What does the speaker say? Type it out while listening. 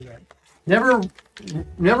Never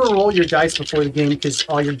roll your dice before the game because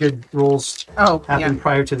all your good rolls happen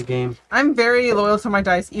prior to the game. I'm very loyal to my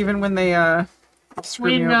dice, even when they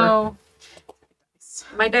screw me over.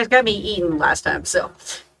 My dice got me eaten last time, so.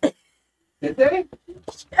 Did they?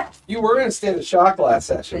 You were in a state of shock last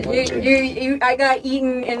session. I got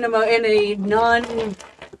eaten in a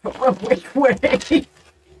non-heroic way.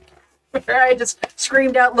 Where I just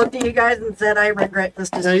screamed out, looked at you guys, and said, "I regret this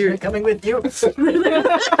decision coming with you."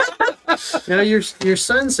 Now your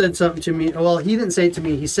son said something to me. Well, he didn't say it to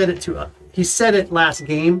me. He said it to. He said it last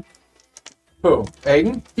game. Who?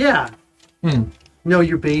 Aiden? Yeah. No,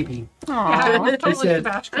 your baby. Aww. He said,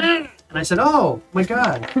 and I said, "Oh my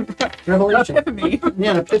God, revelation, Epiphany."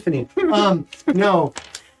 Yeah, an epiphany." No.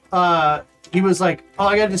 He was like, "Oh,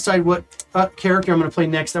 I got to decide what character I'm going to play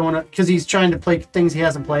next. I want to," because he's trying to play things he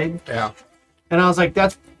hasn't played. Yeah. And I was like,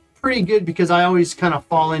 "That's pretty good," because I always kind of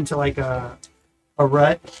fall into like a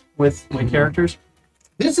rut with my characters.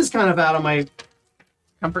 This is kind of out of my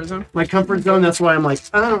comfort zone. My comfort zone. That's why I'm like,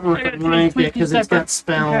 I don't know if I like it because it's got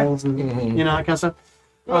spells and you know that kind of stuff.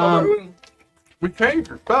 We changed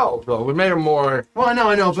your spells though. We made them more. Well, I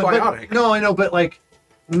know, but like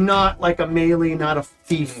not like a melee, not a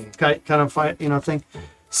thief kind of fight, thing.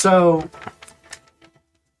 So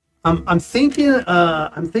I'm thinking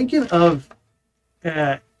of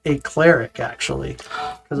a cleric actually,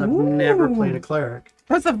 because I've never played a cleric.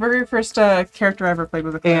 That's the very first character I ever played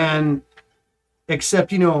with a cleric. And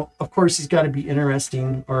except, of course he's got to be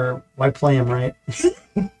interesting, or why play him, right?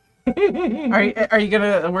 Are you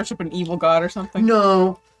gonna worship an evil god or something?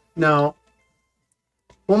 No.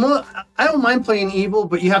 Well, I don't mind playing evil,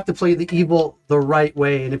 but you have to play the evil the right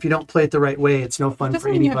way, and if you don't play it the right way, it's no fun for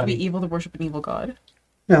anybody. You have to be evil to worship an evil god.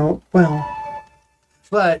 No, well,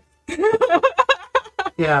 but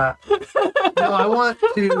yeah, no.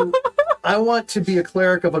 I want to be a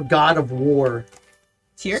cleric of a god of war.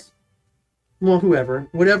 Tyr? Well, whatever.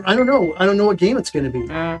 I don't know. I don't know what game it's going to be.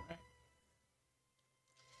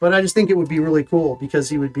 But I just think it would be really cool because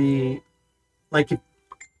he would be like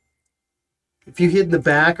if you hid in the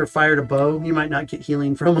back or fired a bow, you might not get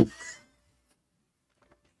healing from him.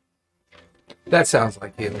 That sounds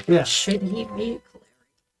like you. Yeah. Should he be a cleric?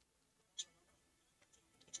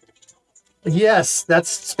 Yes, that's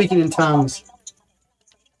speaking in tongues.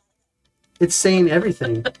 It's saying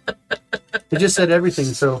everything. It just said everything,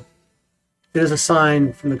 so it is a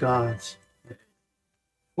sign from the gods.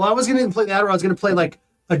 Well, I was going to play that, or I was going to play like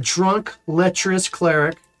a drunk, lecherous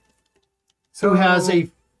cleric who has a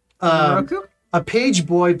page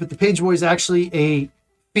boy, but the page boy is actually a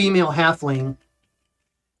female halfling,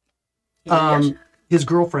 his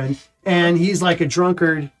girlfriend, and he's like a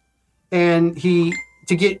drunkard, and to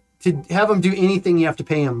have him do anything, you have to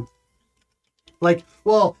pay him. Like,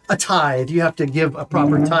 well, a tithe. You have to give a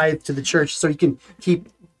proper tithe to the church so you can keep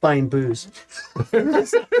buying booze.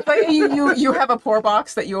 Like you have a poor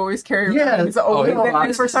box that you always carry. Yeah. It's always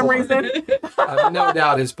empty for some reason. No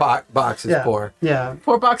doubt his box is poor. Yeah.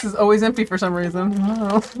 Poor box is always empty for some reason.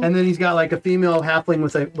 Oh. And then he's got like a female halfling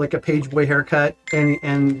with a page boy haircut,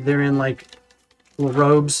 and they're in like little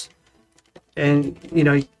robes, and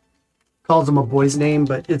he calls them a boy's name,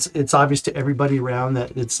 but it's obvious to everybody around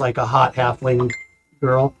that it's like a hot halfling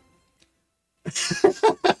girl.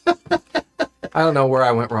 I don't know where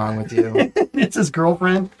I went wrong with you. It's his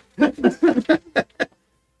girlfriend.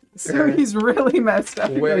 So he's really messed up.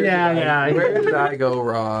 Where did I go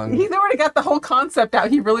wrong? He's already got the whole concept out.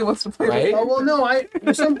 He really wants to play right? Oh, well, no.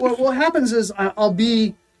 What happens is I'll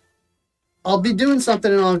be doing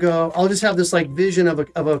something, and I'll just have this like vision of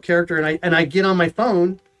a character, and I get on my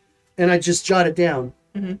phone, and I just jot it down.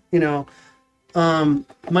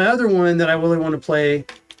 My other one that I really want to play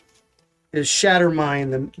is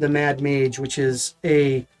Shattermind, the Mad Mage, which is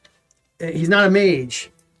he's not a mage.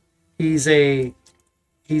 He's a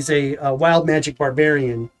wild magic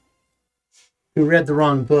barbarian who read the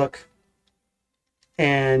wrong book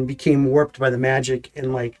and became warped by the magic,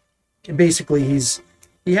 and like basically he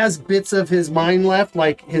has bits of his mind left,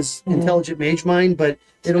 like his intelligent mage mind, but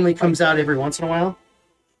it only comes out every once in a while.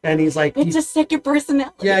 And he's like, it's a second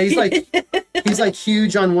personality. Yeah, he's like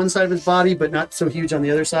huge on one side of his body, but not so huge on the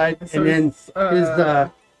other side. So and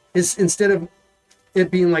then his instead of it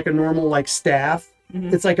being like a normal like staff,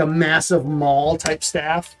 it's like a massive maul type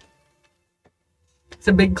staff. It's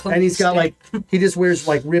a big club. And he's got like he just wears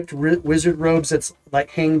like ripped wizard robes that's like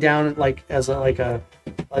hang down like as a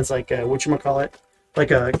whatchamacallit, like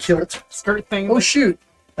a kilt skirt thing. Oh shoot,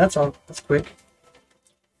 that's all. That's quick.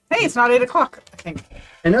 Hey, it's not 8 o'clock. I think.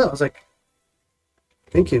 I know. I was like,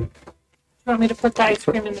 thank you. You want me to put the ice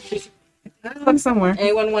cream in the freezer? Look somewhere.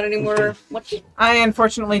 Anyone want any more? I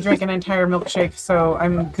unfortunately drank an entire milkshake, so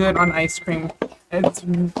I'm good on ice cream. It's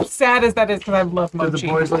sad as that is because I love Do mochi.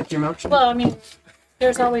 the boys like your milkshake? Well, I mean,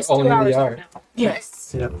 there's always 2 Only in hours the from yard. now.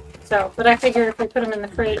 Yes. Yeah. So, but I figured if we put them in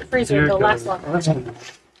the freezer, they'll last longer. Oh, that's good.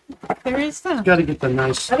 There is that. Got to get the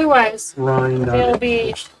nice Otherwise, rind on they'll it.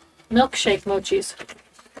 be milkshake mochis.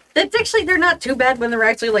 That's actually, they're not too bad when they're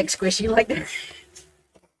actually like squishy like that.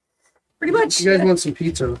 Pretty much. You guys want some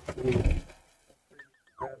pizza?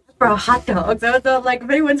 Bro, hot dogs. I was like, if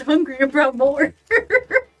anyone's hungry, I brought more.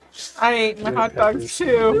 I ate my hot dogs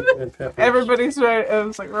too. Red peppers. Everybody's right. It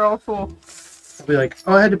was like we're all full. I'll be like,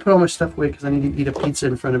 oh, I had to put all my stuff away because I need to eat a pizza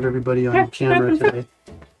in front of everybody on camera today.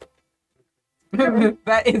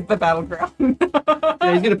 That is the battleground.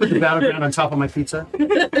 Yeah, he's gonna put the battleground on top of my pizza.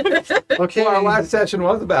 Okay. Well, our last session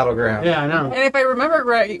was the battleground. Yeah, I know. And if I remember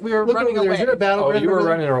right, we were Look running over there. Is away. there a Oh, battleground? you were over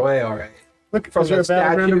there? running away, all right. Look, From is there the a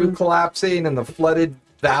battleground? statue over collapsing and the flooded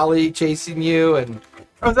valley chasing you, and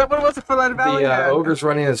Oh, is that what it was for that valley? the ogre's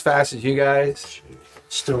running as fast as you guys. there?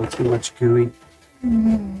 Still too much gooey.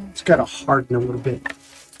 It's got to harden a little bit.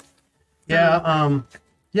 Yeah.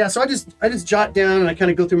 Yeah. So I just jot down and I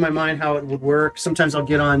kind of go through my mind how it would work. Sometimes I'll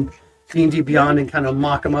get on D&D Beyond and kind of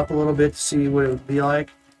mock them up a little bit to see what it would be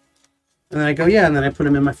like. And then I go, yeah, and then I put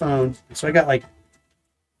them in my phone. So I got like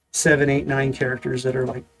 7, 8, 9 characters that are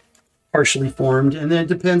like partially formed. And then it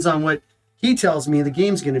depends on what he tells me the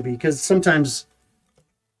game's going to be. Because sometimes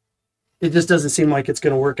it just doesn't seem like it's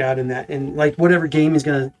going to work out in that. And like whatever game he's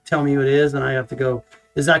going to tell me what it is, then I have to go,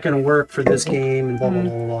 is that going to work for this game? And blah, blah,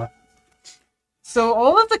 blah, blah, blah. So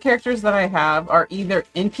all of the characters that I have are either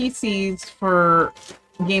NPCs for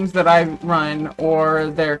games that I run,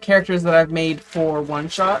 or they're characters that I've made for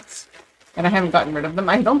one-shots, and I haven't gotten rid of them.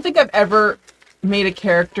 I don't think I've ever made a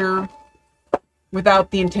character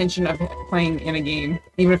without the intention of playing in a game,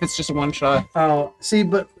 even if it's just a one-shot. Oh, see,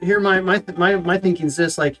 but here my thinking is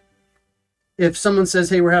this: like, if someone says,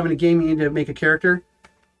 "Hey, we're having a game, you need to make a character,"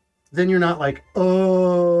 then you're not like,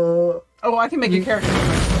 "Oh." Oh, I can make a character.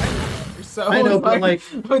 So I know, but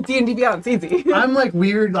with D&D Beyond, it's easy. I'm like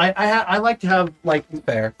weird. I like to have like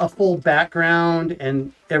Fair. a full background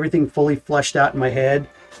and everything fully fleshed out in my head,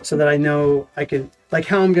 so that I know I can like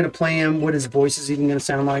how I'm gonna play him, what his voice is even gonna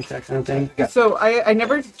sound like, that kind of thing. So I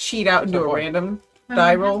never cheat out and do a random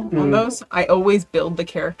die roll on those. I always build the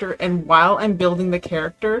character, and while I'm building the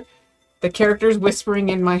character's whispering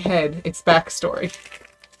in my head its backstory.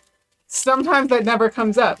 Sometimes that never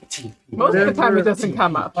comes up. Most of the time it doesn't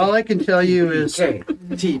come up. All I can tell you is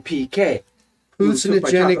TPK.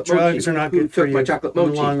 hallucinogenic drugs are not good for you in the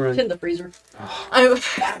long It's run. in the freezer.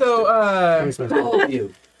 All of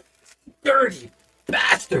you dirty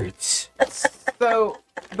bastards. So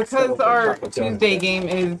because our Tuesday game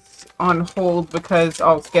is on hold because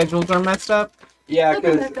all schedules are messed up. Yeah,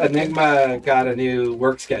 because Enigma got a new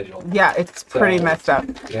work schedule. Yeah, it's pretty So- messed up.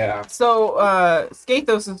 Yeah. So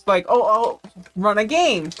Skathos is like, oh, I'll run a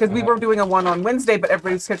game because we were doing a one on Wednesday, but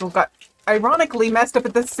everybody's schedule got ironically messed up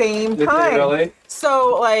at the same Did they time. really?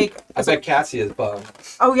 So like, I bet Cassie is bummed.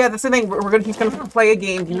 oh yeah, that's the thing. He's gonna play a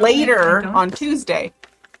game later on Tuesday,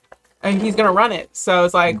 and he's gonna run it. So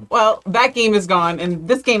it's like, well, that game is gone, and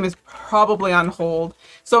this game is probably on hold.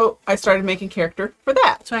 So I started making character for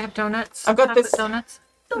that. So I have donuts. I've got Chocolate this- donuts.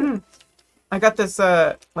 I got this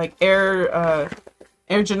like air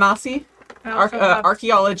genasi, I also have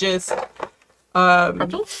archaeologist,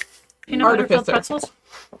 pretzels. Peanut butter filled artificer. pretzels.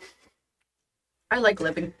 I like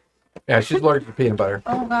living. Yeah, she's allergic to peanut butter.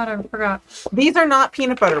 Oh god, I forgot. These are not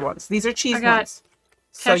peanut butter ones. These are cheese I got ones.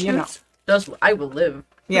 So you know, cashews. I will live.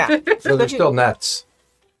 yeah. So they're still nuts.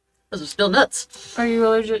 Those are still nuts. Are you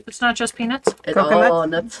allergic? It's not just peanuts. It's Coconut? all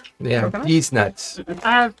nuts. Yeah, Coconut? these nuts.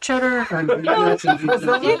 I have cheddar. Do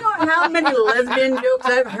you know how many lesbian jokes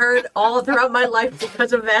I've heard all throughout my life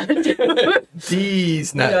because of that?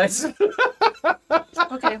 These nuts.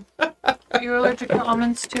 Okay. Are you allergic to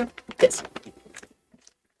almonds too? Yes.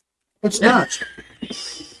 What's nuts?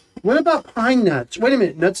 What about pine nuts? Wait a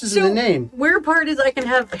minute, nuts is in the name. Weird part is I can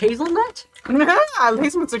have hazelnut.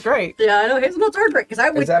 Hazelnuts are great. Yeah, I know hazelnuts are great because I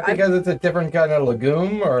would. Is that because it's a different kind of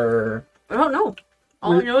legume, or? I don't know.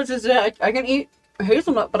 All I know is that I can eat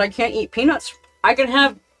hazelnut, but I can't eat peanuts. I can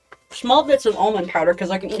have small bits of almond powder because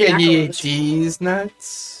I can eat Can you eat macarons. these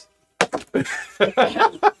nuts?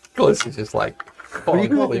 Melissa's just like. What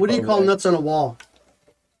do you call nuts on a wall?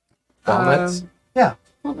 Walnuts? Yeah.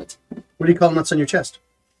 Walnuts. What do you call nuts on your chest?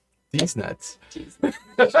 These nuts.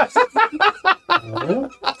 No.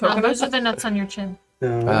 No, those are the nuts on your chin.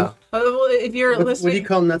 No. Well, if you're What do listening, you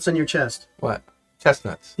call nuts on your chest? What?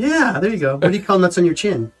 Chestnuts. Yeah, there you go. What do you call nuts on your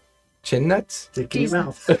chin? Chin nuts? Dick in your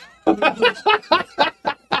mouth.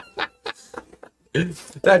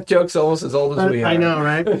 That joke's almost as old as we are. I know,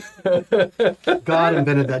 right? God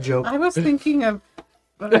invented that joke. I was thinking of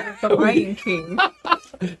the Lion King.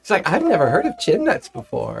 It's like, I've never heard of chin nuts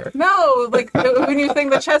before. No, like when you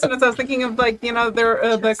think the chestnuts, I was thinking of like they're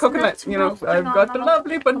the coconuts. I've got the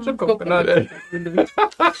lovely bunch of coconuts.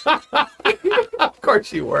 Of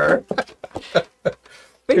course you were.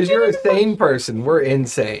 Because you're a sane person. We're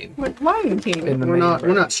insane. Like Lion King. In the We're main not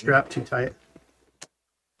version. strapped too tight.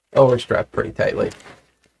 Oh, we're strapped pretty tightly.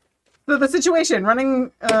 So the situation,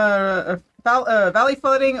 running valley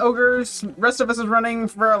flooding, ogres, rest of us is running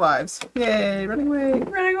for our lives. Yay, running away.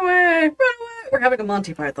 Running away! Run away! We're having a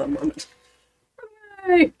Monty Python moment.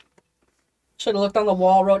 Run away! Should have looked on the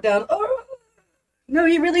wall, wrote down, oh! No,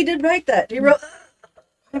 he really did write that. He wrote...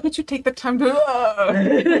 Why would you take the time to...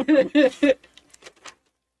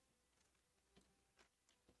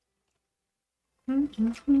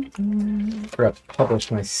 Forgot to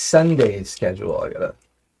publish my Sunday schedule. I gotta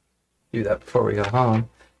do that before we go home.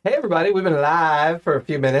 Hey everybody, we've been live for a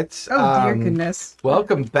few minutes. Oh dear goodness.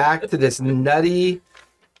 Welcome back to this nutty,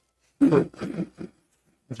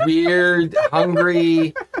 weird,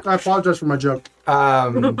 hungry, I apologize for my joke.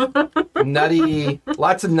 nutty,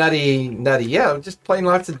 lots of nutty. Yeah, just playing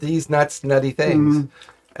lots of these nutty things.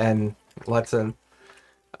 And lots of,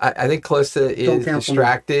 I think Calista is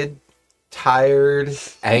distracted, tired,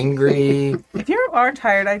 angry. If you are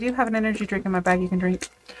tired, I do have an energy drink in my bag you can drink.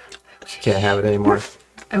 She can't have it anymore.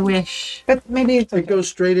 I wish. But maybe it's It goes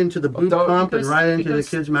straight into the boob don't- pump and Goes- right it into the goes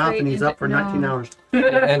kid's mouth, and he's straight up for into- 19 no. hours. It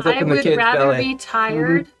ends up I in the would kid's rather belly. be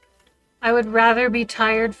tired. I would rather be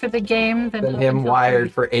tired for the game than Than up him until wired 3.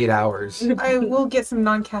 for 8 hours. I will get some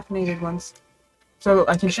non-caffeinated ones. So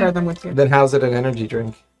I can share them with you. Then how's it an energy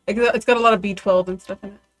drink? It's got a lot of B12 and stuff in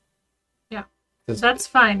it. That's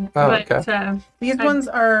fine. Oh, but okay. These I- ones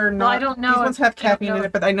are not. I don't know These ones if- have I don't caffeine know in if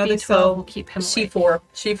it, but I know they B12 sell. will keep him awake. C4.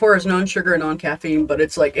 C4 is non-sugar, non-caffeine, but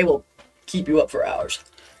it's like, it will keep you up for hours.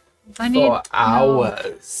 I need For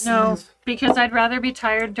hours. No, because I'd rather be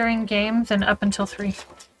tired during games than up until 3.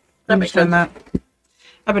 I understand that.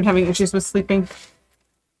 I've been having issues with sleeping.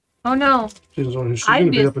 Oh no. She's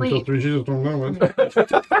I'd be asleep. 3. She just don't know.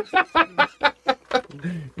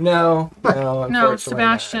 No, No, unfortunately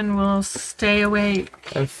Sebastian will stay awake.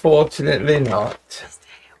 not. Unfortunately not.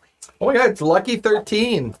 Oh my god, it's Lucky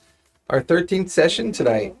 13. Our 13th session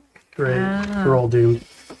tonight. Great. Wow. We're all doomed.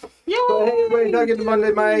 So, hey everybody, Doug into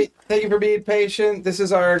Monday Night. Thank you for being patient. This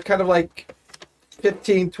is our kind of like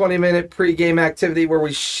 15-20 minute pre-game activity where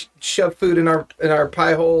we shove food in our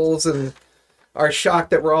pie holes and are shocked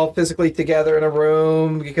that we're all physically together in a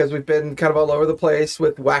room because we've been kind of all over the place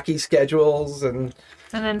with wacky schedules and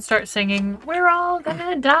And then start singing, "We're all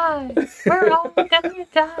gonna die. We're all gonna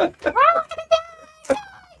die. We're all gonna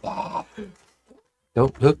die."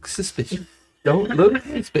 don't look suspicious. Don't look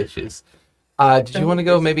suspicious. Did you want to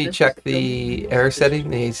go maybe check the air setting,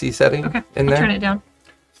 the AC setting Okay, in I'll there? turn it down.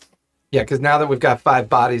 Yeah, because now that we've got 5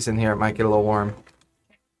 bodies in here, it might get a little warm.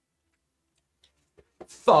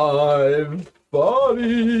 5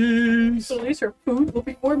 bodies. So at least our food will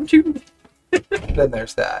be warm too. Then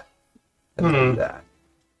there's that. And there's that.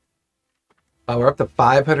 We're up to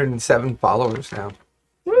 507 followers now.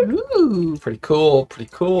 Ooh. Pretty cool. Pretty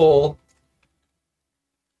cool.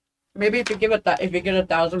 Maybe if you get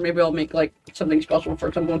 1,000, maybe I'll make like something special for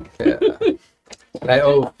someone. Yeah. And I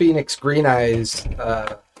owe Phoenix Green Eyes.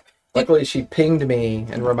 Luckily, she pinged me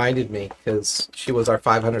and reminded me because she was our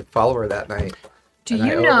 500th follower that night. Do and I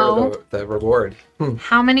you owe know her the reward?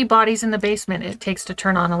 how many bodies in the basement it takes to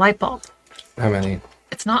turn on a light bulb? How many?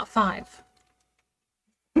 It's not 5.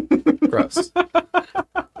 Gross.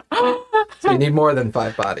 So you need more than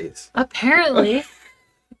 5 bodies. Apparently.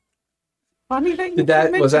 Funny that you Was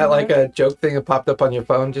that mentioned like a joke thing that popped up on your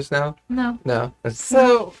phone just now? No. No.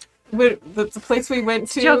 So the place we went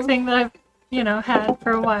to. Joke thing that I've, had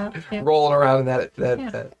for a while. Yeah. Rolling around in that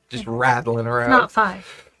Yeah. just rattling around. Not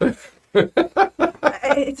 5.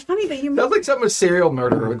 It's funny that you. Sounds like something a serial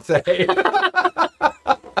murderer would say.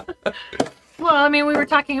 Well, I mean, we were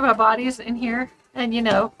talking about bodies in here, and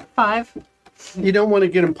 5. You don't want to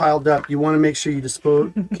get them piled up. You want to make sure you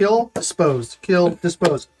kill, dispose.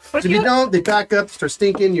 But If you don't, they back up, start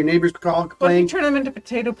stinking. Your neighbors call, What if you complain. turn them into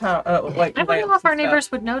potato powder? Like I don't know lamps if our and stuff?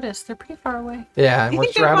 neighbors would notice. They're pretty far away. Yeah, and You we're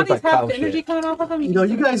think their surrounded by bodies have cow the energy shit. coming off of them?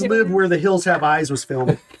 You guys live where The Hills Have Eyes was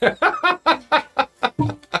filmed. The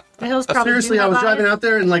hills probably Seriously, do I have was driving eyes. out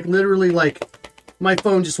there and literally my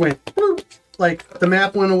phone just went boop. The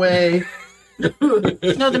map went away.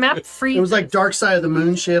 No, the map freezes. It was like Dark Side of the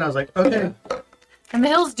Moon shit. I was like, okay. And the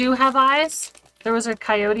hills do have eyes, There was a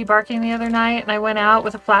coyote barking the other night, and I went out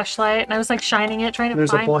with a flashlight, and I was like shining it, trying to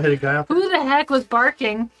There's a find bald-headed guy out there. who the heck was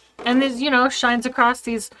barking. And this, shines across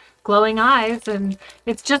these glowing eyes, and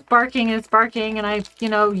it's just barking, and it's barking, and I,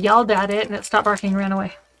 yelled at it, and it stopped barking and ran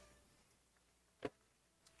away.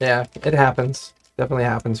 Yeah, it happens. Definitely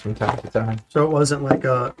happens from time to time. So it wasn't like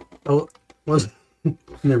wasn't.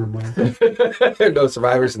 Never mind. There are no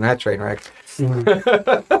survivors in that train wreck.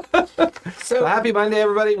 Mhm. So happy Monday,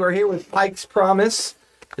 everybody. We're here with Pikes' Promise,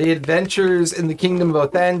 the adventures in the kingdom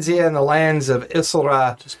of Othanzia and the lands of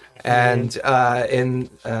Isilra. And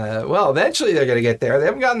eventually they're going to get there. They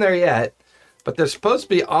haven't gotten there yet, but they're supposed to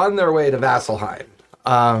be on their way to Vasselheim.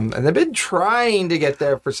 And they've been trying to get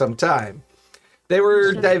there for some time. They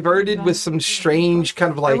were diverted with some strange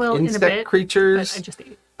kind of like insect creatures. But I just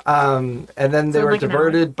ate. And then they were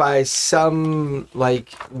diverted by some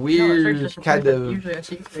like weird kind of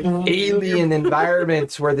alien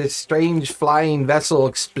environments where this strange flying vessel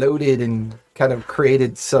exploded and kind of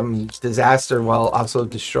created some disaster while also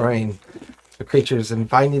destroying the creatures and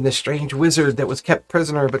finding the strange wizard that was kept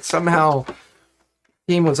prisoner, but somehow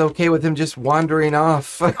team was okay with him just wandering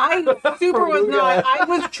off. Super was not. I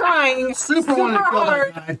was trying Super wanted to kill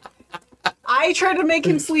hard. that guy. I tried to make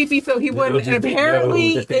him sleepy so he wouldn't, and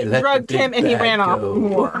apparently it drugged him and he ran off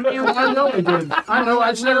more. I know I did. I know.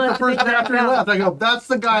 I said it the first day after he left. I go, that's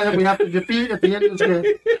the guy that we have to defeat at the end of this game.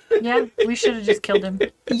 Yeah, we should have just killed him.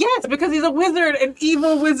 Yes, because he's a wizard, an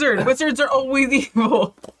evil wizard. Wizards are always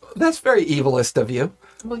evil. That's very evilist of you.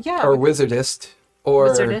 Well, yeah. Or wizardist. Or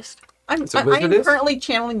Wizardist. I'm Is it wizardist? currently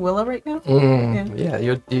channeling Willow right now. Yeah,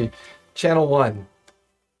 you channel 1.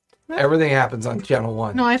 Everything happens on channel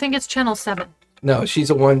 1. No, I think it's channel 7. No, she's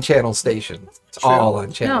a one channel station. It's all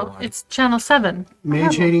on channel No, 1. it's channel 7.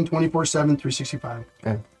 Mage hating 24/7, 365.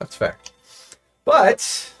 Yeah, that's fair.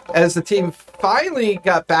 But as the team finally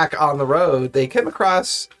got back on the road, they came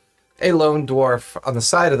across a lone dwarf on the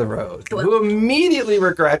side of the road who immediately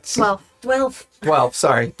regrets. 12. Dwarf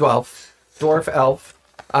elf.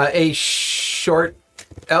 A short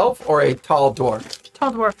elf or a tall dwarf?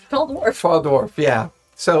 Tall dwarf. Tall dwarf. Tall dwarf, yeah.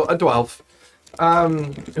 So a dwarf.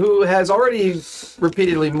 Who has already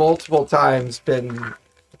repeatedly multiple times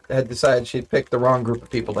had decided she'd picked the wrong group of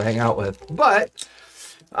people to hang out with. But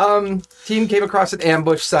team came across an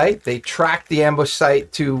ambush site. They tracked the ambush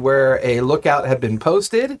site to where a lookout had been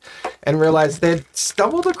posted and realized they'd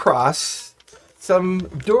stumbled across some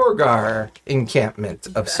Dorgar encampment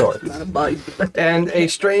of sorts. And a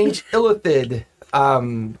strange Illithid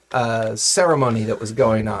ceremony that was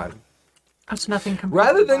going on. That's nothing.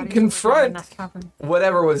 Rather than confront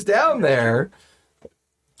whatever was down there,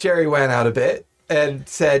 Jerry went out a bit and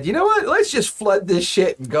said, you know what, let's just flood this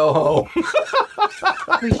shit and go home.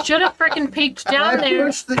 We should have freaking peeked down I there.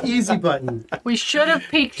 pushed the easy button. We should have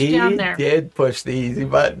peeked He down there. did push the easy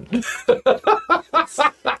button.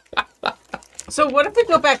 So what if they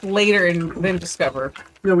go back later and then discover?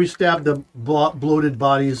 We stabbed the bloated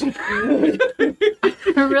bodies.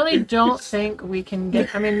 I really don't think we can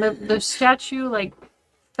get. I mean, the statue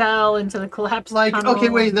fell into the collapsed tunnel. Okay,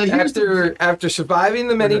 wait. After surviving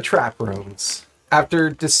the many trap rooms, after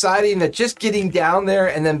deciding that just getting down there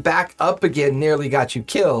and then back up again nearly got you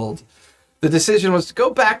killed, the decision was to go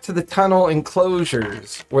back to the tunnel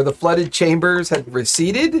enclosures where the flooded chambers had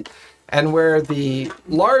receded and where the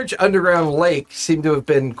large underground lake seemed to have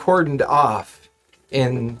been cordoned off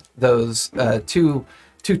in those two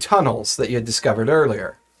tunnels that you had discovered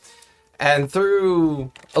earlier. And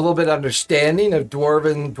through a little bit of understanding of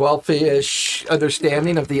Dwarfish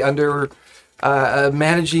understanding of the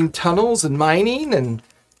managing tunnels and mining, and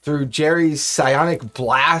through Jerry's psionic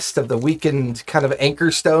blast of the weakened kind of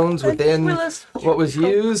anchor stones within what was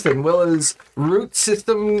used, and Willa's root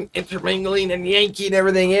system intermingling and yanking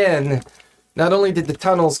everything in, not only did the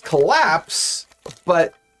tunnels collapse,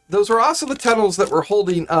 but those were also the tunnels that were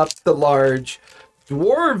holding up the large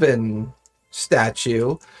dwarven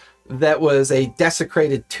statue that was a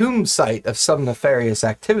desecrated tomb site of some nefarious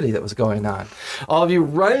activity that was going on. All of you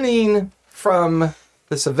running from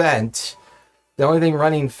this event, the only thing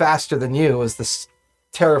running faster than you was this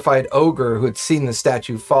terrified ogre who had seen the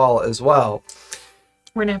statue fall as well.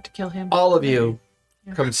 We're gonna have to kill him. All of you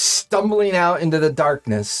come stumbling out into the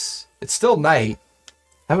darkness. It's still night.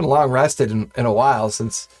 Haven't long rested in a while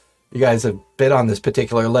since you guys have been on this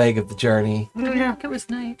particular leg of the journey. Yeah, it was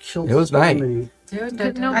night. It was night.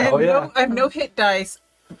 I have no hit dice,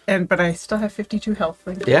 but I still have 52 health.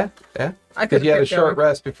 Yeah. Because you had a short rest.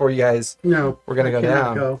 rest before you guys were going to go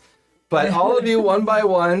down. But all of you, one by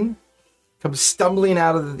one, come stumbling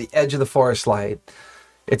out of the edge of the forest light.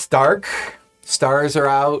 It's dark. Stars are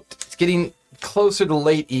out. It's getting closer to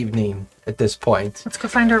late evening. at this point. Let's go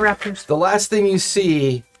find our raptors. The last thing you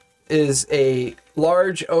see is a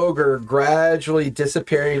large ogre gradually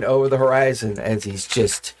disappearing over the horizon as he's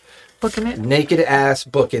just Booking it. naked ass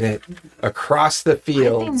booking it across the Why are they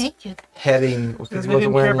field, naked? heading because Because he they wasn't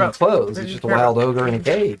didn't wearing care any about- clothes. they He's just didn't a care wild ogre in a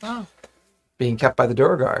cage, Oh, being kept by the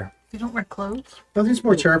Durgar. they don't wear clothes. Nothing's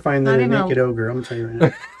more terrifying than Not a even a- naked ogre. I'm gonna tell you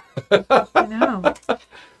right now. I know.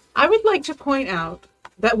 I would like to point out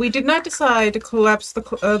that we did not decide to collapse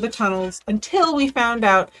the tunnels until we found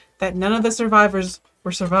out that none of the survivors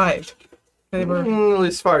were survived. They were At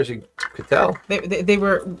least as far as you could tell. they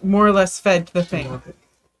were more or less fed to the thing.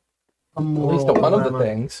 A At moral least one of the dilemma.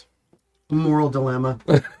 things. A moral dilemma.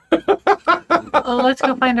 Oh, let's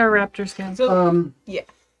go find our raptors, guys. So yeah,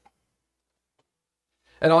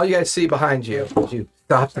 And all you guys see behind you as you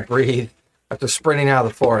stop to breathe after sprinting out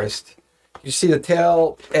of the forest, you see the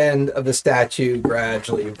tail end of the statue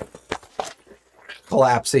gradually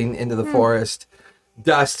collapsing into the forest,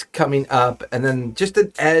 dust coming up, and then just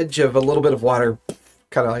an edge of a little bit of water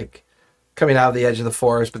kind of like coming out of the edge of the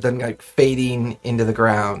forest, but then like fading into the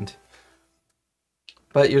ground.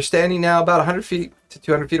 But you're standing now about 100 feet to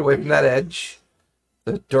 200 feet away from that edge.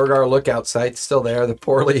 The Durgar lookout site's still there. The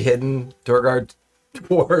poorly hidden Durgar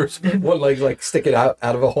dwarves, one leg like sticking out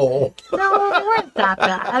of a hole. No, they weren't that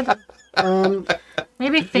bad.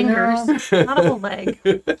 Maybe fingers, not a whole leg.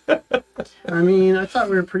 I mean, I thought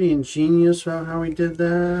we were pretty ingenious about how we did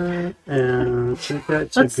that, and I think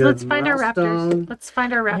that's Let's a good find our milestone. raptors. Let's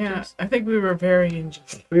find our raptors. yeah. I think we were very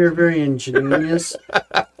ingenious. We were very ingenious.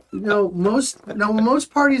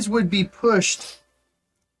 Most parties would be pushed.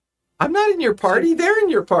 I'm not in your party. They're in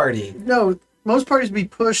your party. No, most parties would be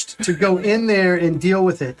pushed to go in there and deal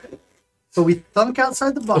with it. But we thunk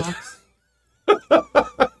outside the box.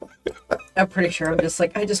 I'm pretty sure I'm just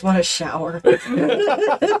like, I just want a shower.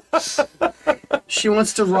 She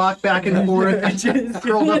wants to rock back and forth,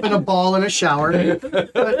 curled up in a ball in a shower.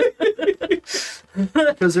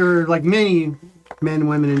 Because there are like many men,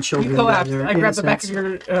 women, and children. You collapsed. down there. I grabbed the back of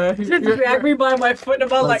your Drag me by my foot and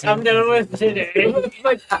I'm all like, I'm done with today.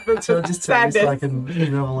 like So just tell me sadness so I can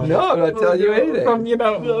revel in it. No, I'm not telling you anything. from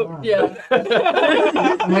Yeah.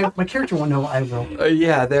 My character won't know. I will.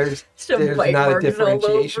 Yeah, there's Some bite not a marks all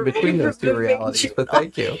differentiation over between me those from two the realities, picture. but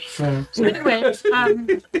thank you. So, Anyway,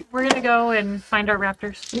 we're gonna go and find our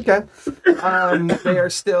raptors. Okay. They are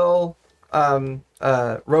still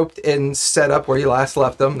roped and set up where you last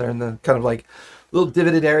left them. They're in the kind of like little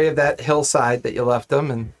divoted area of that hillside that you left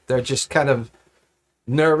them, and they're just kind of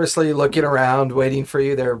nervously looking around, waiting for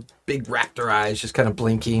you. Their big raptor eyes just kind of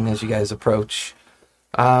blinking as you guys approach.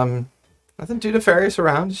 Nothing too nefarious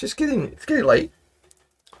around. It's getting late.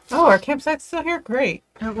 Oh, our campsite's still here. Great.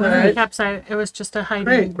 It wasn't a campsite. It was just a hiding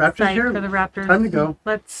Great, raptors site here. for the raptors. time to go.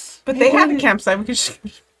 Let's. But they had a campsite. We could just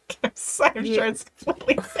campsite. I'm sure it's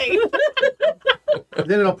completely safe.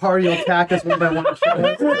 Then it'll party will attack us one by one.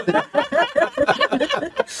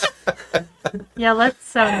 Yeah,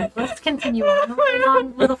 let's continue on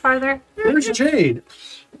a little farther. Where's Jade?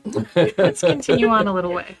 Let's continue on a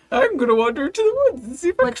little way. I'm gonna wander into the woods and see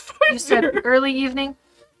if I can What find you said? Early evening,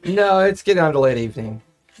 No, it's getting on to late evening.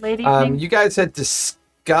 late evening. You guys had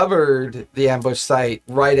discovered the ambush site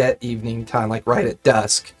right at evening time, like right at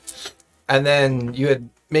dusk. And then you had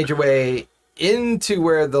made your way into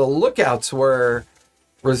where the lookouts were,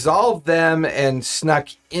 resolved them, and snuck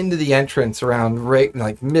into the entrance around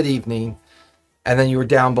like mid-evening. And then you were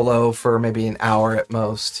down below for maybe an hour at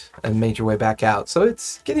most and made your way back out. So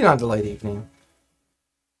it's getting on to late evening.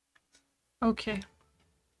 Okay.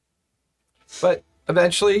 But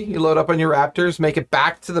eventually you load up on your raptors, make it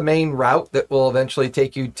back to the main route that will eventually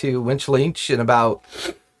take you to Winchlinch in about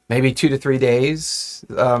maybe 2 to 3 days.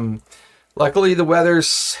 Luckily the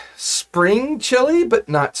weather's spring chilly, but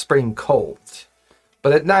not spring cold.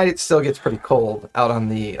 But at night it still gets pretty cold out on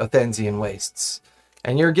the Othensian wastes.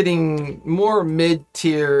 And you're getting more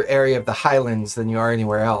mid-tier area of the highlands than you are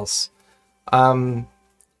anywhere else.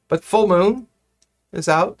 But full moon is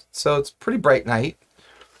out, so it's a pretty bright night.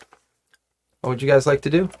 What would you guys like to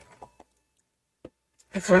do?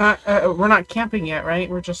 If we're not camping yet, right?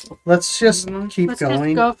 We're just Let's just keep Let's going.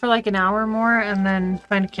 just go for like an hour more and then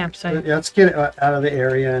find a campsite. Yeah, let's get out of the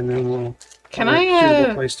area and then we'll Can find a I,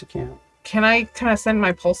 suitable place to camp. can I kind of send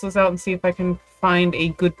my pulses out and see if I can find a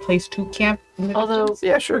good place to camp? in the Although distance?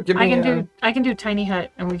 Yeah, sure. Give me. I can do tiny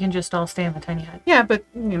hut and we can just all stay in the tiny hut. Yeah, but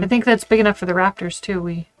you know, I think that's big enough for the raptors too.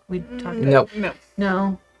 We talked. Nope, no.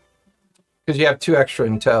 No. because you have 2 extra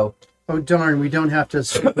in tow. Oh darn, we don't have to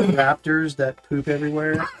sleep with raptors that poop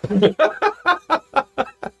everywhere.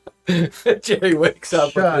 Jerry wakes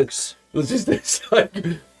up Shucks. with just this like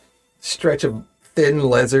stretch of thin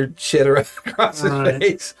lizard shit around across his Right.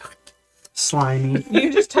 face. Slimy.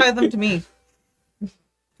 You just tie them to me.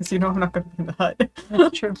 Because you know I'm not going to be in the hut.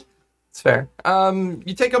 That's true. It's fair.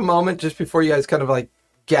 You take a moment just before you guys kind of like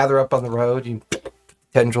gather up on the road. You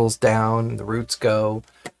tendrils down, the roots go.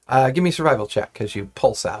 Give me a survival check because you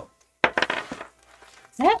pulse out.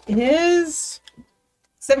 That is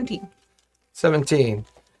 17. 17.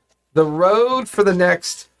 The road for the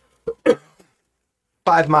next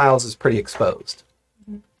 5 miles is pretty exposed.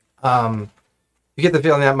 You get the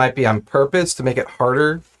feeling that might be on purpose to make it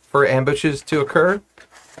harder for ambushes to occur,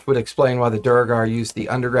 which would explain why the Duergar used the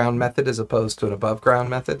underground method as opposed to an above ground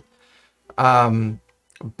method.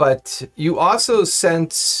 But you also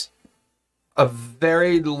sense a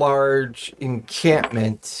very large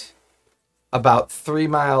encampment about 3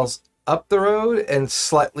 miles up the road and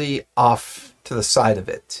slightly off to the side of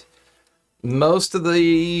it. Most of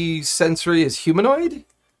the sensory is humanoid,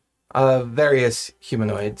 various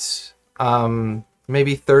humanoids,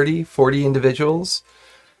 maybe 30, 40 individuals.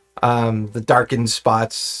 The darkened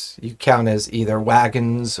spots you count as either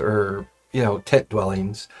wagons or, tent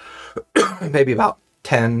dwellings. Maybe about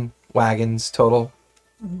 10 wagons total.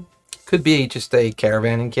 Mm-hmm. Could be just a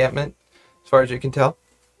caravan encampment, as far as you can tell.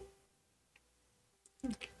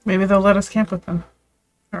 Maybe they'll let us camp with them.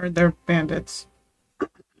 Or they're bandits.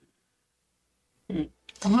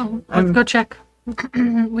 Well, let's go check.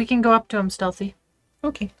 We can go up to them stealthy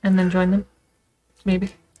Okay. and then join them. Maybe.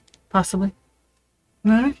 Possibly.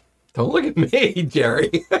 Alright. Don't look at me, Jerry.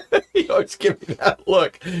 You always give me that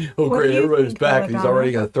look. Oh, What great, do you everybody's think, back, and he's Belladonna?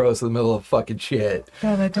 already going to throw us in the middle of fucking shit.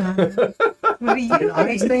 What do you Did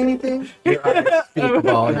I say anything? Your eyes speak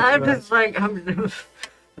volumes. I'm just like, I'm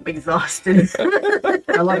exhausted.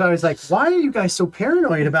 I love how he's like, why are you guys so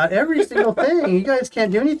paranoid about every single thing? You guys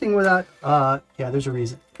can't do anything without... yeah, there's a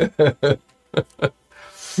reason. Maybe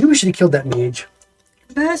we should have killed that mage.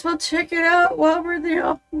 Might as well check it out while we're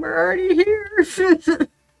there. We're already here.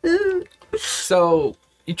 So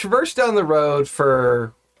you traverse down the road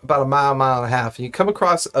for about a mile and a half, and you come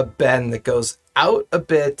across a bend that goes out a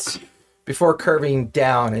bit before curving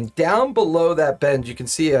down. And down below that bend, you can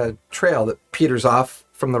see a trail that peters off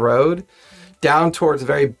from the road down towards a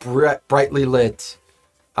very brightly lit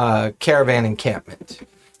caravan encampment.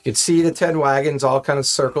 You can see the 10 wagons all kind of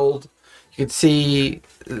circled. You can see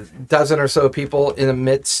a dozen or so people in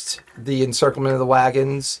amidst the encirclement of the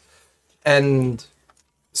wagons. And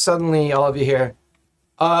suddenly all of you hear,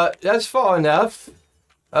 that's far enough.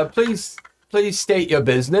 Please state your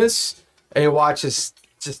business. And you watch as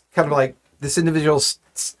just kind of like this individual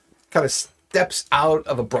kind of steps out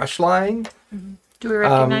of a brush line. Do we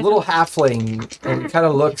recognize Little them? halfling, and kind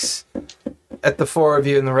of looks at the four of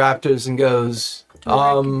you and the raptors and goes, Do we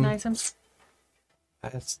recognize them?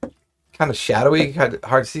 It's kind of shadowy, kind of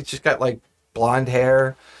hard to see. It's just got like blonde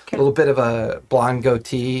hair, a little bit of a blonde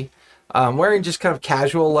goatee. Wearing just kind of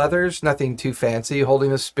casual leathers, nothing too fancy.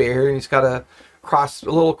 Holding a spear, and he's got a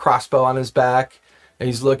little crossbow on his back, and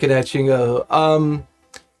he's looking at you and go,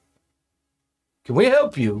 "Can we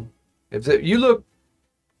help you? If you look,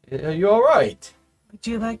 you all right?" Would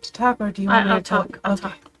you like to talk, or do you want me I'll to talk? talk. I'll Okay.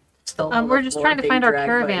 talk. Still We're just trying to find our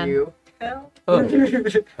caravan. Oh,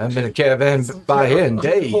 I've been a caravan by here in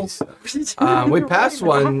days. We passed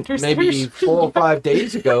one maybe 4 or 5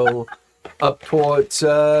 days ago up towards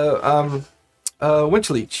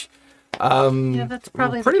Winchleach. Yeah, that's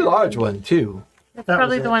probably pretty the large one too. That's That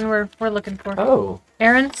probably was the it. one we're looking for. Oh,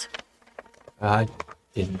 Aaron's? I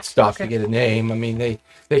didn't stop to Okay. get a name. I mean,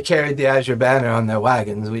 they carried the Azure banner on their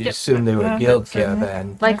wagons. We just assumed they were a guild that's right.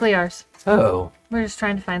 caravan. Likely ours. Oh, We're just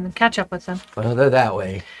trying to find them. Catch up with them. well, they're that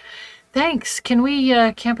way. Thanks. Can we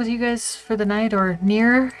camp with you guys for the night or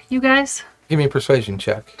near you guys? Give me a persuasion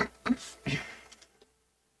check. What's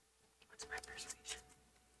my persuasion?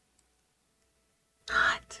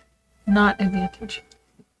 Not advantage.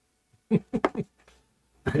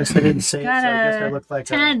 I guess I didn't say it, so I guess I Got a look like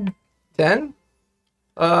 10. 10?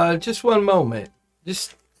 Just one moment.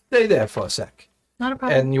 Just stay there for a sec. Not a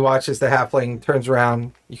problem. And you watch as the halfling turns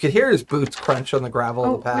around. You could hear his boots crunch on the gravel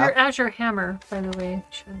Oh, of the we're path. Azure Hammer, by the way.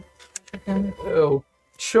 Azure Hammer. Oh,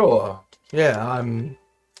 sure. Yeah, I'm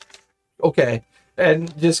okay.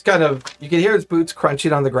 And just kind of, you can hear his boots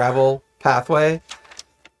crunching on the gravel pathway.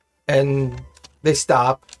 And they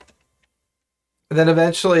stop. And then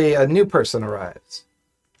eventually a new person arrives.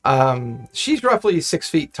 She's roughly 6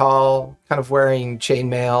 feet tall, kind of wearing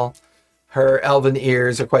chainmail. Her elven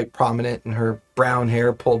ears are quite prominent and her brown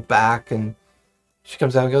hair pulled back. And she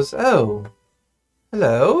comes out and goes, "Oh,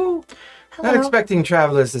 hello. Not Hello. expecting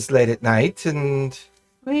travelers this late at night." And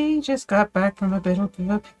We just got back from a bit of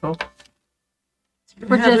a pickle.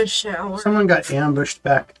 We're Have a just shower. Someone got ambushed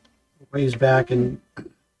ways back, and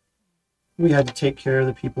we had to take care of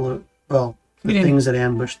the people. The We didn't- things that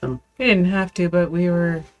ambushed them. We didn't have to, but we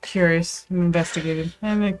were curious and investigated,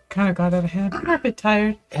 and it kind of got out of hand. We're a bit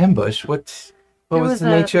tired. Ambush? What There was was the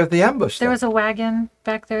a- nature of the ambush? there then? was a wagon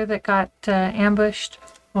back there that got ambushed.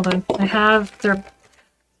 Hold on, I have their.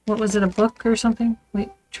 What was it? A book or something? Wait.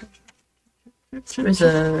 There's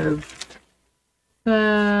a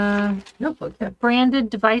The notebook. Yeah. branded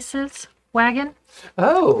devices wagon.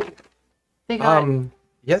 Oh, They got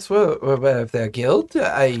yes. Well, of their guild,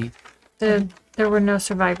 there were no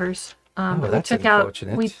survivors. Oh, We that's took out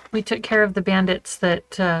unfortunate. we took care of the bandits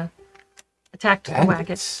that attacked the wagon.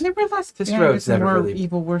 bandits. They were less This bandits road's and never more really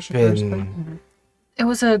evil worshippers. But, been- It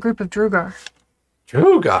was a group of Drugar.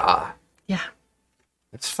 Druga. Yeah.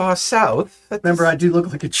 It's far south. Remember, I do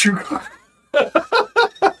look like a true. I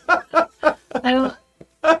don't.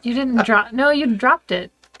 You didn't drop. No, you dropped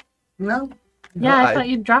it. No. Yeah, No, I thought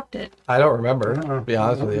you dropped it. I don't remember. To be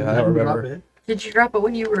honest with you, I don't didn't drop remember. it. Did you drop it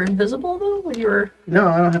when you were invisible though? When you were No,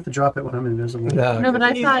 I don't have to drop it when I'm invisible. No, but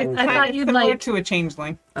I He's- thought it's I kind thought of you'd similar like to a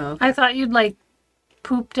changeling. I thought you'd like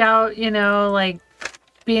pooped out, like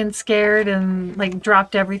being scared and like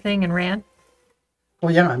dropped everything and ran.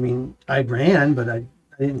 Well, yeah, I mean, I ran, but I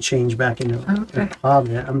didn't change back into Okay. a hob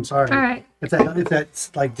yet. I'm sorry. All right. If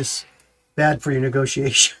that's like just bad for your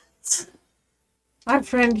negotiations. My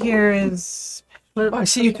friend here is. Oh, I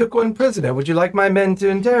see you took one prisoner. Would you like my men to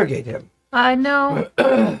interrogate him? No,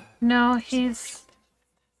 no, he's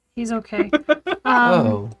okay.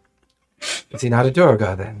 Oh. Is he not a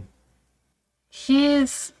Durga then?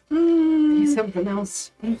 He's he's something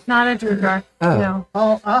else. not a Drugar. Oh. No.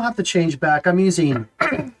 I'll have to change back. I'm using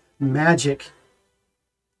magic.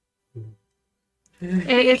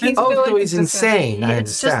 It's Oh, so he's insane. I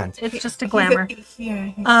it's understand. just it's just a glamour.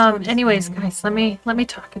 Yeah. Anyways, guys, let me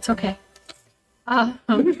talk. It's okay. Oh,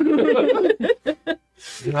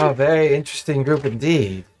 very interesting group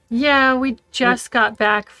indeed. Yeah, we just got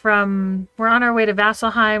back from. We're on our way to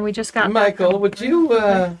Vasselheim. We just got back Michael, from- would you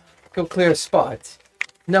go clear a spot?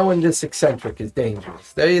 Knowing this eccentric is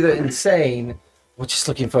dangerous. They're either insane or just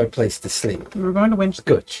looking for a place to sleep. We were going to Winch.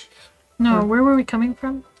 Good. No, where were we coming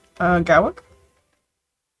from? Gawick?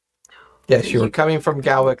 Yes, you were coming from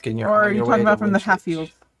Gawick and you're Or on are you your talking way about to from the Winchester. Hatfield?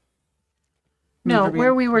 No, Maybe-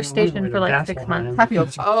 where we were Way stationed to for like 6 Vasselheim. months.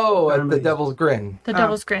 Hatfield. Oh, at the Devil's Grin. The Oh.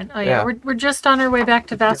 Devil's Grin. Oh yeah, Yeah. We're just on our way back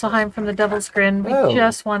to Vasselheim from the Devil's Grin. We Oh.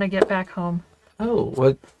 just want to get back home. Oh,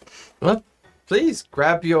 what? Well, please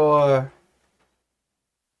grab your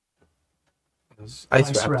those ice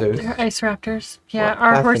Ice raptors. They're ice raptors. Yeah, Well,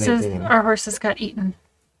 our fascinating. horses got eaten.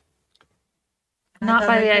 Not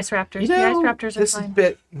by the ice raptors. You The ice know, raptors are this is fine.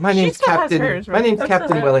 bit. My name's still has Captain. hers, My right? name's That's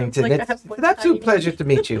Captain okay. Wellington. Like, I It's have an one absolute tiny- pleasure to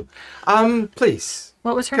meet you. Please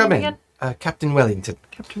What was her come name in, again? Captain Wellington.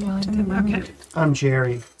 Captain Wellington. Okay. I'm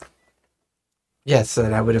Jerry. Yes,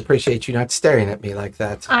 and I would appreciate you not staring at me like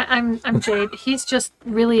that. I'm Jade. He's just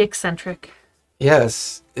really eccentric.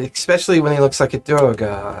 Yes, especially when he looks like a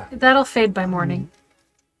Durga. That'll fade by morning.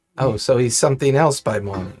 Oh, so he's something else by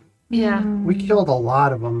morning. Yeah. We killed a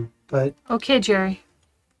lot of them, but Okay, Jerry.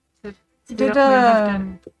 We Did don't have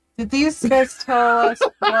to- did these guys tell us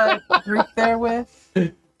what group they're with?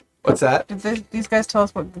 What's that? Did these guys tell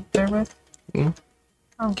us what group they're with?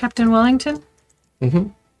 Captain Wellington? Mm-hmm.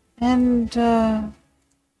 And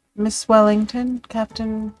Miss Wellington,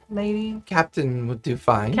 Captain Lady, Captain would do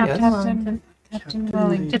fine. Captain Yes. Wellington. Captain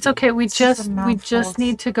Wellington. It's okay. We This is a just mouthful.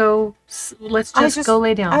 need to go. Let's I just go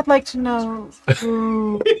lay down. I'd like to know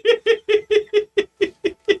who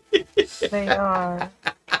they are.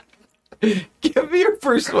 Give me your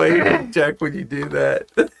persuasion check when you do that.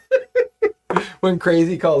 When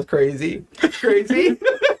crazy calls crazy. Crazy?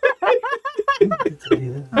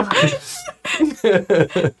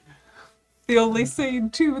 The only sane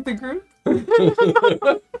two of the group.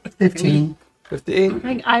 15. 15. I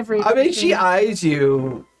think Ivory. I mean, she eyes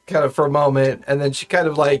you kind of for a moment, and then she kind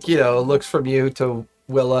of like, looks from you to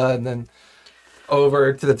Willa, and then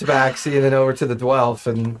over to the Tabaxi, and then over to the Dwelf,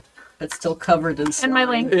 and It's still covered in And my slime.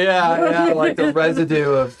 link. yeah, like the residue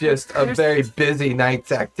of just a There's- very busy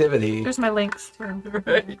night's activity. There's my links too.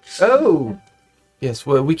 Oh, yes.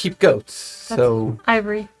 Well, we keep goats, so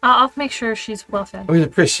Ivory. I'll make sure she's well fed. we'd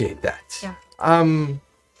appreciate that. Yeah.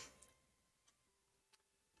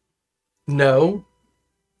 No,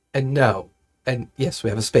 and no, and yes, we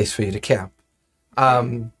have a space for you to camp.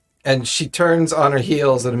 And she turns on her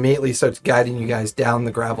heels and immediately starts guiding you guys down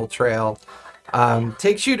the gravel trail.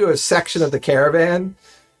 Takes you to a section of the caravan,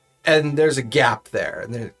 and there's a gap there,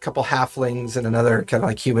 and there's a couple halflings and another kind of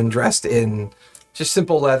like human dressed in just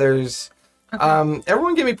simple leathers.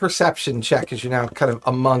 Everyone give me perception check because you're now kind of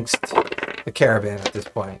amongst the caravan at this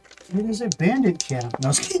point. It is a bandit camp. No, I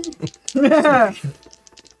was kidding.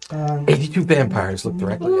 82 vampires look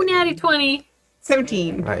directly Ooh, at you. natty 20.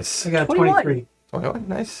 17. Nice. I got 21. 23. 21,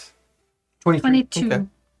 nice. 23. 22. Okay.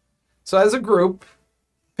 So as a group,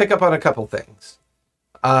 pick up on a couple things.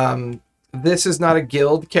 This is not a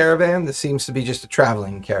guild caravan. This seems to be just a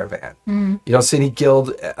traveling caravan. Mm. You don't see any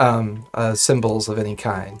guild symbols of any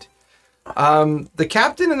kind. The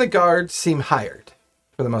captain and the guard seem hired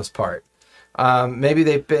for the most part. Maybe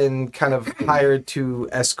they've been kind of hired to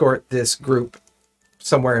escort this group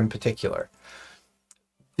somewhere in particular.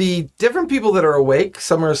 The different people that are awake,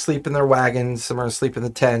 some are asleep in their wagons, some are asleep in the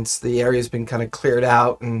tents. The area's been kind of cleared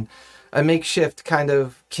out and a makeshift kind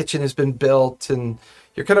of kitchen has been built and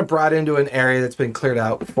you're kind of brought into an area that's been cleared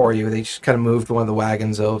out for you. They just kind of moved one of the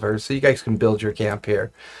wagons over so you guys can build your camp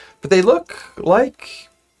here. But they look like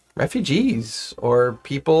refugees or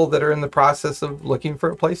people that are in the process of looking for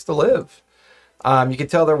a place to live. You can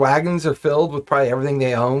tell their wagons are filled with probably everything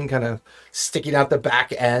they own, kind of sticking out the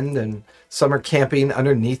back end, and some are camping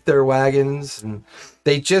underneath their wagons. And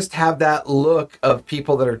they just have that look of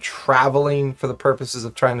people that are traveling for the purposes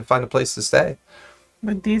of trying to find a place to stay.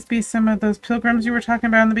 Would these be some of those pilgrims you were talking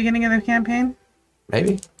about in the beginning of the campaign?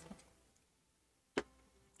 Maybe.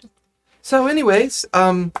 So anyways,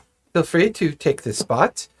 feel free to take this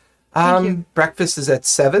spot. Thank you. Breakfast is at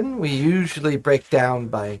 7. We usually break down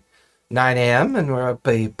by 9 a.m. and we're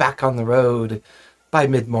back on the road by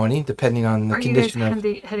mid-morning, depending on the Are you guys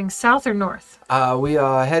condition of... heading south or north? We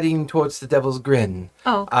are heading towards the Devil's Grin.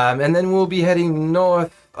 Oh, And then we'll be heading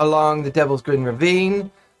north along the Devil's Grin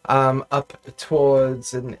Ravine, up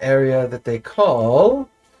towards an area that they call...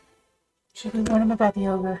 Should we warn him about the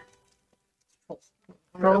ogre?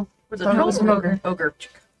 Roll. Was it Roll Troll some or ogre. Ogre.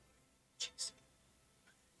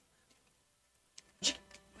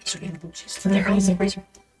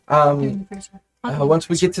 Once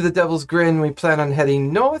we get to the Devil's Grin, we plan on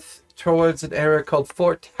heading north towards an area called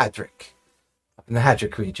Fort Hadrick, up in the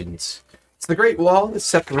Hadrick regions. It's the Great Wall that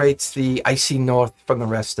separates the icy north from the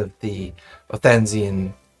rest of the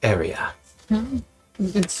Othansian area.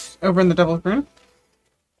 It's over in the Devil's Grin.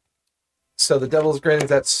 So the Devil's Grin is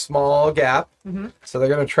that small gap. Mm-hmm. So they're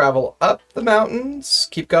going to travel up the mountains,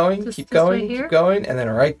 keep going, This way here? keep going, and then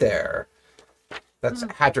right there. That's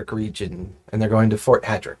Hadrick region, and they're going to Fort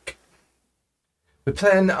Hadrick. We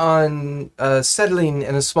plan on settling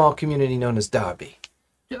in a small community known as Derby.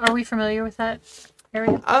 are we familiar with that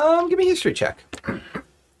area? Give me a history check.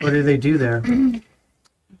 What do they do there?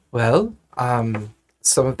 Well,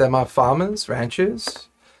 some of them are farmers, ranchers.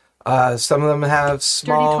 Some of them have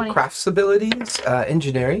small 20. crafts abilities,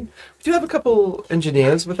 engineering. We do have a couple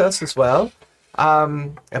engineers with us as well.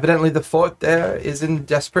 Evidently the fort there is in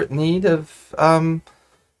desperate need of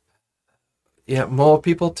more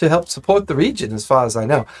people to help support the region, as far as I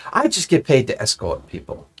know. I just get paid to escort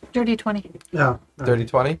people. Dirty 20. Yeah.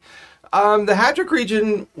 30-20. The Hadrick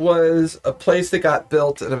region was a place that got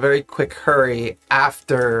built in a very quick hurry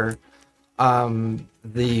after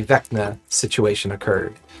the Vecna situation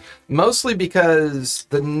occurred. Mostly because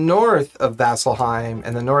the north of Vasselheim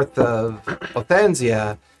and the north of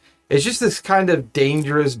Othansia is just this kind of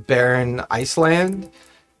dangerous, barren iceland.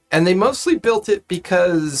 And they mostly built it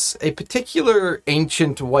because a particular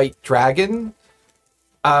ancient white dragon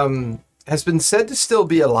has been said to still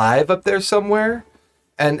be alive up there somewhere.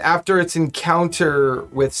 And after its encounter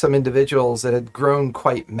with some individuals, it had grown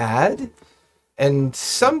quite mad and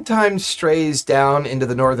sometimes strays down into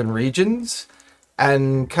the northern regions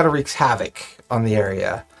and kind of wreaks havoc on the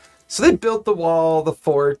area. So they built the wall, the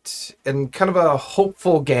fort, and kind of a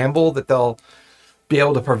hopeful gamble that they'll be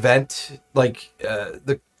able to prevent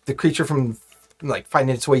the creature from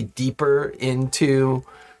finding its way deeper into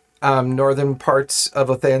northern parts of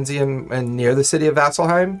Othansia and near the city of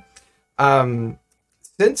Vasselheim.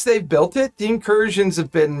 Since they've built it, the incursions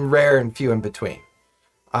have been rare and few in between.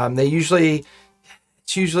 It's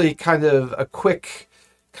usually kind of a quick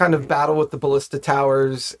kind of battle with the ballista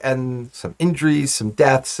towers and some injuries, some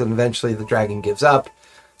deaths, and eventually the dragon gives up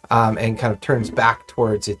and kind of turns back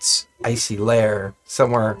towards its icy lair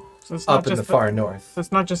somewhere So it's up not in the just far north. So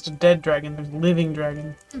it's not just a dead dragon, there's living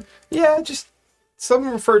dragon. Yeah, just some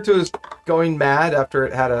refer to it as going mad after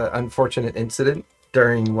it had an unfortunate incident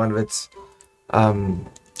during one of its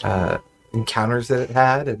encounters that it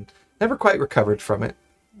had and never quite recovered from it.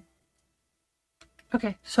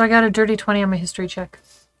 Okay, so I got a dirty 20 on my history check.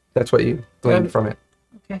 That's what you gleaned from it.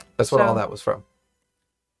 Okay. That's what so- all that was from.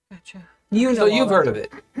 Gotcha. So you've heard of it.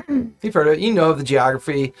 You've heard of it. You know of the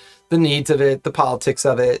geography, the needs of it, the politics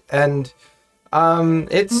of it, and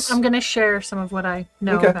It's I'm gonna share some of what I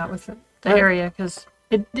know Okay. about with the Alright. area because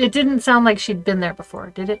it didn't sound like she'd been there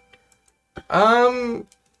before, did it? I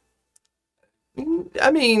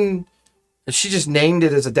mean, she just named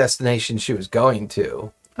it as a destination she was going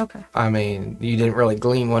to. Okay. I mean, you didn't really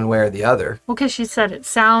glean one way or the other. Well, because she said it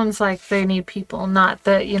sounds like they need people, not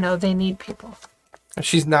that they need people.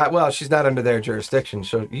 She's not under their jurisdiction,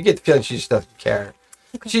 so you get the feeling she just doesn't care.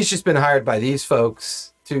 Okay. She's just been hired by these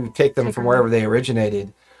folks to take them from wherever they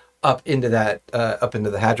originated up into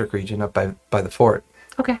the Hadric region, up by the fort.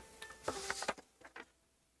 Okay.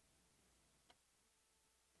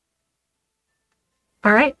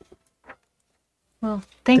 All right. Well,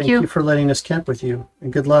 thank you. you for letting us camp with you,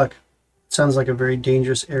 and good luck. Sounds like a very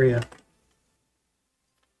dangerous area.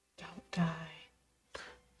 Don't die.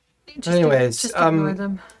 Anyways, just ignore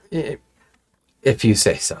them. If you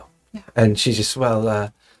say so. Yeah. And she just,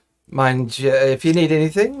 mind you, if you need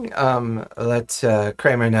anything, let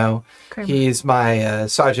Kramer know. Kramer. He's my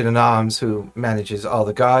sergeant-at-arms who manages all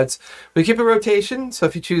the guards. We keep a rotation, so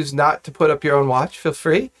if you choose not to put up your own watch, feel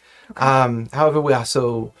free. However, we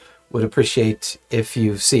also would appreciate if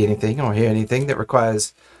you see anything or hear anything that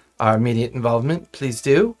requires our immediate involvement, please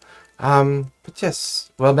do. But yes,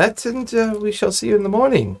 well met, and we shall see you in the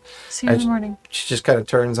morning. See you in the morning. She just kind of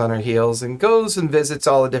turns on her heels and goes and visits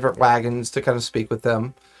all the different wagons to kind of speak with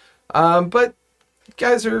them. But you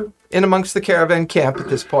guys are in amongst the caravan camp at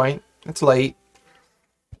this point. It's late.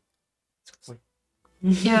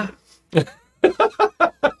 Yeah.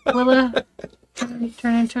 Willa,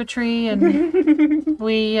 turn into a tree, and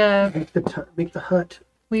we Make the hut.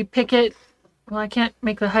 we pick it. Well, I can't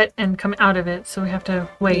make the hut and come out of it, so we have to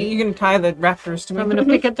wait. You can tie the raptors to So I'm me. gonna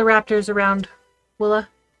pick at the raptors around Willa,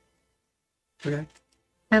 Okay.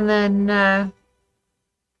 and then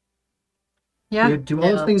yeah, We do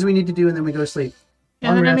all the things we need to do, and then we go to sleep.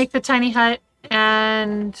 and then I rest. make the tiny hut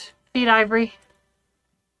and feed Ivory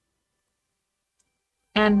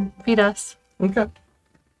and feed us. Okay.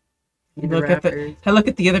 I look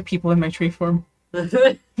at the other people in my tree form.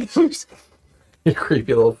 Your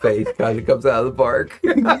creepy little face kind of comes out of the bark.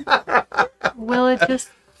 Willa,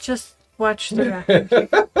 just watch the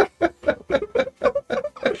raptors.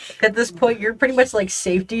 At this point, you're pretty much like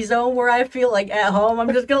safety zone where I feel like at home.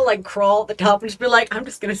 I'm just gonna like crawl at the top and just be like, I'm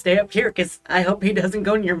just gonna stay up here because I hope he doesn't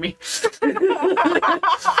go near me.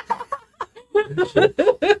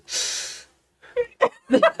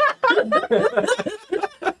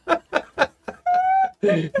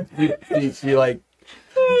 you like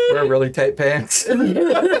wear really tight pants.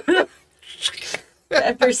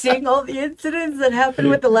 After seeing all the incidents that happened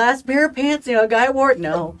with the last pair of pants, guy wore it.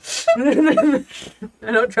 No. I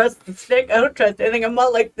don't trust the stick. I don't trust anything. I'm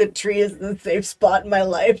not like the tree is the safe spot in my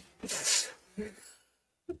life.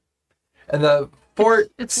 And the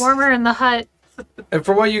fort, It's warmer in the hut. and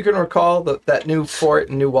from what you can recall, that new fort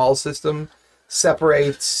and new wall system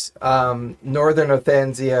separates northern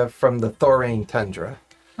Othanzia from the Thoraine tundra.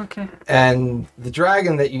 Okay. And the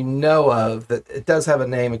dragon that you know of, that it does have a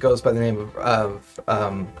name. It goes by the name of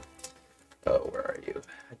where are you?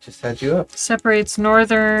 I just had you up. Separates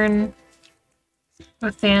northern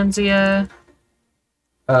Othanzia,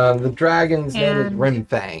 The dragon's name is And-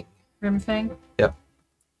 Rimfang. Rimfang. Yep.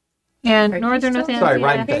 And Are you northern still Othanzia. Sorry,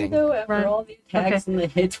 Rimfang. Though, after all the attacks and the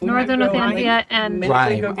hits, when Northern I go, Othanzia and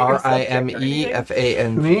mentally go Rime. get yourself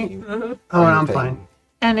Rimefang. Me? Oh, and I'm fine.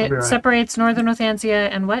 and I'll it be right. separates northern Othanzia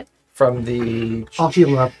and what? From the I'll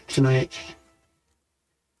heal up tonight.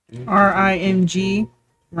 RIMG.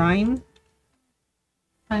 Rhyme.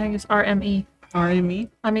 I think it's RME. RME.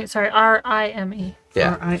 I mean, sorry, RIME.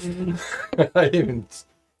 yeah. RIME. I even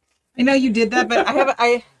I know you did that, but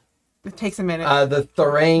it takes a minute. the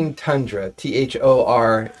Thoraine tundra,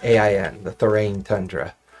 Thorain, the Thoraine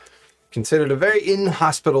tundra, considered a very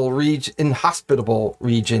inhospitable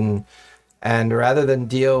region, and rather than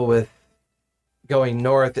deal with going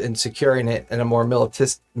north and securing it in a more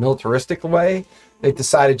militaristic way, they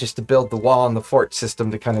decided just to build the wall and the fort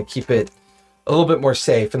system to kind of keep it a little bit more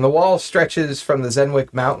safe. And the wall stretches from the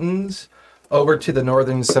Zenwick Mountains over to the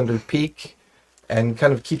northern Sundered Peak, and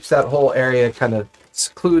kind of keeps that whole area kind of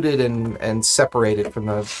secluded and separated from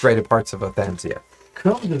the greater parts of Othanzia.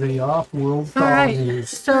 Come to the off-world All right. colonies.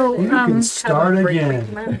 So, You can start again.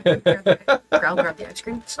 I'll grab the ice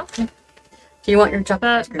cream. okay. Do you want your chocolate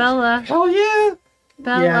ice cream? Bella, Hell yeah!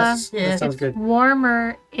 Yes, Yeah. that sounds good.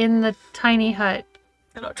 warmer in the tiny hut.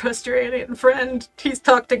 I don't trust your alien friend. He's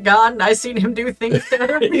talked to God, and I've seen him do things to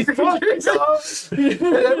other creatures. And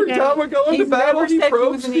every time we go into He's battle, never he said he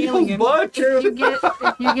probes was an people's alien. butt.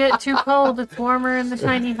 If you get too cold, it's warmer in the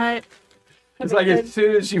tiny hut. It's like as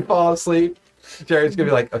soon as you fall asleep, Jerry's gonna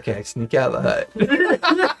be like, okay, I sneak out of the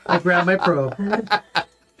hut. I grab my probe.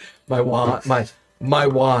 My wand. My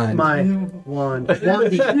wand. My wand.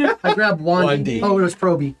 Wandy. I grab Wandy. Wandy. Oh, it was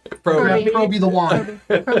Proby. Proby. Proby the wand.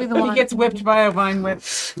 Probably the He one. gets whipped by a vine whip.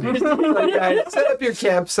 Okay, set up your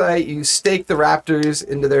campsite. You stake the raptors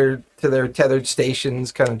into their tethered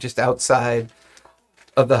stations, kind of just outside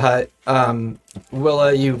of the hut.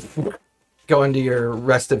 Willa, you go into your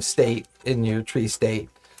restive state in your tree state,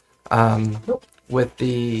 with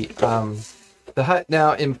the hut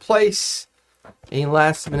now in place. Any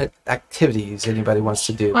last minute activities anybody wants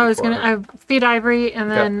to do? I before- feed Ivory,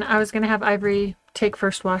 and then I was gonna have Ivory take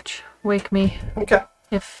first watch, wake me Okay.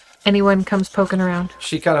 if anyone comes poking around.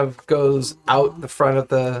 She kind of goes out the front of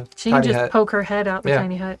the She can tiny just hut. poke her head out the Yeah.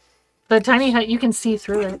 tiny hut. The tiny hut, you can see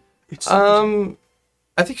through it.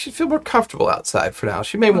 I think she'd feel more comfortable outside for now.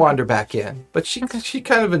 She may wander back in, but she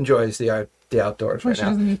kind of enjoys the outdoors right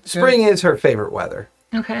now. Spring is her favorite weather.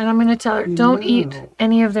 Okay, and I'm gonna tell her, don't eat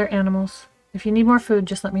any of their animals. If you need more food,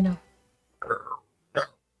 just let me know.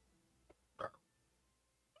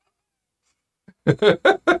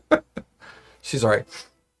 She's all right.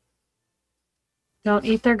 Don't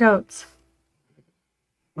eat their goats.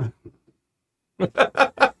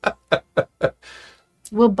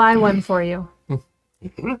 We'll buy one for you.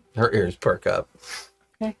 Her ears perk up.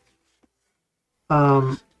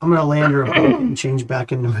 I'm gonna land her a boat and change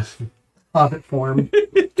back into hobbit form.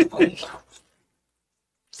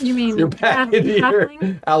 You mean You're back into your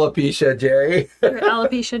alopecia, Jerry. Your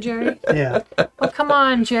alopecia, Jerry? Yeah. Oh, come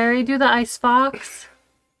on, Jerry. Do the ice fox.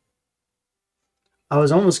 I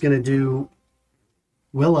was almost gonna do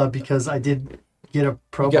Willa because I did get a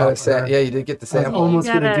pro. You got to yeah, you did get the I was sample. almost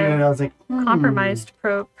You gonna got do a it. I was like, Compromised you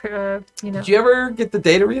know. Did you ever get the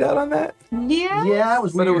data readout on that? Yeah. Yeah, it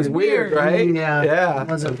was But weird. it was weird, right? Yeah. Yeah. It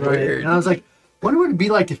wasn't it was right. weird. And I was like, what would it be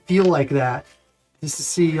like to feel like that? Just to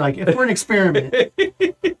see, like, if we're an experiment.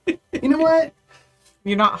 You know what?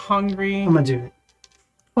 You're not hungry. I'm gonna do it.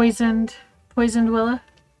 Poisoned Willa.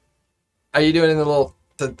 Are you doing it in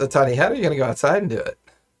the tiny hut, or are you going to go outside and do it?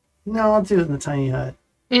 No, I'll do it in the tiny hut.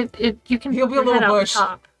 You can He'll be a put your little head out the bush.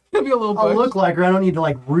 top. It'll be a little I'll bush. look like her. I don't need to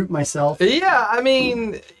like root myself. Yeah, I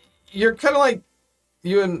mean, you're kind of like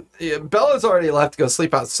you and Bella's already left to go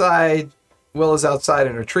sleep outside. Willa's outside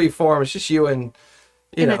in her tree form. It's just you and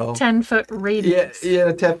you In know, a 10-foot radius. yeah,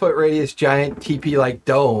 a 10-foot radius giant teepee like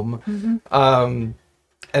dome. Mm-hmm.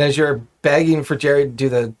 And as you're begging for Jerry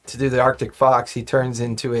to do the Arctic fox, he turns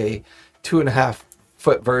into a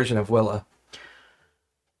 2.5-foot version of Willa.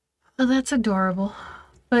 Oh, that's adorable.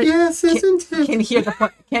 But Yes, isn't it?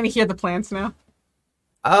 Can he hear the plants now?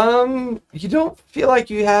 You don't feel like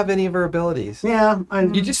you have any of her abilities. Yeah,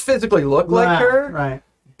 You just physically look like her, Right.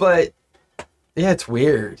 but yeah, it's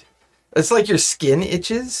weird. It's like your skin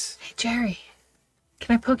itches. hey, Jerry,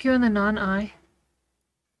 can I poke you in the non-eye?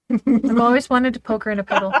 I've always wanted to poke her in a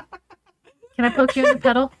pedal. Can I poke you in the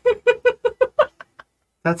pedal?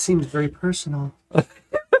 That seems very personal.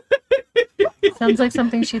 Sounds like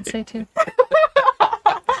something she'd say too.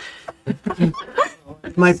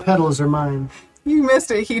 My petals are mine. You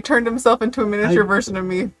missed it. He turned himself into a miniature version of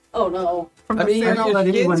me. Oh no. From I the mean, I your don't let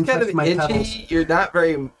skin's anyone kind touch of my itchy. petals. You're not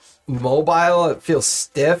very mobile. It feels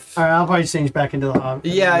stiff. All right, I'll probably change back into the hobbit.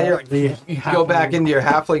 Yeah, you're like, you go back into your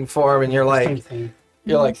halfling form, and you're Same like, thing.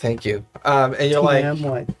 thank you. And you're like, TM,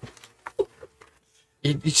 what?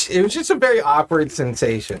 it was just a very awkward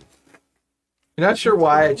sensation. You're not sure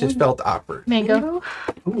why, it just felt awkward. Mango.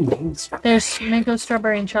 Ooh, There's mango,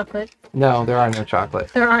 strawberry, and chocolate. No, there are no chocolate.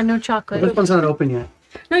 There are no this chocolate. one's not open yet.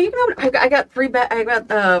 No, you can open. I got 3 I got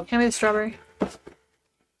Hand me the strawberry.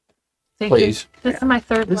 Thank Please. you. This is my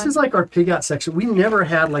third This one. is like our pig out section. We never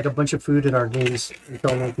had like a bunch of food at our games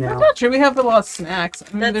until like now. Not true. We have a lot of snacks.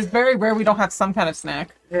 I mean, That's- it's very rare we don't have some kind of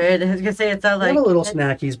snack. Good. I was gonna say it sounds We like have a little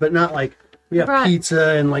snackies, but not like we have Right.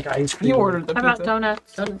 pizza and like ice cream. You ordered the How about pizza.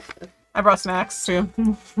 donuts I brought snacks too.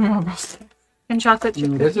 I brought snacks. and chocolate chip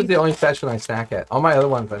This is cookies? the only session I snack at. All my other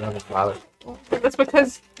ones I don't bother. That's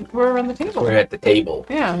because we're around the table. We're at the table.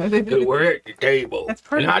 Yeah. We're at the table. That's And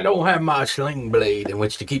perfect. I don't have my sling blade in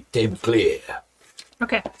which to keep the table clear.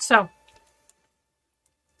 Okay, so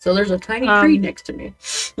so. There's a tiny Um, tree next to me.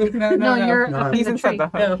 no, you're No. up in He's the inside tree. the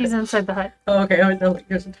hut. Oh, He's inside the hut. oh, okay. I was like,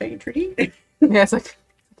 there's a tiny tree. Yeah, it's like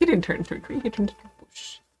he didn't turn into a tree. He turned into a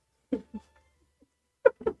bush.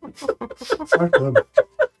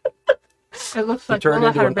 It looks He like turned Lola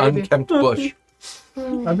into had a an baby. unkempt bush.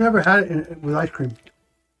 I've never had it with ice cream.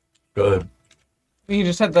 Good. You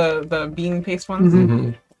just had the bean paste ones.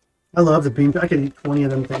 Mhm. I love the bean. I could eat 20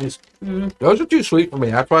 of them things. Those are too sweet for me.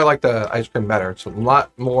 That's why I like the ice cream better. It's a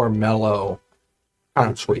lot more mellow,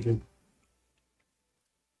 kind of sweet.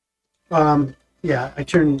 Yeah, I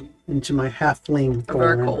turn into my halfling A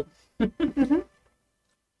dark form. hole.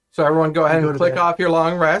 So everyone go ahead Go and to click bed. off your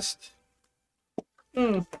long rest.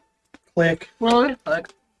 Click. Will Like,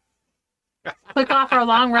 click off our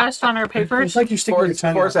long rest on our It's papers. like you're sticking your Force,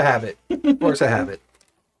 tongue force out. a habit. Force a habit.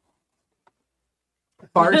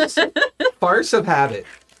 Farce of habit.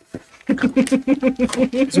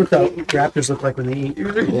 That's what the raptors look like when they eat.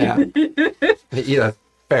 Yeah. They eat a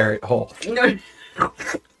ferret whole.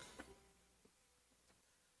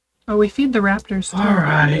 Oh, we feed the raptors. Too. All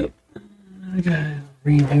right. I gotta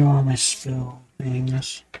redo all my spell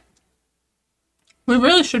things. We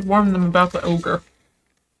really should warn them about the ogre.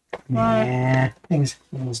 Nah, things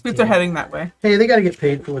Since dead. they're heading that way. Hey, they gotta get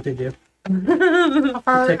paid for what they do. How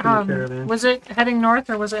far, Taking the caravan. was it heading north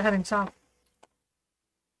or was it heading south?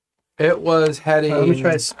 It was heading. Let me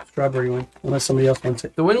try a strawberry one, unless somebody else wants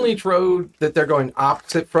it. The Windleach Road that they're going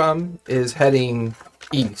opposite from is heading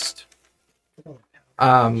east.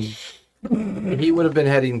 He would have been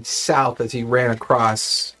heading south as he ran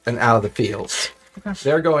across and out of the fields.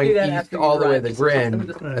 They're going Do that east after you all the way to drive, the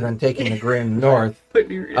Grin, and then taking the Grin north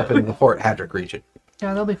up into the Fort Hadrick region.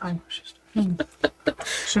 Yeah, they'll be fine.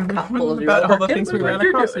 Should we Couple warn of them about all the you things we what ran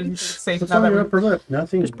you're across doing. and safe What's now on that your we're... upper lip?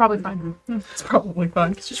 Nothing. It's probably fine. It's probably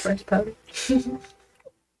fun. it's just rice powder.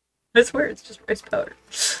 I swear it's just rice powder.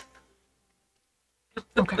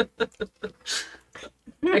 Okay.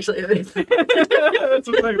 Actually, it is. That's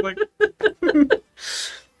what I like.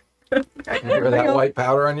 Remember that white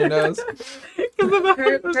powder on your nose?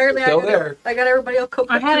 Apparently, Still there. I got everybody all cooked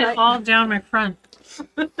I up had tonight. it all down my front.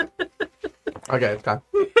 Okay, it's gone.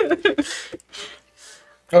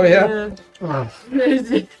 Oh yeah. Oh,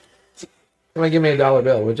 Somebody give me $1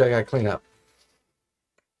 bill, which I gotta clean up.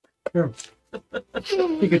 here.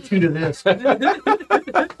 Take a 2 to this.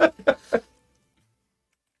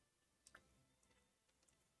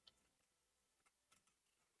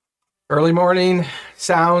 Early morning,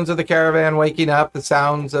 sounds of the caravan waking up, the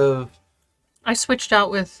sounds of... I switched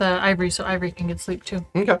out with Ivory so Ivory can get sleep too.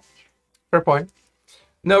 Okay, fair point.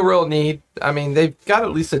 No real need. I mean, they've got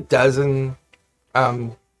at least a dozen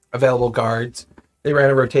available guards. They ran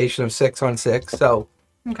a rotation of 6 on 6, so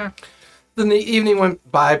Okay. the evening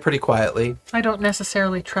went by pretty quietly. I don't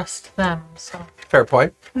necessarily trust them, so Fair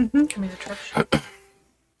point. give me the trash.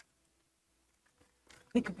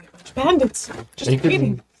 They could be a bunch of bandits. Just You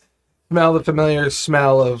kidding. can smell the familiar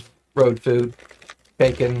smell of road food,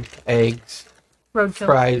 bacon, eggs,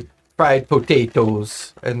 Roadkill. fried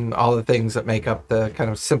potatoes, and all the things that make up the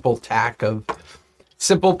kind of simple tack of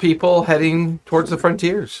simple people heading towards the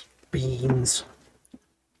frontiers. Beans.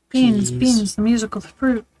 Beans, Peas. beans, the musical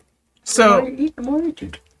fruit. So, Eat the more you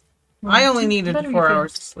eat. I only needed Better be 4 food.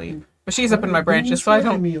 hours to sleep. But she's up in my branches, so I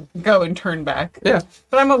don't go and turn back. Yeah.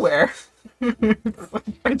 But I'm aware.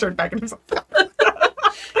 I turned back and That's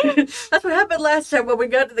what happened last time when we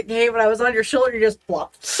got to the cave and I was on your shoulder. You just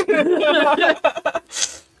flopped.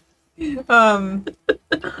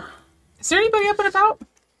 Is there anybody up and about?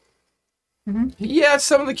 Yeah,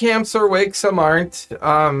 some of the camps are awake, some aren't.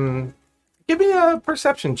 Give me a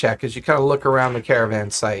perception check as you kind of look around the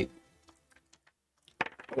caravan site.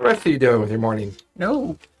 What the rest are you doing with your morning?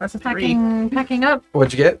 No, that's a 3. Packing up,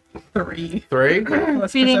 What'd you get? 3. 3?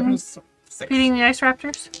 That's Feeding- perception's 6. feeding the ice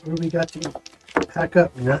raptors. What do we got to pack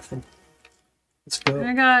up? Nothing. Let's go.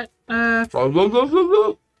 I got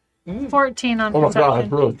Oh 14 on my god, perception.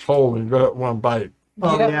 it's really cold and got one bite.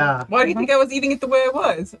 Oh, yeah. Why do you think I was eating it the way I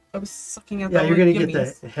was? I was sucking out Yeah, the you're going to gummies.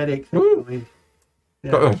 get the headache. Woo. thing.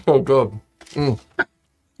 It's so good. You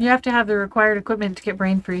have to have the required equipment to get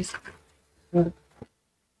brain freeze.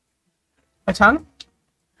 A tongue?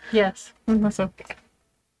 Yes. That's okay.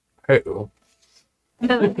 Hey,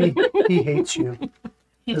 He hates you.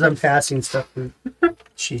 As I'm passing stuff through.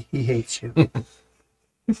 He hates you.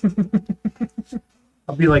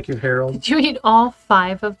 I'll be like your herald. Did you eat all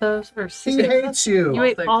 5 of those? Or He 6? hates you. You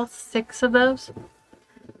ate 6. all 6 of those?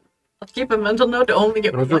 Let's keep a mental note to only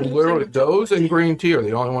get those are one. literally those and green tea are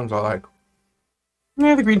the only ones I like.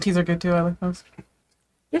 Yeah, the green teas are good too. I like those.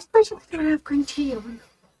 Yes, person gonna have green tea.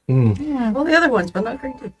 Yeah. All the other ones, but not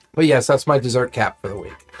green tea. But yes, that's my dessert cap for the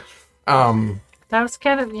week. That was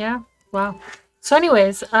kind of, yeah. Wow. So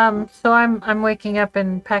anyways, so I'm waking up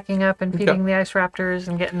and packing up and feeding the ice raptors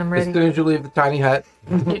and getting them As ready. soon as you leave the tiny hut,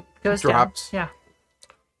 It goes drops. down.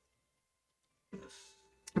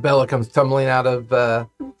 Bella comes tumbling out of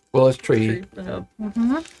Willow's tree. Yeah.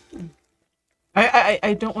 Mm-hmm.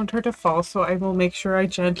 I don't want her to fall, so I will make sure I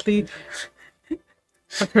gently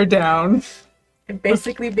put her down. and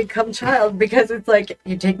basically become child because it's like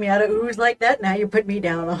you take me out of ooze like that, now you put me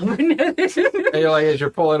down on And you're like, as you're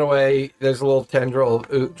pulling away, there's a little tendril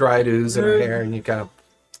of dried ooze in her hair, and you kind of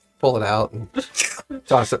pull it out and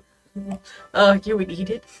toss it. Oh, you would eat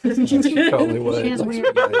it? She totally would. She is Like,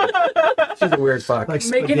 weird. she's a weird fuck. Like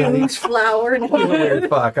Make it spaghetti. ooze flour. She's a weird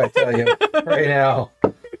fuck, I tell you. Right now.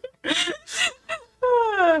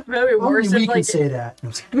 Probably Only worse we if can like say that. the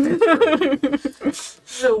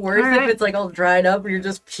worst All right. if it's like all dried up. You're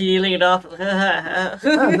just peeling it off. That's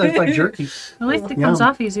like jerky. At least it Yum. comes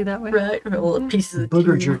off easy that way. Right, all the pieces of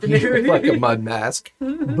Booger teeth. jerky. Like a mud mask.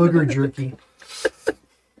 Booger jerky.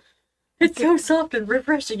 It's so soft and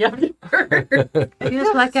refreshing afterward. It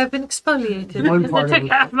feels like I've been exfoliated One because part I of took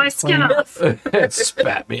it half my is skin funny. off. It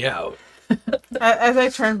spat me out. As I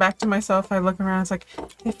turn back to myself, I look around. It's like,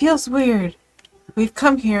 it feels weird. We've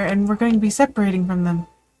come here and we're going to be separating from them.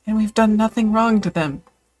 And we've done nothing wrong to them.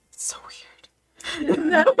 It's so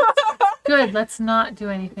weird. Good, let's not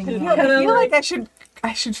do anything I wrong. feel like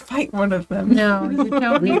I should fight one of them. No, you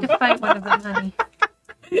don't need to fight one of them, honey.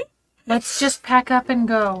 Let's just pack up and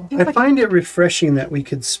go. I find it refreshing that we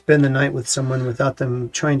could spend the night with someone without them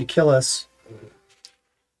trying to kill us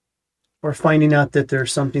or finding out that they're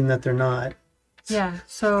something that they're not Yeah, for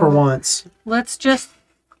so once. let's just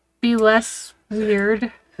be less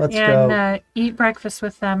weird Let's and go. eat breakfast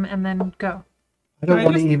with them and then go. I don't Can I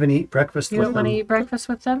want to just- even eat breakfast You with don't want to them. eat breakfast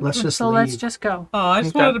with them? Let's just so let's leave. just go. Oh, I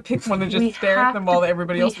just Okay. wanted to pick one and We just stare at have them to- while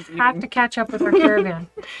everybody else is We have eating. to catch up with our caravan.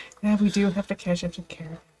 Yeah, we do have to catch up to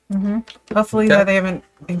Kara. hmm Hopefully Okay. that they haven't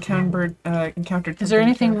encountered. Is there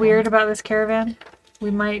anything weird about this caravan?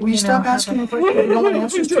 We might. Will you stop asking me questions you don't want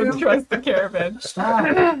answers Don't to? trust the caravan.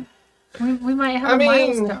 Stop. We might have I a mean,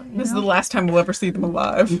 milestone. This is the last time we'll ever see them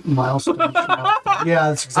alive. Milestone. Yeah,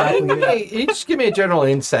 that's exactly it. Hey, you just give me a general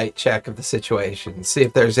insight check of the situation. See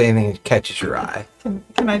if there's anything that catches your eye. Can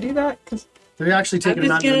I do that? 'Cause- They're actually taking I'm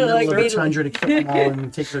them out just in the gonna, middle like, of the tundra to kill them all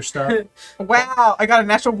and take their stuff. wow, I got a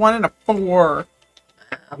natural 1 and a 4.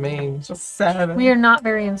 I mean, Just 7. We are not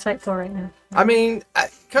very insightful right now. coming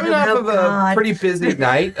Oh, off of a God. pretty busy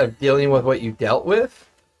night of dealing with what you dealt with,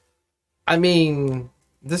 I mean,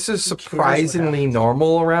 this is Who cares what surprisingly happens?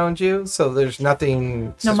 normal around you, so there's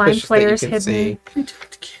nothing No mind suspicious that you flayers can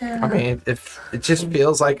hidden. see. I mean, if it just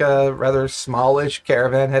feels like a rather smallish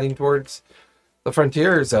caravan heading towards the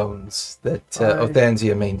frontier zones that Right.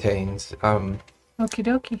 Othanzia maintains. Okie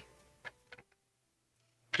dokie.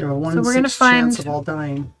 There are one So in we're gonna 6 chance find- of all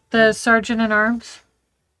dying. The sergeant at arms,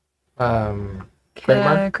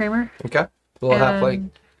 Kramer? Kramer, Okay, we'll have like.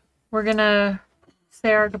 and we're gonna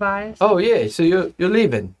say our goodbyes. Oh yeah, so you're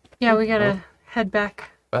leaving. Yeah, we gotta head back.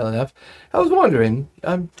 Well enough. I was wondering,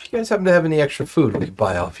 do you guys happen to have any extra food we could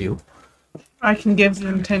buy off you? I can give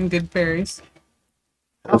them 10 good berries.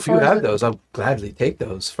 If you far is have it? those, I'll gladly take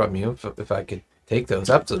those from you. If I could take those,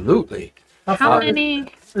 absolutely. How far- many?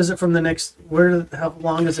 Is it from the next? How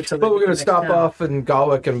long is it till? But they we're get gonna to the stop next town? off in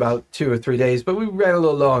Galwick in about 2 or 3 days. But we ran a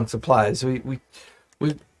little low on supplies. We're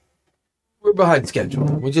behind schedule.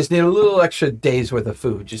 We just need a little extra days worth of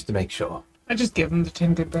food just to make sure. I just give them the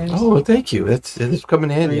 10 good berries. Oh, well, thank you. It's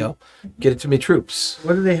coming in handy. I'll get it to me troops.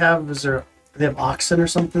 What do they have? Do they have oxen or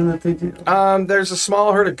something that they do? There's a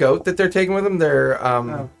small herd of goat that they're taking with them. They're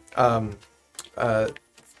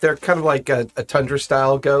they're kind of like a tundra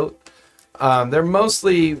style goat. They're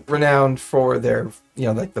mostly renowned for their,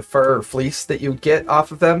 like the fur or fleece that you get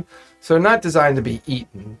off of them. So they're not designed to be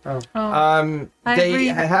eaten. Oh, I they agree.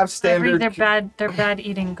 have I agree. standard. They're bad. They're bad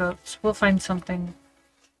eating goats. We'll find something.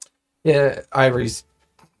 Yeah, Ivory's.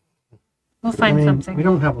 We'll find something. We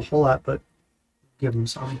don't have a whole lot, but give them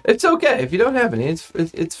some. It's okay if you don't have any.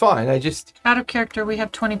 It's fine. I just. Out of character, we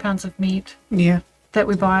have 20 pounds of meat Yeah. that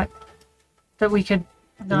we bought that we could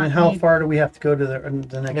And not then how need. far do we have to go to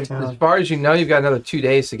the next As town? far as you know, you've got another 2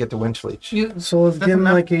 days to get to Winchleach. So let's That's give them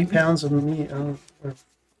enough. like 8 pounds of meat. Or We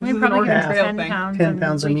This is an probably Oregon get Trail 10 thing. pounds, 10 and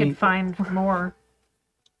pounds of we could meat. find more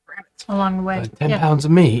along the way. 10 yeah. pounds of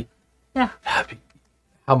meat. Yeah. Happy.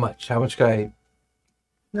 How much? How much can I?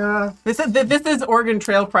 nah, This is Oregon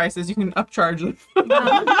Trail prices. You can upcharge them.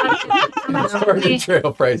 How much did Oregon we-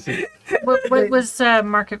 Trail prices. what was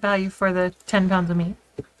market value for the 10 pounds of meat?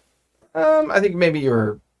 I think maybe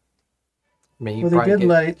you're. Maybe well, they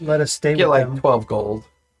did let us stay get with like them. 12 gold.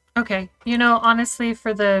 Okay, honestly,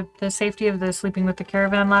 for the safety of the sleeping with the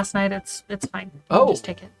caravan last night, it's fine. We'll Oh, just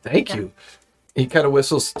take it. Thank Yeah. you. He kind of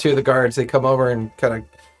whistles to the guards. They come over and kind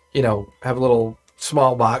of, have a little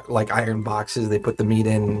small box, like iron boxes. They put the meat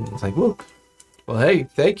in. It's like, whoa. Well, hey,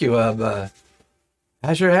 thank you.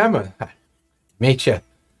 How's your hammer? Meet you.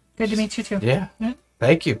 Good to meet you too. Yeah. Yeah.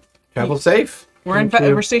 Thank you. Travel safe. Thank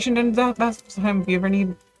you. we're stationed in Vasselheim if you ever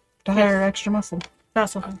need to hire extra muscle.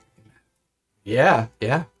 Vasselheim. Yeah.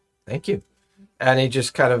 Thank you. And he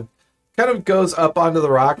just kind of goes up onto the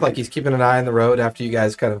rock like he's keeping an eye on the road after you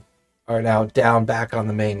guys kind of are now down back on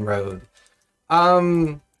the main road.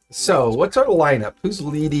 So what's our lineup? Who's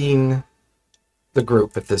leading the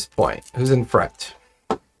group at this point? Who's in front?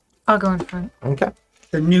 I'll go in front. Okay.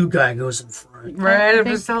 The new guy goes in front. Right, I I think-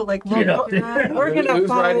 just felt like Yeah. we're gonna Who's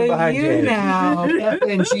riding follow behind you Jade? now.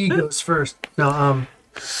 FNG goes first. No,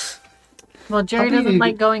 Well, Jerry I'll be doesn't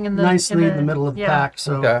like going in the nicely in the middle of the pack,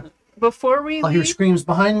 so Okay. Before we I'll hear leave, screams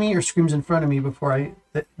behind me or screams in front of me before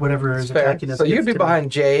whatever is Fair. attacking us. So you'd gets be to me.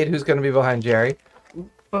 behind Jade. Who's going to be behind Jerry?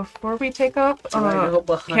 before we take off, I go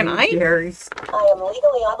behind can I? Gary's. I am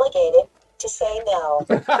legally obligated to say no.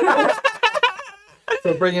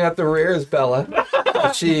 So bringing up the rear is Bella.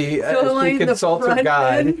 She Filling the consults her front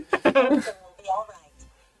guide. end. Everything will be all right.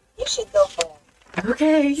 You should go for it.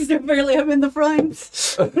 Okay, so apparently I'm in the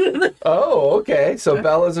front. Oh, okay. So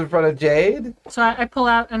Bella's in front of Jade. So I pull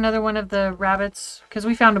out another one of the rabbits because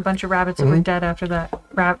we found a bunch of rabbits that were dead after that.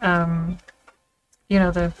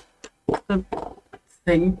 The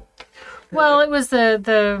Thing. well, it was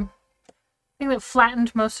the thing that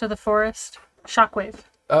flattened most of the forest. Shockwave.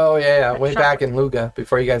 Oh yeah. Way Shot. back in Luga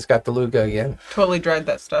before you guys got to Luga again. Totally dried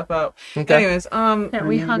that stuff out. Okay. Anyways, Yeah,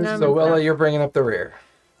 we hung them. So Willa, you're bringing up the rear.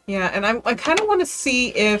 yeah, and I kind of want to see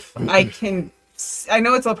if I can. I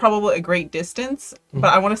know it's probably a great distance, but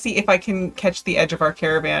I want to see if I can catch the edge of our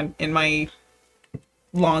caravan in my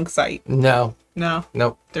long sight. No. No,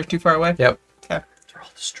 Nope. they're too far away. Yep. Okay. They're all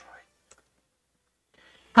destroyed.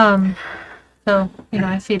 So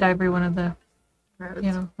I feed every one of the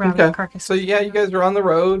rabbit Okay. carcasses. So yeah, you guys are on the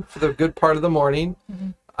road for the good part of the morning.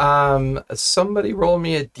 Somebody roll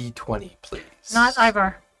me a d20, please. Not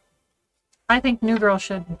Ivar. I think New Girl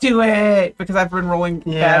should. Do it because I've been rolling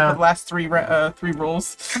bad Yeah. for the last three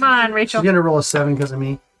rolls. Come on, Rachel. She's gonna roll a 7 because of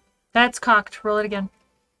me. That's cocked. Roll it again.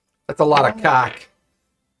 That's a lot of cock.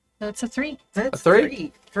 That's a 3. That's A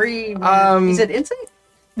three? Three. Um, Is it insight?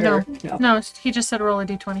 No. Or- No, he just said roll a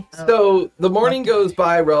d20. So the morning goes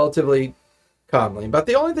by relatively calmly, but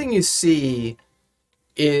the only thing you see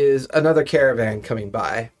is another caravan coming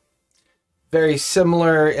by. Very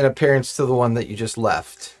similar in appearance to the one that you just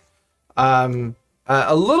left.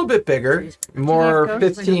 A little bit bigger, more Do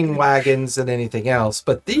these go? 15 wagons than anything else,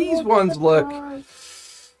 but these ones look,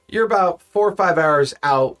 you're about 4 or 5 hours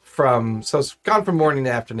out from, so it's gone from morning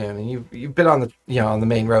to afternoon, and you've been on the on the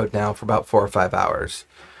main road now for about 4 or 5 hours.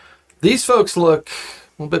 These folks look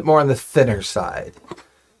a little bit more on the thinner side,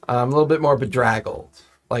 a little bit more bedraggled,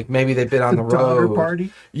 like maybe they've been on the Daughter road.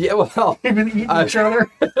 party. Yeah, well, They've been eating each other.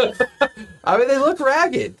 I mean, they look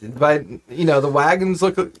ragged, but the wagons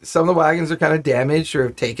some of the wagons are kind of damaged or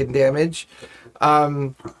have taken damage.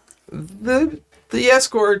 The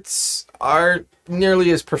escorts aren't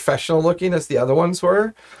nearly as professional looking as the other ones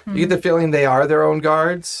were. You get the feeling they are their own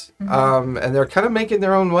guards, and they're kind of making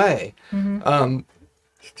their own way.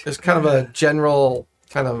 There's kind of a general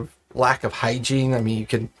kind of lack of hygiene. I mean, you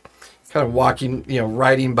can kind of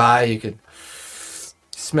riding by, you could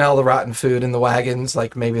smell the rotten food in the wagons,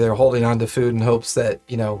 like maybe they're holding on to food in hopes that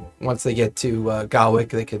once they get to Galwick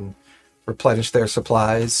they can replenish their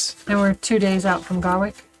supplies. And we're 2 days out from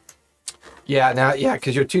Garwick.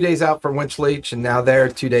 Because you're 2 days out from Winchleach and now they're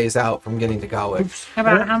 2 days out from getting to Galwick.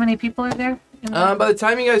 About how many people are there? By the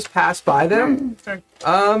time you guys pass by them,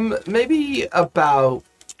 maybe about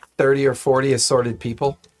 30 or 40 assorted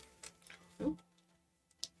people.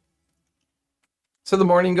 So the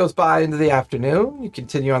morning goes by into the afternoon. You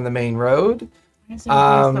continue on the main road.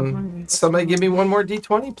 Somebody give me one more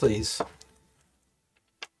d20, please.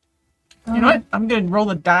 You know what? I'm gonna roll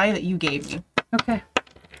the die that you gave me. Okay.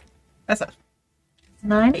 That's a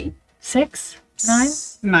 9, 6, 9,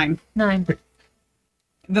 9. 9.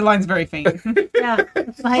 The line's very faint. Yeah.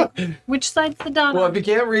 It's like, which side's the dot? Well, if you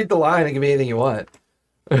can't read the line, it can be anything you want.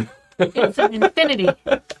 It's an infinity.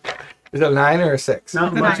 Is it a 9 or a 6?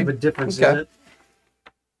 Not much of a difference, Okay. is it?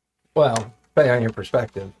 Well, depending on your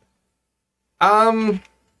perspective. The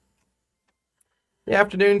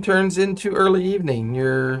afternoon turns into early evening.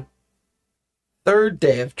 Your third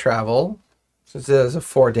day of travel, since it is a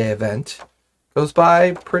 4-day event, goes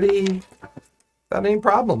by pretty without any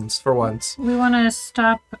problems for once. We want to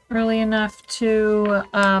stop early enough to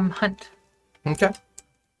hunt. Okay.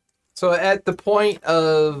 So at the point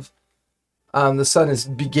of the sun is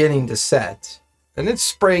beginning to set, and it's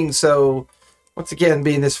spring, so once again,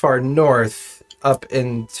 being this far north up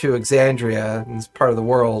into Exandria, in this part of the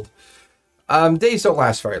world, days don't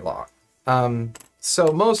last very long.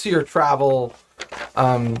 So most of your travel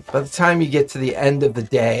By the time you get to the end of the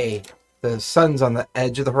day, the sun's on the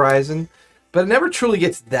edge of the horizon, but it never truly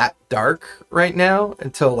gets that dark right now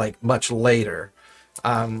until like much later.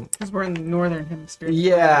 Because we're in the northern hemisphere.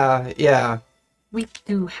 Yeah. We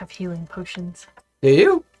do have healing potions. Do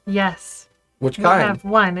you? Yes. Which We kind? have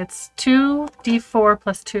one. It's 2d4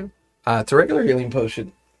 plus 2. It's a regular healing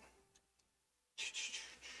potion.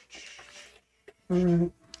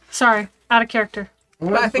 Sorry, out of character.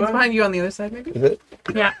 But I think it's behind you on the other side, maybe? Is it?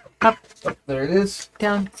 Yeah, up, There it is.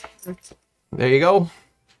 down. There you go.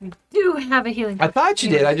 Do have a healing I potion. thought you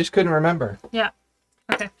did. I just couldn't remember. Yeah.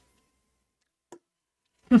 Okay.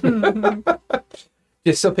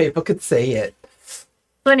 Just so people could say it.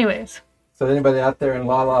 So anyways, So anybody out there in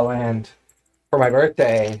La La Land, for my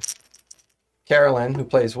birthday, Carolyn, who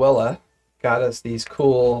plays Willa, got us these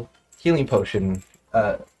cool healing potion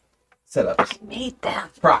setups. Made them.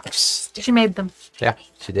 Props. she made them. Yeah,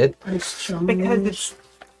 she did. Because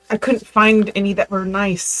I couldn't find any that were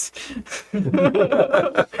nice.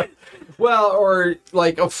 Well, or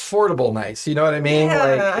like affordable nice. You know what I mean? Yeah.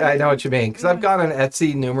 Like, I know what you mean. Because I've gone on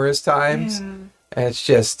Etsy numerous times. And it's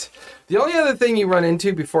just the only other thing you run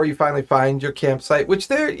into before you finally find your campsite, which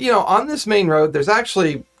there, on this main road, there's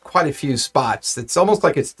actually quite a few spots. It's almost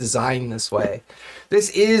like it's designed this way. This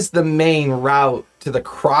is the main route to the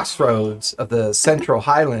crossroads of the Central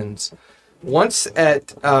Highlands. Once you get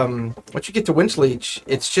to Winchleach,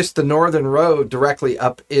 it's just the northern road directly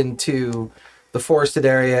up into the forested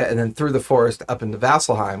area and then through the forest up into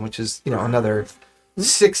Vasselheim, which is, another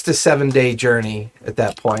 6 to 7 day journey at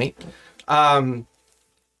that point.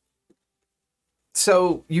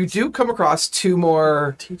 So you do come across two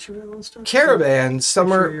more caravans.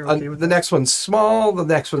 Some are, the next one's small, the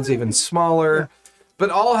next one's even smaller, but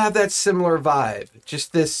all have that similar vibe.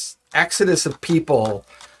 Just this exodus of people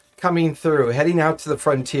coming through, heading out to the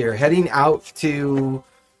frontier, heading out to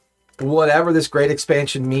whatever this great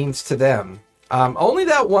expansion means to them. Only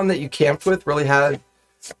that one that you camped with really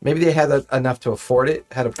maybe they had enough to afford it,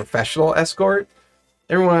 had a professional escort.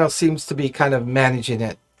 Everyone else seems to be kind of managing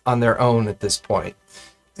it on their own at this point.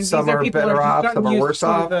 Some are better off, some are worse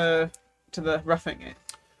off. To the roughing it.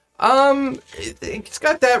 It's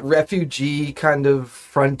got that refugee kind of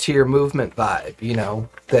frontier movement vibe,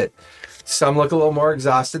 that some look a little more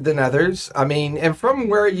exhausted than others. I mean, and from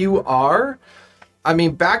where you are,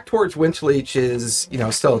 back towards Winchleach is,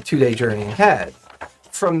 still a 2-day journey ahead.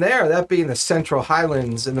 From there, that being the Central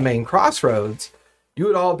Highlands and the main crossroads, you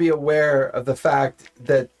would all be aware of the fact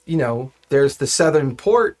that, there's the southern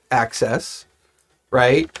port access,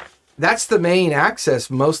 right? That's the main access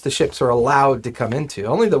most of the ships are allowed to come into.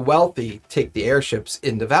 Only the wealthy take the airships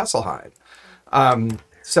into Vasselheim.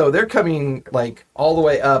 So they're coming like all the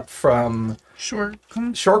way up from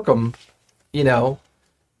Shoreham,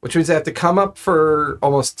 which means they have to come up for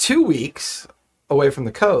almost 2 weeks away from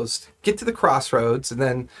the coast, get to the crossroads, and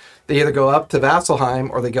then they either go up to Vasselheim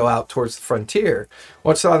or they go out towards the frontier.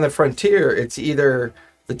 Once they're on the frontier, it's either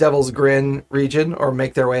the Devil's Grin region or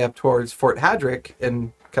make their way up towards Fort Hadrick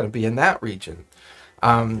and kind of be in that region.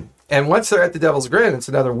 And once they're at the Devil's Grin, it's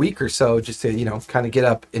another week or so just to, kind of get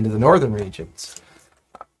up into the northern regions.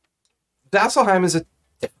 Vasselheim is a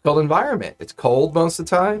difficult environment. It's cold most of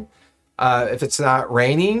the time. If it's not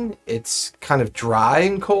raining, it's kind of dry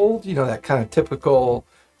and cold, that kind of typical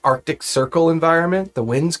Arctic Circle environment. The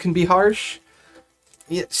winds can be harsh.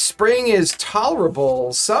 Spring is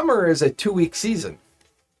tolerable. Summer is a 2-week season.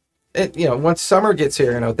 Once summer gets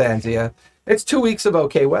here in Othanzia, it's 2 weeks of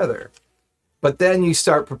okay weather. But then you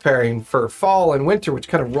start preparing for fall and winter, which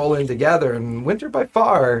kind of roll in together. And winter, by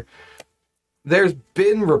far, there's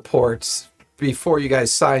been reports before you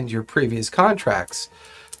guys signed your previous contracts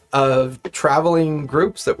of traveling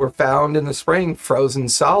groups that were found in the spring frozen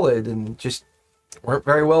solid and just weren't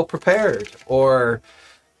very well prepared. Or,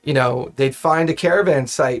 they'd find a caravan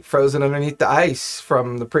site frozen underneath the ice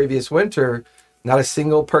from the previous winter. Not a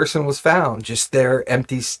single person was found, just their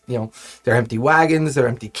empty, their empty wagons, their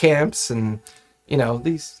empty camps. And,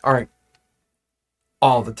 these aren't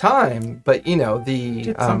all the time, but,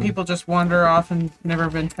 Did some people just wander off and never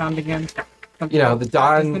been found again?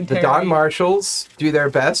 The Dawn Marshals do their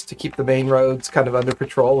best to keep the main roads kind of under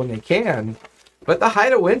patrol when they can. But the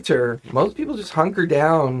height of winter, most people just hunker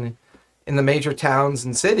down in the major towns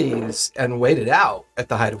and cities and wait it out at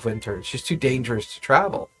the height of winter. It's just too dangerous to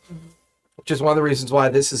travel. Which is one of the reasons why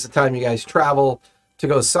this is the time you guys travel to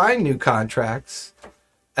go sign new contracts.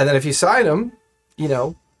 And then if you sign them,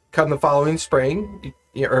 come the following spring,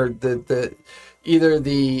 or the either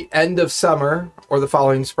the end of summer or the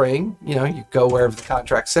following spring, you go wherever the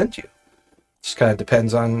contract sent you. Just kind of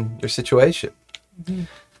depends on your situation.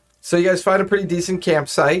 So you guys find a pretty decent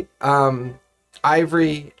campsite.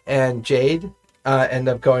 Ivory and Jade end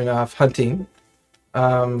up going off hunting.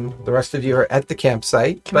 The rest of you are at the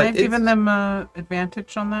campsite. Can I have given them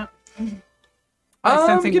advantage on that?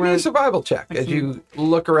 Give me where- a survival check as you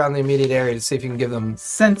look around the immediate area to see if you can give them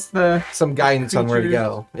Sense the some guidance on where to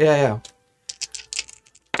go. Yeah.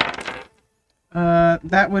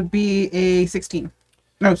 that would be a 16.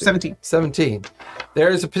 No, 17. 17. There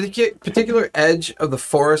is a particular edge of the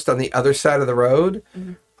forest on the other side of the road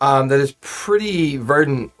that is pretty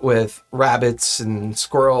verdant with rabbits and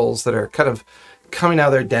squirrels that are kind of coming out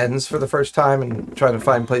of their dens for the first time and trying to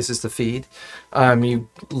find places to feed. You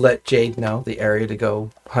let Jade know the area to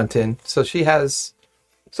go hunt in. So she has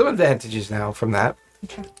some advantages now from that.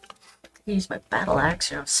 Okay. Use my battle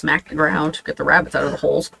axe, smack the ground, get the rabbits out of the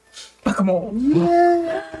holes. Come on.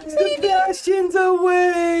 Yeah. Sebastian's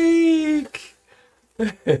awake!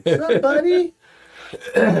 What's up, buddy?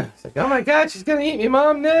 It's like, oh my god, she's gonna eat me,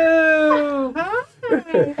 Mom! No!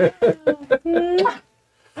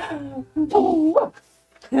 So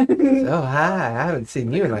hi, I haven't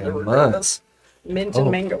seen you in like a month. Mint and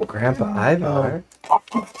mango. Grandpa Ivar.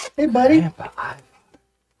 Hey, buddy. Grandpa Ivar.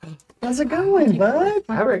 How's it going, bud?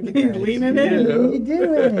 I recognize Leaning What in. are you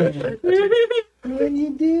doing? What you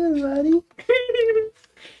doing, buddy?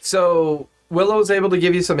 So Willow's able to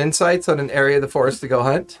give you some insights on an area of the forest to go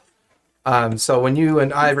hunt. So when you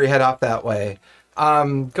and Ivory head off that way,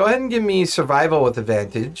 go ahead and give me survival with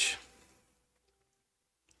advantage.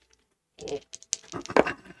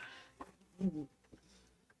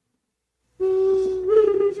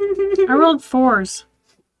 I rolled 4s.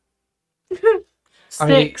 I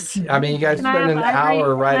mean, 6. I mean, you guys Can I spend have an Ivory?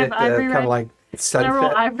 hour right Can I at the have Ivory kind of right- like I roll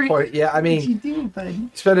sunset Ivory? point. Yeah, I mean, doing, buddy?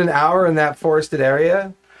 spend an hour in that forested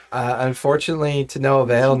area. Unfortunately, to no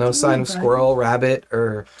avail, no sign of squirrel, rabbit,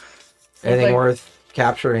 or anything Like- worth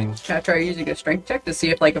capturing. Can I try using a strength check to see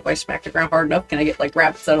if I smack the ground hard enough, can I get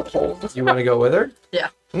rabbits out of the holes? You want to go with her? Yeah.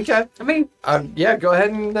 Okay. I mean, Yeah, go ahead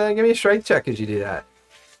and give me a strength check as you do that.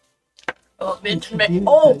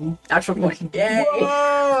 actual point. Yay!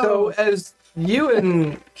 So as you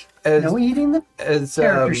and as No eating the as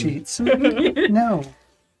character sheets. No.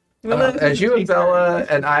 as you and Bella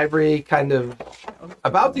and Ivory kind of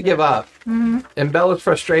about to give up, in Bella's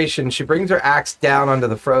frustration, she brings her axe down onto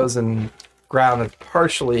the frozen ground that's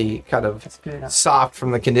partially kind of good. soft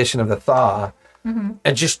from the condition of the thaw, and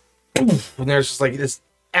just and there's just like this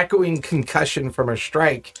echoing concussion from her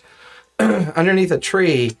strike. Underneath a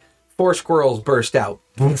tree, 4 squirrels burst out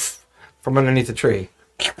from underneath the tree.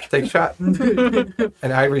 Take a shot, and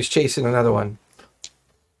Ivory's chasing another one.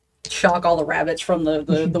 Shock all the rabbits from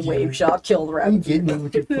the wave shock, kill the I'm rabbits. getting it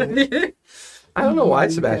with your foot. I don't know why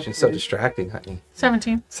Sebastian's so distracting, honey.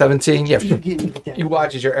 17. 17, yeah. You getting it with that. You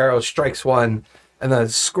watch as your arrow strikes one, and the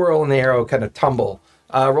squirrel and the arrow kind of tumble.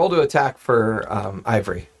 Roll to attack for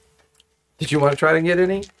Ivory. Did you want to try to get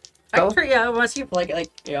any? I want to see if maybe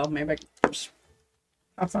I can.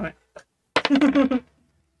 That's on it.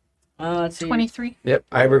 Let's see. 23. Yep.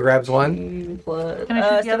 Ivory grabs one, Plus, Can I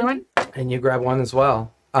shoot the other one? and you grab one as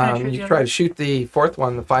well. I shoot You the try other? to shoot the 4th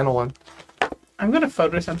one, the final one. I'm going to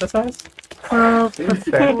photosynthesize. 12 plus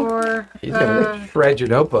Okay. 4. He's gonna shred your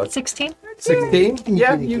notebook. 16. 16.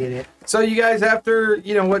 Yeah. You get it. So you guys, after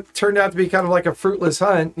what turned out to be kind of like a fruitless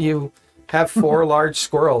hunt, you have 4 large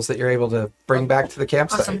squirrels that you're able to bring back to the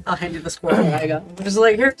campsite. Awesome. I'll hand you the squirrel that I got. I'm just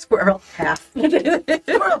here, squirrel, half.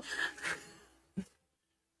 Squirrel.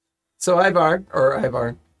 So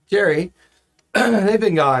Ivar, Jerry, they've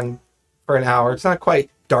been gone for an hour. It's not quite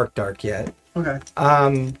dark yet. Okay.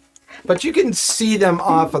 But you can see them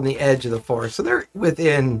off on the edge of the forest. So they're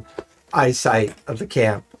within eyesight of the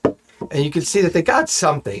camp. And you can see that they got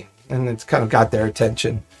something, and it's kind of got their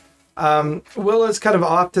attention. Willa's kind of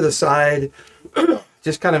off to the side,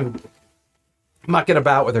 just kind of mucking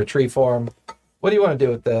about with her tree form. What do you want to do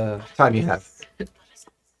with the time you have?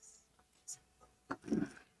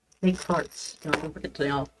 Make farts. Don't forget to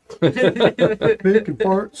y'all. Making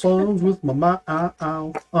fart sounds with my mouth.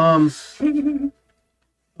 I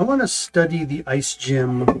want to study the ice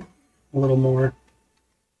gym a little more.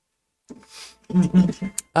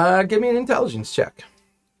 Give me an intelligence check.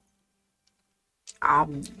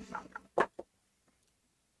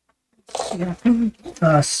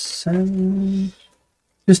 Seven.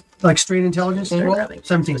 Just like straight intelligence. Start Roll? grabbing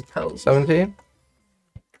 17. with toes. 17.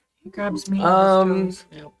 He grabs me. Um,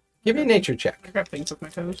 Yep. Give me a nature check. I grab things with my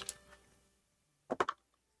toes.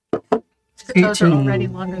 His toes are 18. already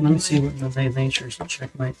longer Let than me see mine. what the nature's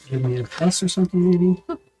check might give me a plus or something, maybe.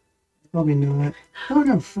 Probably not. Oh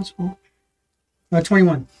no, that's cool.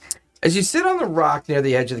 21. As you sit on the rock near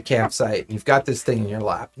the edge of the campsite, and you've got this thing in your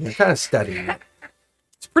lap, and you're kind of studying it.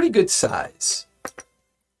 It's pretty good size.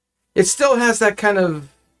 It still has that kind of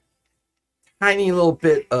tiny little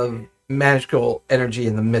bit of magical energy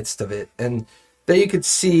in the midst of it. And there you could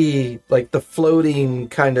see like the floating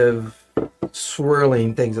kind of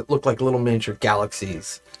swirling things that look like little miniature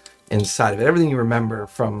galaxies inside of it. Everything you remember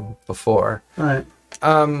from before. All right.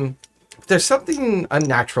 There's something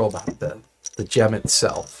unnatural about the gem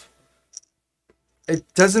itself. It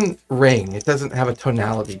doesn't ring. It doesn't have a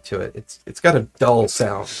tonality to it. It's got a dull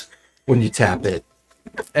sound when you tap it.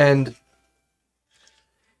 And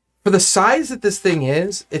for the size that this thing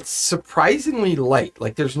is, it's surprisingly light.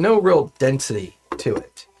 Like there's no real density to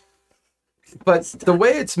it. But the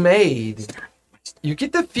way it's made, you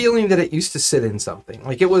get the feeling that it used to sit in something.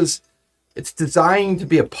 Like it's designed to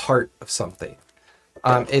be a part of something.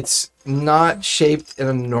 It's not shaped in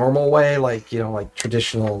a normal way, like, like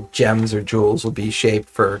traditional gems or jewels would be shaped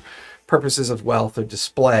for purposes of wealth or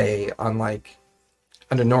display, unlike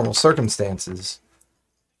under normal circumstances.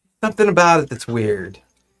 Something about it that's weird.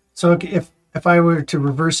 So if I were to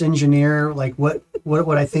reverse engineer, like what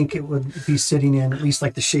would I think it would be sitting in, at least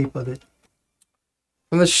like the shape of it?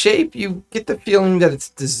 From the shape, you get the feeling that it's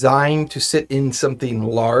designed to sit in something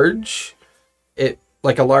large.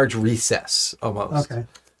 Like a large recess, almost. Okay.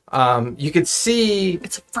 You could see...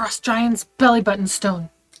 It's a frost giant's belly button stone.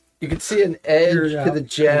 You could see an edge to the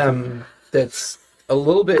gem that's a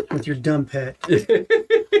little bit... With your dumb pet.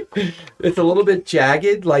 It's a little bit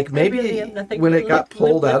jagged, like maybe when it got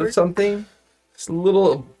pulled out of something, it's a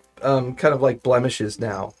little kind of like blemishes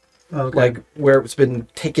now. Okay. Like where it's been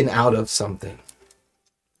taken out of something.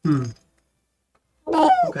 Okay.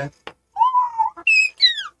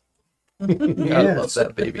 I love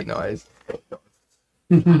that baby noise.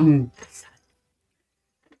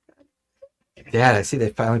 Dad, I see they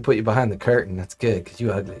finally put you behind the curtain. That's good, because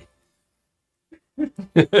you ugly. You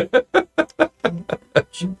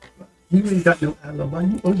ain't got no alibi.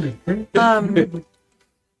 You ugly.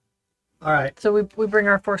 All right. So we bring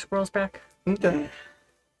our 4 squirrels back. Okay.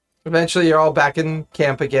 Eventually, you're all back in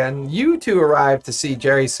camp again. You two arrive to see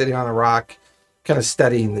Jerry sitting on a rock, kind of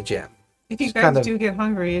studying the gem. If you Just guys kind of do get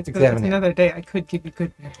hungry, it's because it's examining it. another day. I could give you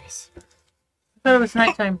good berries. I thought it was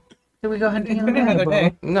nighttime. Did we go hunting? It's been another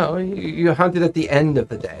day. No, you hunted at the end of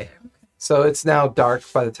the day. So it's now dark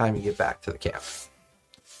by the time you get back to the camp.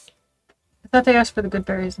 I thought they asked for the good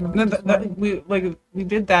berries. In the No, we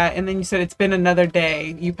did that, and then you said it's been another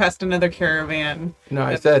day. You passed another caravan. No,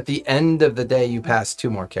 I said at the end of the day you passed 2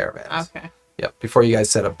 more caravans. Okay. Yep, before you guys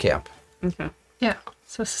set up camp. Okay. Yeah,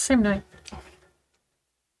 so it's the same night.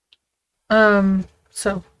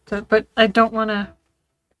 But I don't want to.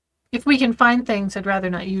 If we can find things, I'd rather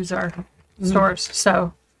not use our stores.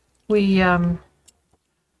 So we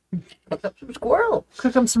Cook up some squirrel.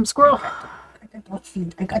 cook them some squirrel. I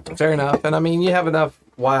got those. Fair enough. And I mean, you have enough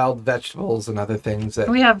wild vegetables and other things that...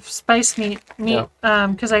 We have spice meat,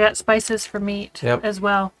 because I got spices for meat Yep. as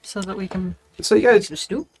well, so that we can. So you guys Some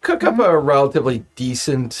stew. cook up a relatively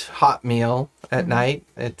decent hot meal at night.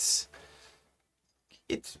 It's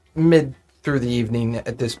mid through the evening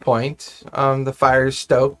at this point. The fire's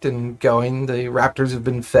stoked and going. The raptors have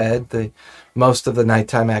been fed. Most of the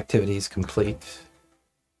nighttime activity is complete.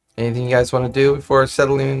 Anything you guys want to do before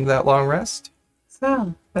settling into that long rest?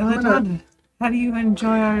 So, Belladonna, how do you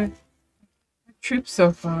enjoy our troops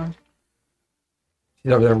so far?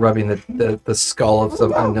 She's over there rubbing the skull of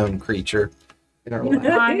some unknown creature in her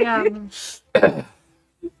lap.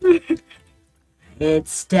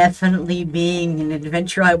 It's definitely being an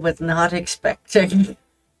adventure I was not expecting.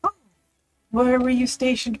 Where were you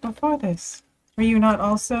stationed before this? Were you not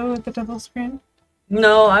also at the Devil's Grin?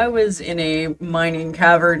 No, I was in a mining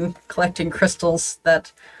cavern collecting crystals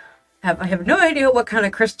that I have no idea what kind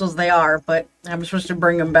of crystals they are, but I'm supposed to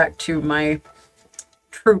bring them back to my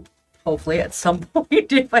troop, hopefully at some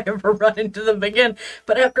point, if I ever run into them again.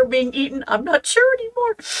 But after being eaten, I'm not sure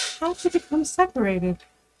anymore. How did you become separated?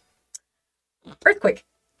 Earthquake.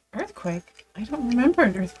 Earthquake? I don't remember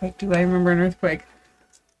an earthquake. Do I remember an earthquake?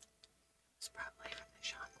 It's probably from the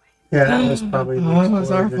shockwave. Yeah, that was probably. Oh, it was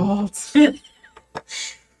our explosion. fault.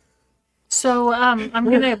 So I'm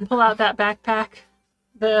gonna pull out that backpack,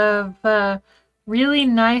 the really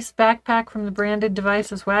nice backpack from the Branded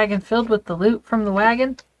Devices wagon, filled with the loot from the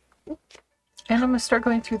wagon, and I'm gonna start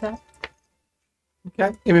going through that.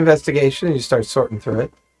 Okay. Give me investigation and you start sorting through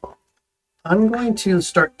it. I'm going to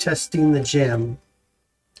start testing the gem.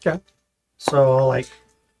 Okay. So I'll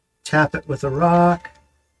tap it with a rock.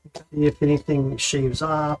 See if anything shaves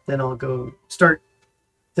off, then I'll go start.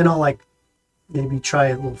 Then I'll maybe try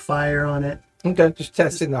a little fire on it. Okay, just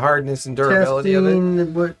testing the hardness and durability of it.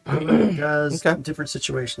 Testing what it does Okay. in different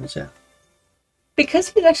situations. Yeah. Because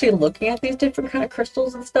he's actually looking at these different kind of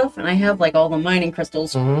crystals and stuff, and I have like all the mining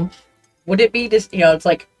crystals. Mm-hmm. Would it be just, it's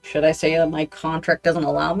like, should I say that my contract doesn't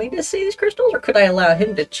allow me to see these crystals, or could I allow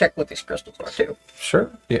him to check what these crystals are too?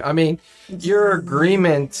 Sure. Yeah, I mean, your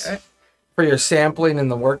agreement for your sampling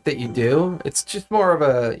and the work that you do, it's just more of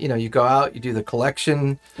a, you go out, you do the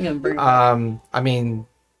collection. I mean,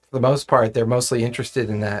 for the most part, they're mostly interested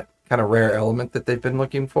in that kind of rare element that they've been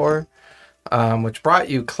looking for, which brought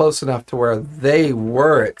you close enough to where they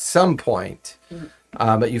were at some point.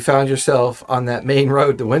 But you found yourself on that main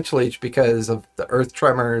road to Winchleach because of the earth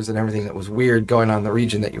tremors and everything that was weird going on in the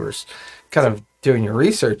region that you were kind of doing your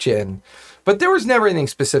research in. But there was never anything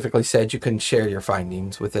specifically said you couldn't share your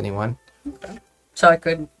findings with anyone. Okay. So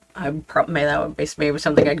maybe that would be maybe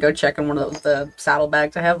something I'd go check in one of the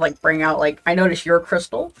saddlebags I have, like bring out, like, I noticed your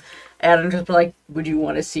crystal, and just be like, would you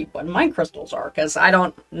want to see what my crystals are? Because I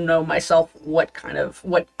don't know myself what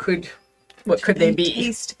could they be.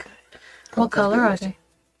 Taste good. What color are they?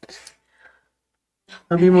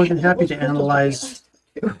 I'd be more than happy to analyze.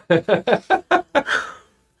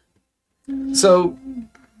 So,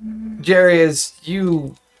 Jerry, as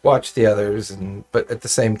you watch the others, but at the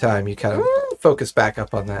same time, you kind of focus back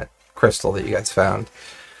up on that crystal that you guys found.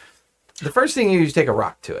 The first thing you do is take a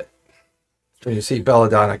rock to it. When you see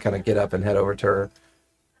Belladonna kind of get up and head over to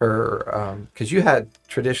her, because you had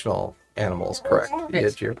traditional animals, correct?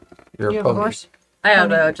 Yes. You had your You have a pony. horse? I had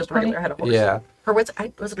Pony? just a regular, I had a horse. Yeah, Or was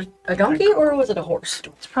it a donkey or was it a horse?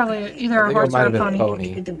 It's probably either I a think it horse might or have a been a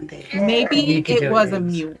pony. pony. Maybe it was a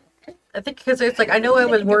mule. I think because it's like, I know I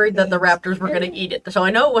was worried that the raptors were going to eat it, so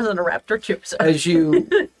I know it wasn't a raptor too. So. As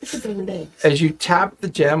you tap the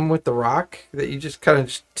gem with the rock that you just kind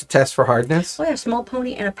of to test for hardness, Oh yeah, small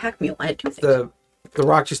pony and a pack mule. I had two things. the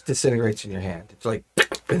rock just disintegrates in your hand. It's like,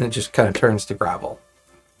 and it just kind of turns to gravel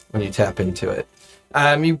when you tap into it.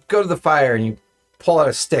 You go to the fire and you pull out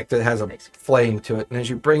a stick that has a flame to it, and as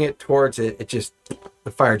you bring it towards it,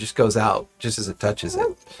 the fire just goes out just as it touches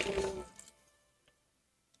it.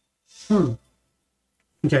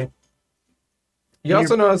 Okay. You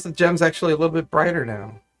also notice the gem's actually a little bit brighter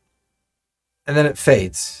now, and then it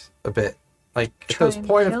fades a bit. Like at Try those and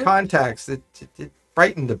point kill of it? contacts, it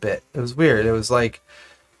brightened a bit. It was weird. It was like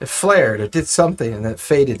it flared. It did something, and then it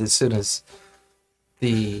faded as soon as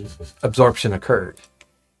the absorption occurred.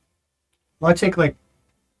 Well, I take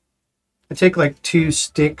like 2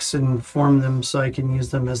 sticks and form them so I can use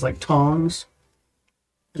them as like tongs,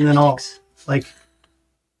 and then I'll like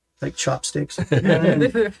chopsticks. And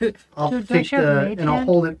then I'll Dude, take don't you have the mage and I'll hand?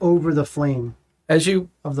 hold it over the flame As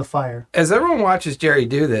of the fire. everyone watches Jerry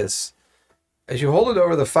do this, as you hold it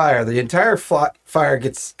over the fire, the entire fire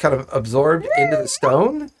gets kind of absorbed into the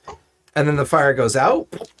stone, and then the fire goes out.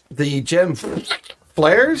 The gem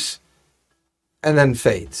flares, and then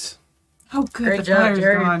fades. Oh, good. Great the job, fire's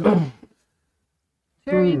Jerry. gone.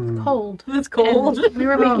 Very cold. It's cold. And we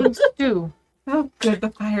were making stew. Oh, good.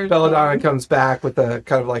 The fire's Belladonna gone. comes back with a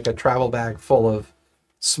kind of like a travel bag full of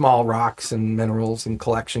small rocks and minerals and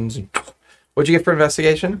collections. And what'd you get for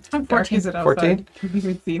investigation? How dark is it outside? 14? Can we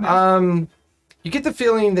even see that? You get the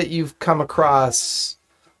feeling that you've come across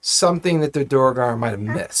something that the Durgar might have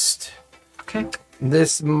missed. Okay.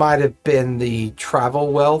 This might have been the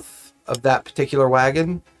travel wealth of that particular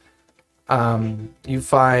wagon. You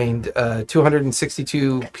find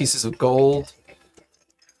 262 pieces of gold,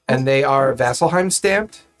 and they are Vasselheim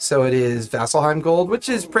stamped. So it is Vasselheim gold, which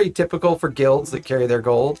is pretty typical for guilds that carry their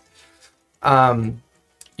gold.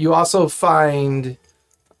 You also find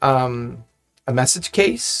a message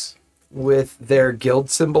case with their guild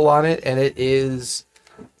symbol on it, and it is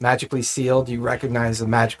magically sealed. You recognize the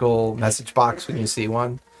magical message box when you see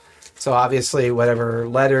one. So obviously, whatever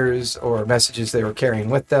letters or messages they were carrying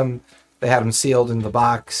with them, they had them sealed in the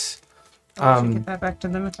box. Get that back to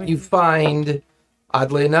them if we You find,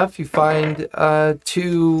 oddly enough,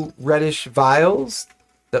 2 reddish vials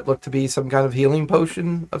that look to be some kind of healing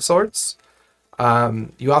potion of sorts.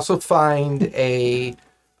 You also find a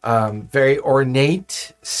very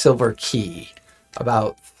ornate silver key,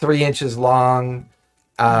 about 3 inches long,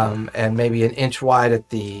 and maybe an inch wide at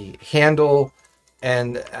the handle,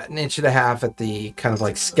 and an inch and a half at the kind of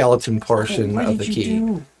like skeleton portion of the key.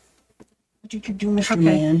 What did you do, Mr. Okay.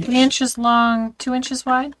 Man? 3 inches long, 2 inches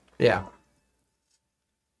wide, Yeah.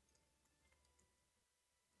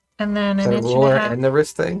 and then The an inch and ruler a half. and the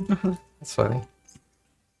wrist thing. That's funny.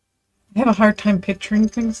 I have a hard time picturing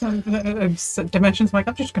things on dimensions. I'm like,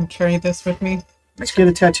 I'm just going to carry this with me. Let's get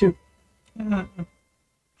a tattoo. Uh,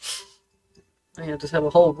 I just have a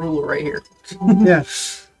whole ruler right here. Yeah.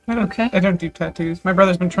 Okay. I don't do tattoos. My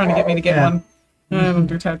brother's been trying to get me to get Yeah. one. I don't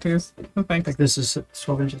do tattoos. No thanks. Like this is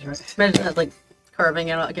 12 inches, right? Imagine that, like, carving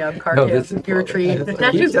it out, yeah, No, this is your tree. I keep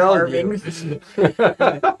That's just telling you.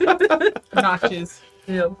 carvings. Notches.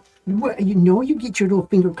 Yeah. You know you get your little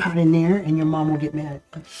finger caught in there and your mom will get mad.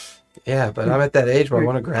 Yeah, but I'm at that age where I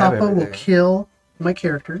want to grab Papa will everything. kill my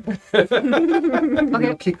character. And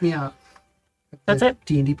he'll kick me out. That's it.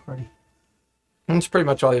 D&D party. That's pretty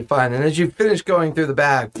much all you find. And as you finish going through the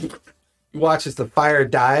bag, you watch as the fire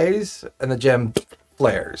dies and the gem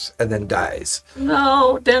flares and then dies.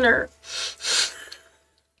 No, dinner.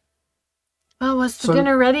 Oh, was the So-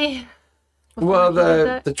 dinner ready? Well, Before he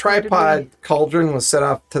did the that? tripod cauldron was set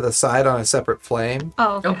off to the side on a separate flame.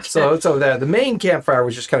 Oh, okay. Okay. So it's over there. The main campfire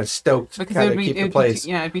was just kind of stoked to Because kind it'd of be, keep the it'd place be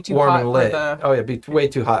too, yeah, it'd be too warm hot and for lit. the. Oh yeah, it'd be way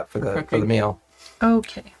too hot for the cooking. meal.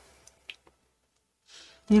 Okay.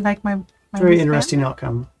 Do you like my Very wristband? interesting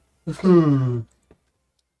outcome. Hmm.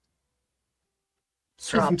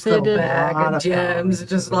 Drops put a a bag lot of of gems, pounds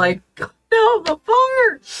just into like, no, the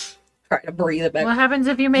fire. Trying to breathe it back. What happens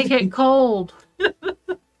if you make it cold?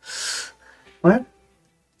 What?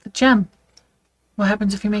 The gem. What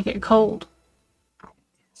happens if you make it cold?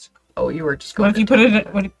 Oh, you were just What going if you put it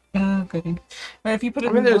in? What if, good thing. What if you put it I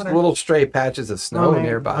mean, in there's water? little stray patches of snow Oh, man,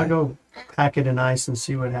 nearby. I'll go pack it in ice and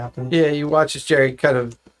see what happens. Yeah, you watch as Jerry kind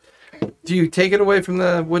of. Do you take it away from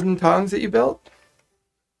the wooden tongs that you built?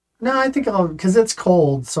 No, I think I'll, because it's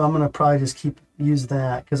cold, so I'm going to probably just use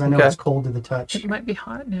that because I know Okay. it's cold to the touch. It might be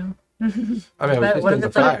hot now. I mean, But it was what just in if the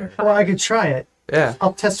it's like- fire. Well, I could try it. Yeah,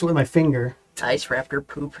 I'll test it with my finger. ice raptor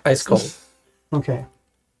poop. ice cold. Okay.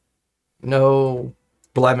 No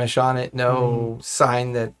blemish on it. No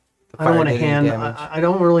sign that the I don't fire want to did any handle. damage. I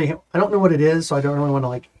don't know what it is, so I don't really want to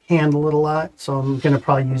like handle it a lot. So I'm gonna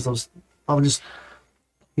probably use those. I'll just,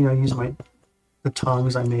 use the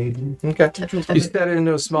tongs I made. Okay. You set it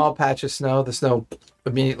into a small patch of snow. The snow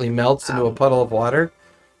immediately melts into a puddle of water,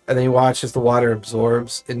 and then you watch as the water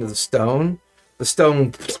absorbs into the stone. The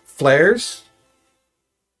stone flares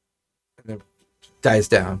and then dies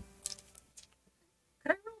down.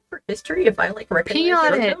 Can I roll for history if I like recognize Pee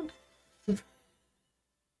on your it. sound?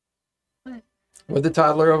 What'd the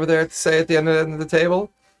toddler over there say at the end of the table?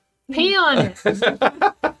 Pee on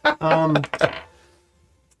it.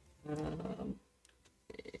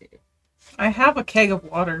 I have a keg of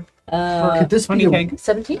water. Could this be 20 a, keg.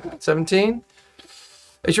 17? 17.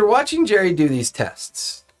 As you're watching Jerry do these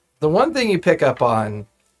tests, the one thing you pick up on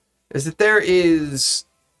is that there is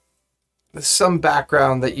some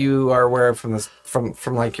background that you are aware of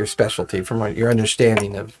from like your specialty, from like your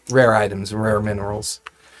understanding of rare items and rare minerals.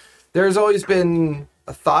 There's always been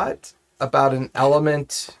a thought about an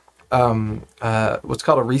element, what's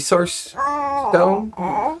called a resource stone,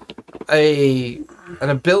 an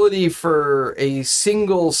ability for a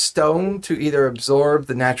single stone to either absorb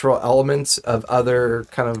the natural elements of other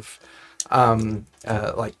kind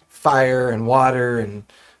of like fire and water and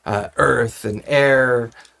earth and air.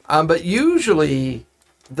 But usually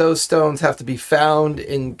those stones have to be found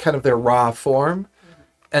in kind of their raw form,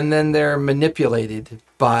 and then they're manipulated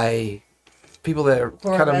by people that are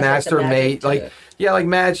Or kind of master master magic mage, to- like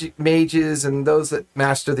magic mages and those that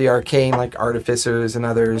master the arcane, like artificers and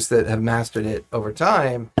others that have mastered it over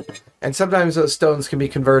time. And sometimes those stones can be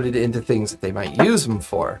converted into things that they might use them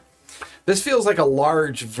for. This feels like a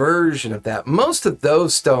large version of that. Most of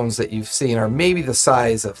those stones that you've seen are maybe the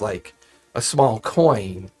size of like a small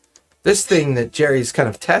coin. This thing that Jerry's kind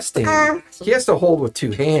of testing, he has to hold with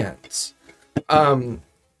two hands.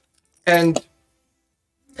 And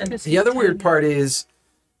the other weird part is,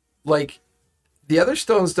 like, the other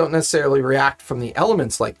stones don't necessarily react from the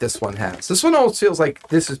elements like this one has. This one almost feels like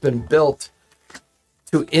this has been built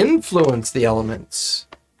to influence the elements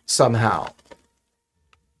somehow.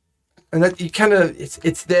 And that you kind of,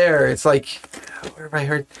 it's there. It's like, where have I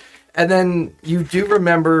heard? And then you do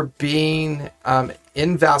remember being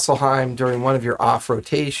in Vasselheim during one of your off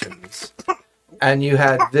rotations, and you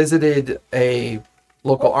had visited a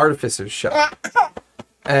local artificer's shop.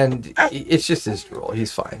 And it's just his drool.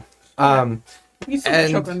 He's fine. He's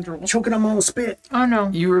And- choking drool. choking on my own spit? Oh no.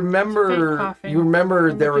 You Fake remember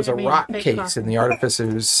coughing. there was a looking at me, rock fake case coughing. in the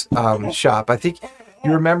artificer's shop. I think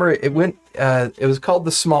you remember it went. It was called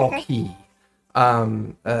the Small Key.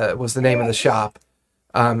 Was the name of the shop.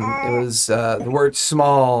 It was the word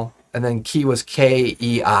small, and then key was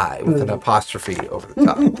KEI with an apostrophe over the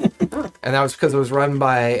top. And that was because it was run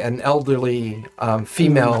by an elderly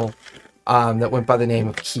female that went by the name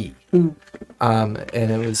of Key. And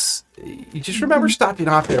it was, you just remember stopping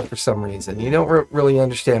off there for some reason. You don't really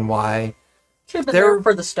understand why. Should have been They're- there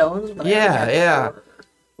for the stones. But I Yeah, didn't have yeah. for-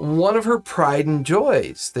 one of her pride and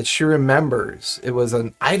joys that she remembers. It was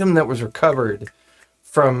an item that was recovered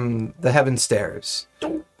from the Heaven Stairs.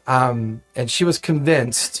 And she was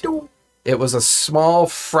convinced it was a small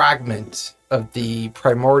fragment of the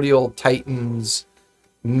primordial Titan's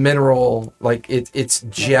mineral, like its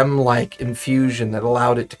gem-like infusion that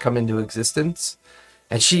allowed it to come into existence.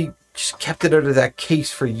 And she just kept it under that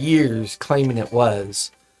case for years, claiming it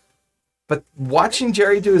was. But watching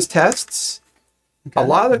Jerry do his tests, a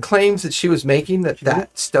lot of the claims that she was making that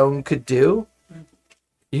stone could do,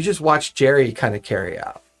 you just watch Jerry kind of carry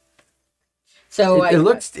out. So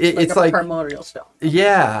it's like primordial stone.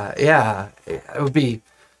 Yeah. It would be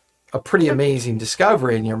a pretty amazing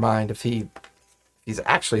discovery in your mind if he's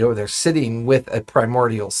actually over there sitting with a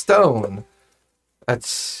primordial stone.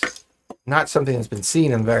 That's not something that's been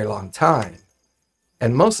seen in a very long time.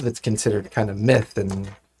 And most of it's considered kind of myth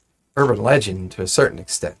and urban legend to a certain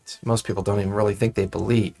extent. Most people don't even really think they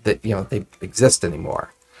believe that, they exist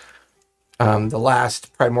anymore. The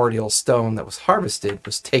last primordial stone that was harvested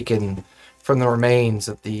was taken from the remains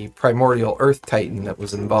of the primordial Earth Titan that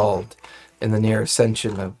was involved in the near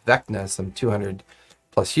ascension of Vecna some 200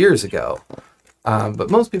 plus years ago. But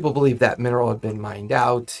most people believe that mineral had been mined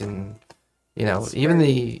out, and even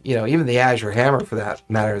the Azure Hammer, for that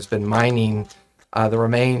matter, has been mining the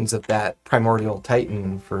remains of that primordial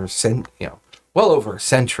Titan for well over a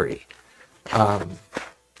century.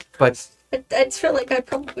 But I just feel like I'd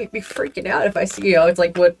probably be freaking out if I see, it's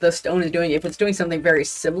like what the stone is doing. If it's doing something very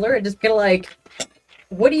similar, I'd just be like,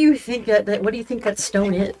 what do you think that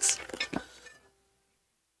stone is?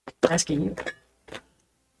 Asking you.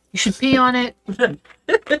 You should pee on it.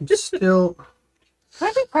 Still, Can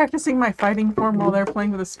I be practicing my fighting form while they're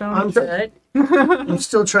playing with a stone? I'm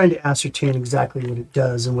still trying to ascertain exactly what it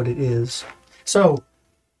does and what it is. So,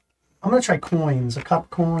 I'm going to try coins. A copper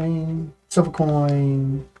coin, silver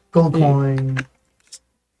coin, gold coin.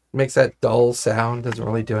 makes that dull sound, doesn't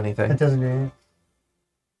really do anything. That doesn't do anything.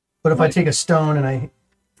 But if I take a stone and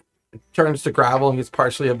It turns to gravel and gets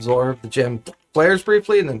partially absorbed, the gem flares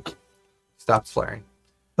briefly and then stops flaring.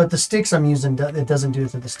 But the sticks I'm using, it doesn't do it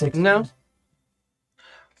to the sticks. No.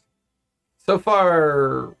 So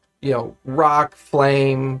far, rock,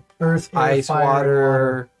 flame, Earth, air, ice, fire,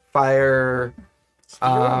 water, fire.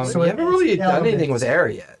 So you haven't really done anything elements. with air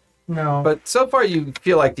yet. No. But so far, you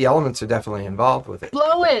feel like the elements are definitely involved with it.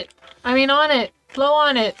 Blow it. I mean, on it. Blow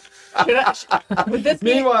on it. Would this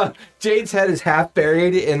be Meanwhile, Jade's head is half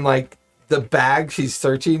buried in the bag she's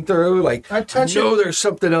searching through. I touch it. there's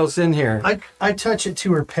something else in here. I touch it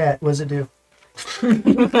to her pet. What does it do?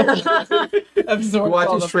 absorbed? Watch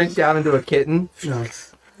all it the- shrink down into a kitten. No.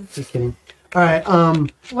 Just kidding. All right.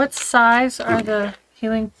 What size are the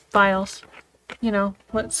healing vials?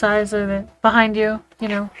 What size are the behind you?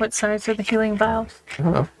 What size are the healing vials? I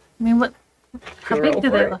don't know. I mean, how Can we big roll do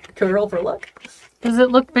for they it? look? Can we roll for luck? Does it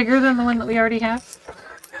look bigger than the one that we already have?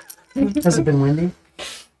 Has it been windy?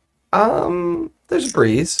 There's a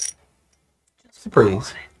breeze. It's a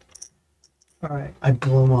breeze. All right. I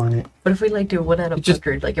blow on it. What if we do one out of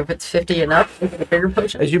 100? Like if it's 50 and up, is it a bigger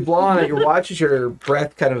potion? As you blow on it, you watch as your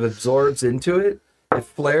breath kind of absorbs into it. It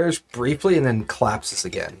flares briefly and then collapses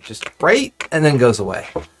again. Just bright and then goes away.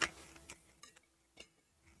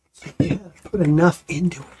 Yeah. Put enough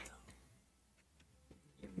into it.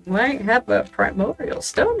 You might have a primordial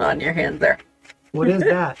stone on your hand there. What is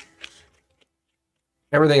that?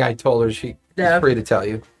 Everything I told her, she's free to tell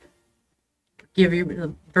you. Give you a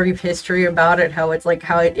brief history about it, how it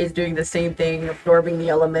is doing the same thing, absorbing the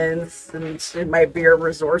elements, and it might be a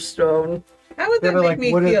resource stone. How would that Yeah, but make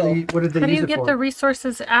me what feel? did they How do use you it get for? the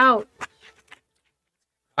resources out?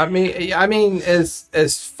 I mean, as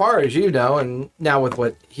far as you know, and now with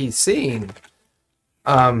what he's seen,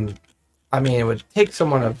 it would take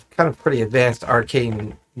someone of kind of pretty advanced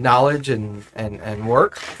arcane knowledge and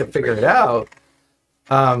work to figure it out.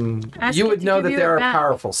 Ask You it would to know give that you there it are back.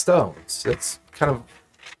 powerful stones. It's kind of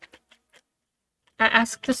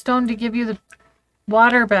Ask the stone to give you the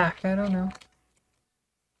water back. I don't know.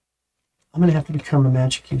 I'm gonna have to become a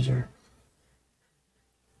magic user.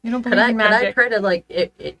 You don't Could believe I in magic. try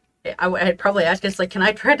to I'd probably ask us can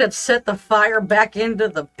I try to set the fire back into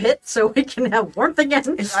the pit so we can have warmth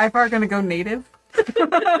again? Is Ivar going to go native?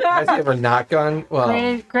 has he ever not gone?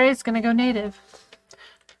 Well, Gray's gonna go native.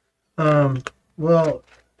 Well,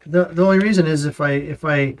 the only reason is if I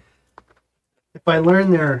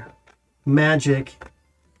learn their magic,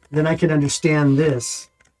 then I can understand this.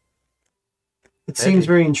 It seems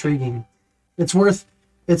very intriguing. It's worth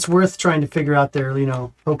trying to figure out their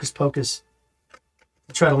hocus pocus.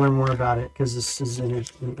 To try to learn more about it because this is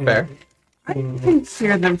Fair. I can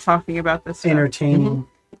hear them talking about this stuff. entertaining.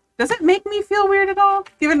 Does it make me feel weird at all,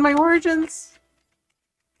 given my origins?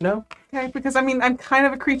 No. Okay, because I mean, I'm kind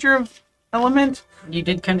of a creature of element. You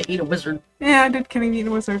did kind of eat a wizard. Yeah, I did kind of eat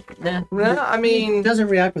a wizard. Yeah. No, I It mean, doesn't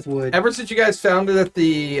react with wood. ever since you guys found it at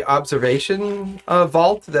the observation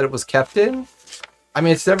vault that it was kept in, I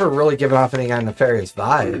mean, it's never really given off any kind of nefarious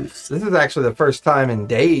vibes. This is actually the first time in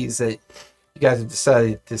days that you guys have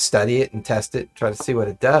decided to study it and test it, try to see what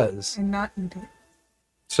it does. And not eat it.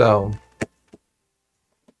 So,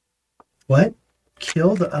 What?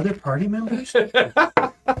 Kill the other party members?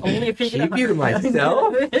 Only if you keep you to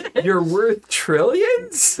myself? You're worth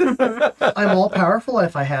trillions? I'm all powerful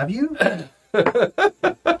if I have you?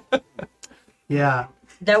 Yeah.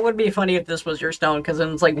 That would be funny if this was your stone, because then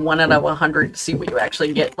it's like 1 out of 100 to see what you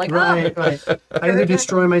actually get. Like, Right, right. I either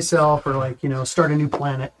destroy myself or, like, start a new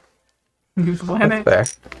planet. New planet. Fair.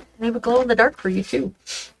 they would glow in the dark for you too.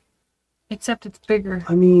 Except it's bigger.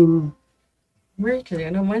 I mean, Weird, because I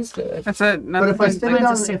know mine's good. That's a. but if I sit it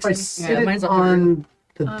Mine's a on, if I 60. sit Yeah, it mine's a on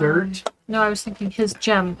the dirt, No, I was thinking his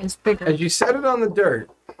gem is bigger. As you set it on the dirt,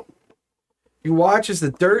 you watch as the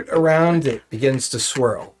dirt around it begins to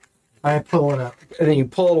swirl. I pull it up. And then you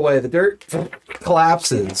pull it away. The dirt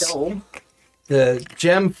collapses. Dome. The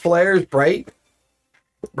gem flares bright,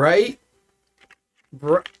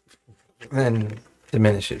 then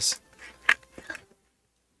diminishes.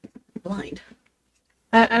 Blind.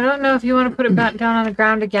 I don't know if you want to put it back down on the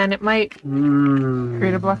ground again. It might.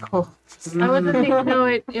 Create a black hole. I wasn't thinking. No,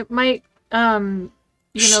 it might.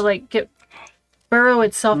 Like get burrow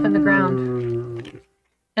itself in the ground,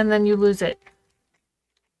 and then you lose it.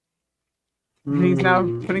 And he's now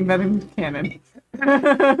putting that in canon.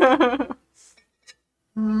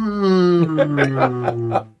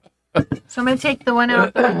 So I'm gonna take the one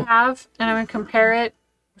out that I have, and I'm gonna compare it.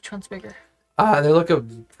 Which one's bigger? They look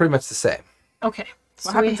pretty much the same. Okay.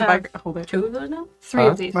 What So we happens if have I hold it? 2 of those now? 3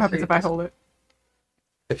 of these. What happens if I hold it?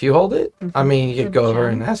 If you hold it, I mean, you could go over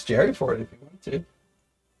Okay. and ask Jerry for it if you want to.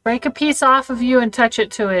 Break a piece off of you and touch it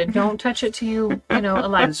to it. Don't touch it to you.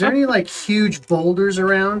 Alive. Is there any, like, huge boulders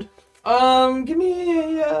around? Give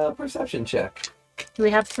me a perception check. Do we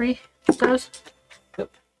have 3 of those?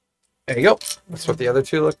 There you go. That's what the other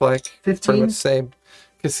two look like. 15? Pretty much the same.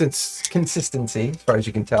 Consistency, as far as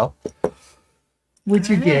you can tell. What's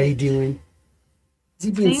your daddy doing? Is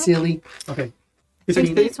he being 16? silly? Okay.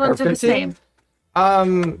 16 These ones or are the 15? same.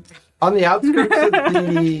 On the outskirts of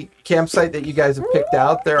the campsite that you guys have picked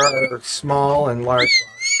out, there are small and large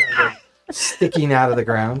rocks kind of sticking out of the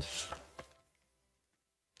ground.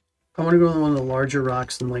 I want to go to one of the larger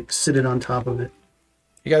rocks and, like, sit it on top of it.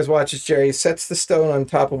 You guys watch as Jerry sets the stone on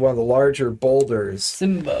top of one of the larger boulders.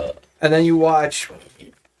 Simba. And then you watch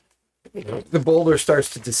the boulder starts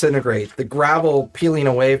to disintegrate, the gravel peeling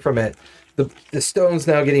away from it. The stone's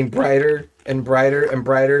now getting brighter and brighter and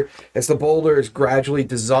brighter as the boulder is gradually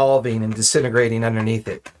dissolving and disintegrating underneath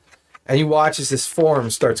it. And you watch as this form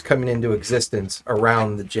starts coming into existence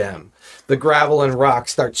around the gem. The gravel and rock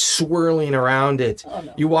start swirling around it. Oh,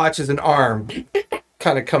 no. You watch as an arm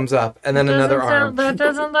kind of comes up, and then another arm. That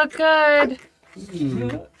doesn't look good.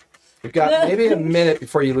 You've got maybe a minute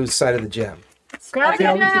before you lose sight of the gem. Grab Okay,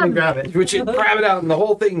 I'll just gonna it. grab it. Which you grab it out, and the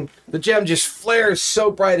whole thing, the gem just flares so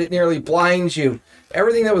bright it nearly blinds you.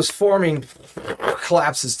 Everything that was forming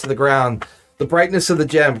collapses to the ground. The brightness of the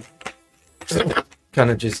gem kind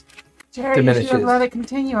of just Jerry, diminishes. you should have let it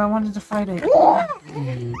continue. I wanted to fight it.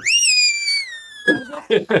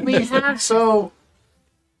 We have So,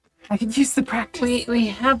 I could use the practice. we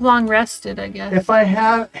have long rested, I guess. if I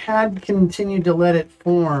had continued to let it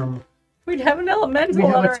form, We'd have an elemental we'd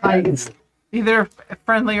have on a our titan. hands. Either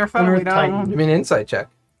friendly or foe. An We Earth don't Titan. know. give me an insight check.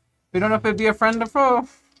 We don't know if it'd be a friend or foe.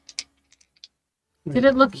 Did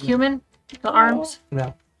it look human? The arms?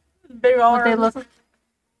 No. Big What arms. they look?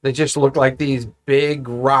 They just look like these big,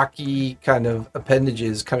 rocky kind of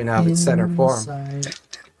appendages coming out of its center form. Inside.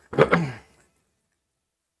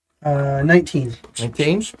 19.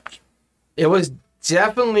 19? It was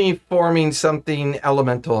definitely forming something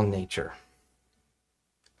elemental in nature.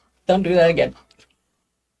 Don't do that again.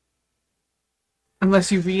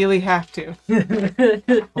 Unless you really have to.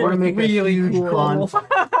 Or make a really huge cool. bonfire.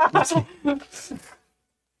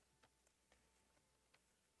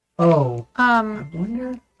 Oh, I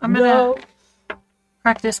wonder. I'm gonna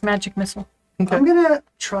practice magic missile. I'm gonna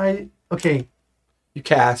try. Okay, You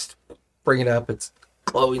cast, bring it up, it's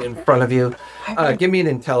glowing in front of you. Give me an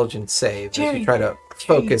intelligence save as Jerry, you try to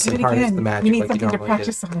focus do and it harness again. the magic We need like you something to normally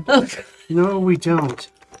do. practice on. no, we don't.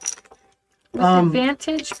 With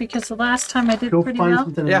advantage, because the last time I did Go pretty find well.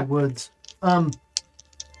 something Yeah. in the woods. Find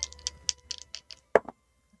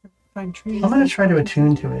trees. I'm gonna try to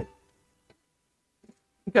attune to it.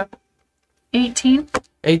 Okay. 18.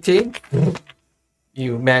 18.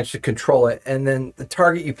 You manage to control it, and then the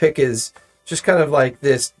target you pick is just kind of like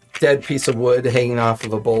this dead piece of wood hanging off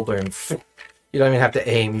of a boulder, and you don't even have to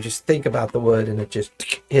aim. You just think about the wood, and it just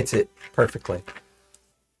hits it perfectly.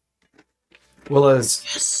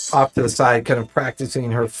 Willa's off to the side, kind of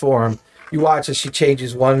practicing her form. You watch as she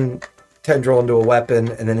changes one tendril into a weapon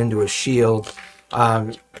and then into a shield.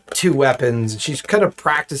 2 weapons. She's kind of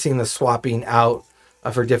practicing the swapping out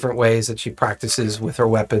of her different ways that she practices with her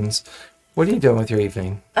weapons. What are you doing with your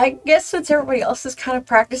evening? I guess since everybody else is kind of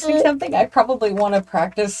practicing something, I probably want to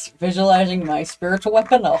practice visualizing my spiritual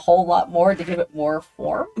weapon a whole lot more to give it more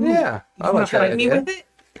form. Yeah, I like that Fight me idea. with it?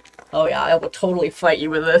 Oh yeah, I will totally fight you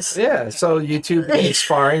with this. Yeah, so you two begin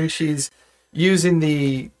sparring. She's using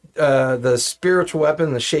the spiritual weapon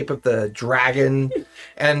in the shape of the dragon.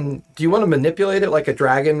 And do you want to manipulate it like a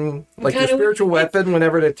dragon? Like your Kinda spiritual would- weapon,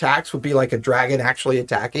 whenever it attacks, would be like a dragon actually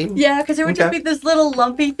attacking? Yeah, because it would just Okay. be this little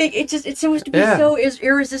lumpy thing. It's supposed to be Yeah. so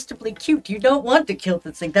irresistibly cute. You don't want to kill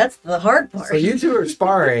this thing. That's the hard part. So you two are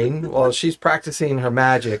sparring while she's practicing her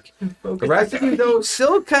magic. The rest of you, though,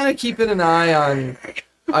 still kind of keeping an eye on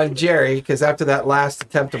Jerry, because after that last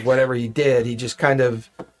attempt of whatever he did, he just kind of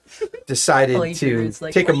decided All you do to is,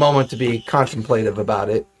 like, take a moment to be contemplative about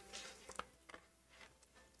it.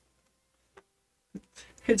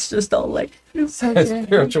 It's just all like, So A good.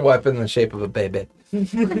 spiritual weapon in the shape of a baby.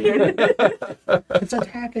 It's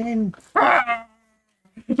attacking.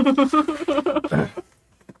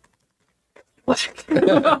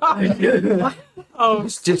 Oh,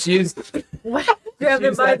 Just use grab use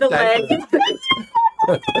it by that the leg.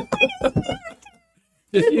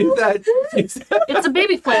 just use that. Use that. It's a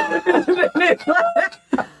baby flail.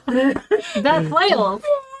 That flail.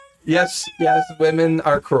 Yes, women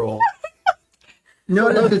are cruel. No,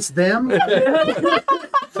 it's them looking.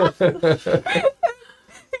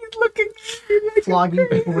 flogging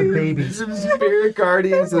people with babies. Spirit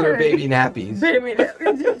guardians that are baby nappies.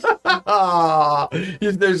 Ah,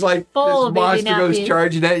 there's like Full this baby monster goes nappies.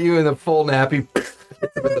 charging at you in a full nappy hits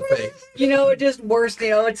him in the face. You know, it just worse.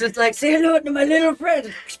 You know, it's just like, say hello to my little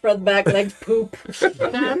friend. Spread the back legs, poop. That's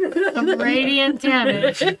some radiant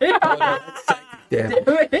damage. Damn.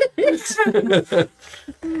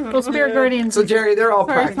 Those spirit guardians. So Jerry, they're all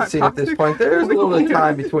Sorry, it's not practicing at this toxic. point. There's a little bit of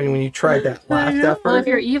time between when you tried that last Well, if effort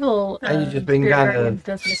you're evil, and you just been spirit kind guardian of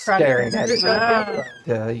does necrotic staring damage. at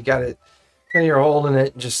it. You got it. And you're holding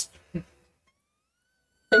it. Just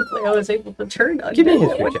Thankfully, I was able to turn on give me a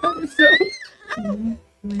that. history check.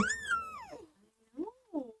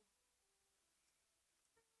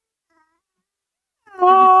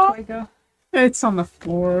 Toy go. It's on the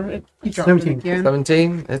floor. You dropped 17. it again.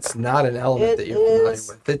 17. It's not an element It that you're familiar is-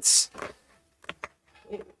 with. It's.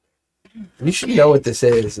 You should know what this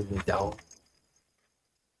is, and you don't.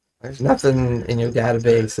 There's nothing in your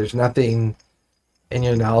database. There's nothing in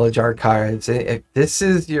your knowledge archives. This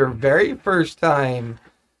is your very first time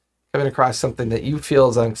coming across something that you feel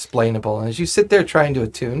is unexplainable. And as you sit there trying to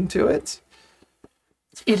attune to it,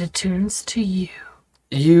 It attunes to you.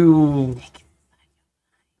 you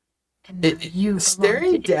And now you belong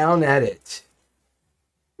staring to it. down at it,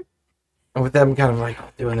 and with them kind of like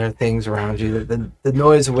doing their things around you, the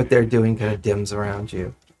noise of what they're doing kind of dims around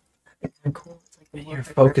you. Cool. It's like And you're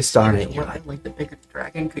focused on it. You're like the bigger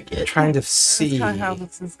dragon could get. trying to That's see. kind of how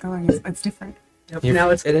this is going. It's different. You- Now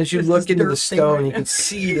it's and as you it's look this into the dirt thing stone, right you now. can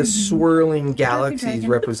see the swirling galaxies dragon.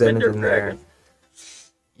 represented Winter in there. dragon.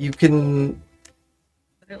 You can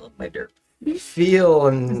I love my dirt. feel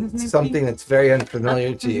Is his and name something that's very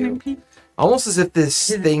unfamiliar to you. Almost as if this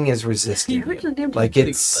thing is resisting you. Like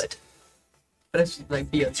it's, But it's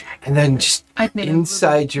like be a dragon. and then just I've made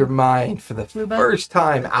inside your mind for the Luba? first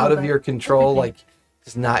time out of Luba? your control, Okay. like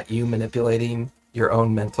it's not you manipulating your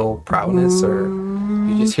own mental prowess, or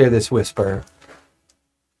you just hear this whisper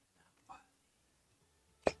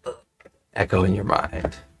echo in your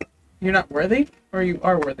mind. You're not worthy, or you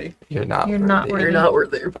are worthy. You're not You're not worthy. worthy. You're not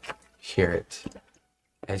worth it. Hear it.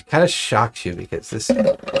 It kind of shocks you because this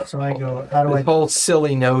So I go, how do the I? whole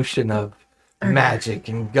silly notion of magic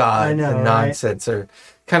and gods I know, and right? nonsense are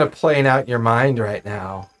kind of playing out in your mind right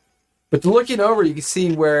now. But looking over, you can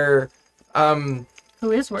see where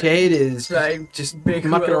Who is worthy? Jade is Right. just Big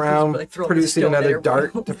mucking who else is, around, like, throwing producing stone another there.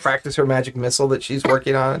 dart to practice her magic missile that she's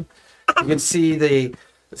working on. You can see the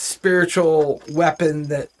spiritual weapon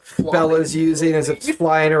that Bella's using as it's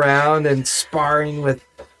flying around and sparring with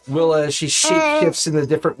Willa as she shapeshifts into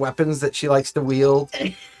different weapons that she likes to wield.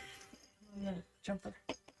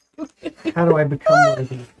 How do I become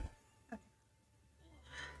worthy?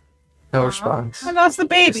 No response. I lost the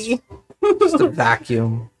baby. Just a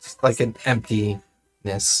vacuum. Just like an empty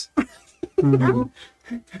Mhm.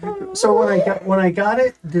 So when I got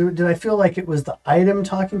it, did I feel like it was the item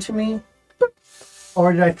talking to me,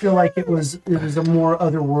 or did I feel like it was a more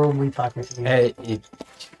otherworldly talking to me? It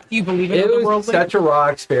You believe it, was world such a raw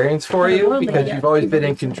experience for you Otherworldly, because yeah. you've always been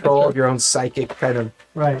in control of your own psychic kind of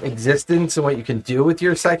Right. existence and what you can do with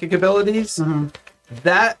your psychic abilities. Hmm.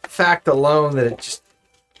 That fact alone, that it just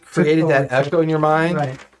created that echo in your mind.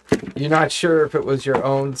 Right. You're not sure if it was your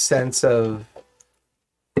own sense of,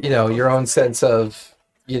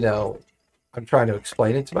 I'm trying to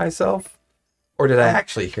explain it to myself, or did I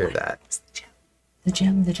actually hear that? The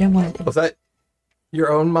gem one. Was that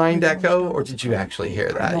your own mind echo, or did you actually hear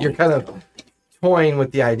that? You're kind of toying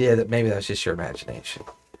with the idea that maybe that's just your imagination.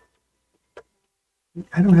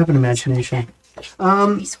 I don't have an imagination.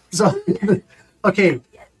 So, okay.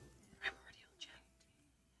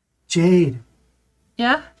 Jade,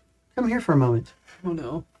 Yeah. come here for a moment. Oh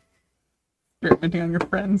no. Experimenting on your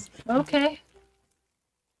friends. Okay.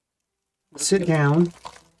 Sit down.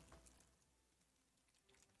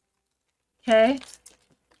 Okay.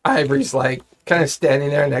 Ivory's like kind of standing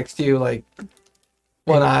there next to you, like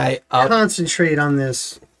one eye up. Concentrate on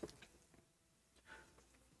this.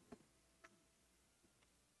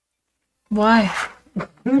 Why? Whip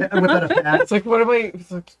out a pad. It's like, what am I?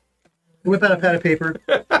 It's like, Whip out a pad of paper.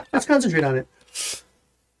 Let's concentrate on it.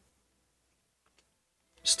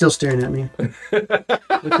 Still staring at me.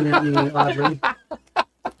 Looking at me oddly.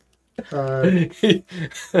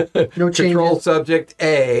 No changes. Control subject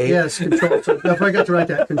A. Yes, control. I forgot to write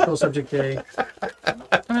that. Control subject A.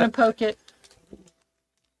 I'm gonna poke it.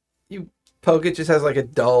 You poke it, just has like a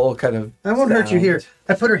dull kind of. I won't hurt you sound. here.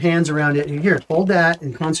 I put her hands around it. Here, hold that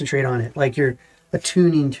and concentrate on it, like you're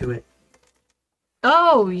attuning to it.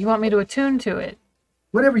 Oh, you want me to attune to it?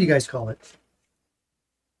 Whatever you guys call it.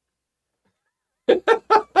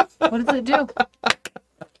 What does it do?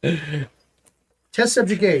 Test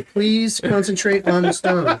subject A, please concentrate on the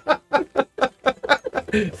stone.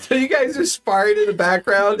 So you guys are sparring in the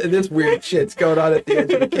background, and this weird shit's going on at the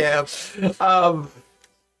edge of the camp.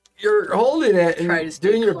 You're holding it Try to and stay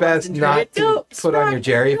doing your best not to concentrated. put on your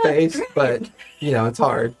Jerry face, but it's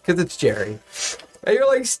hard because it's Jerry. And you're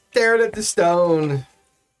like staring at the stone.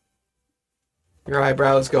 Your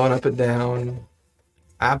eyebrows going up and down.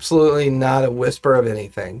 Absolutely not a whisper of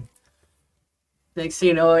anything. Next thing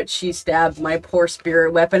you know it, she stabs my poor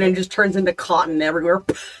spirit weapon and just turns into cotton everywhere.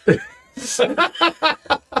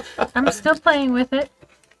 I'm still playing with it.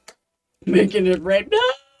 Making it red. No!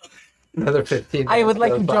 Another 15 I would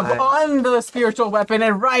like to minutes jump goes by. on the spiritual weapon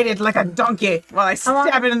and ride it like a donkey while I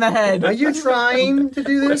stab it in the Are head. you trying to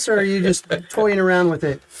do this, or are you just toying around with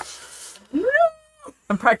it?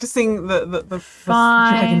 I'm practicing the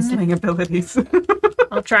Fine. dragon slaying abilities.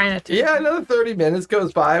 I'll try and attune. Yeah, another 30 minutes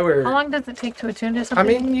goes by where... How long does it take to attune to I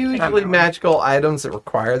something? mean, usually magical items that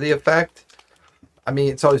require the effect. I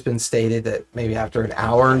mean, it's always been stated that maybe after an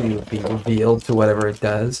hour you would be revealed to whatever it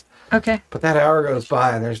does. Okay. But that hour goes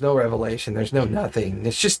by and there's no revelation. There's no nothing.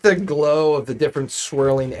 It's just the glow of the different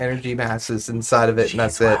swirling energy masses inside of it, and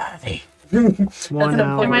that's it. One the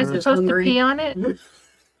hour. point. Am I Just supposed hungry. to pee on it?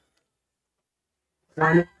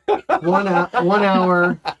 One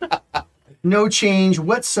hour. No change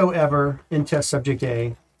whatsoever in test subject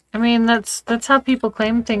A. I mean, that's how people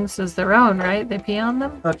claim things as their own, right? They pee on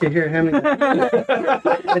them. Okay, here, hand me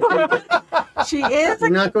that. She is a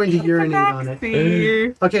I'm not going to urinate on it.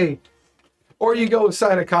 Nazi. Okay, Or you go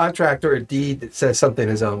sign a contract or a deed that says something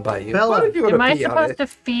is owned by you. Bella, What if you want Am I to pee on supposed it? to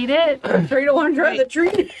feed it? Tree to one, dry the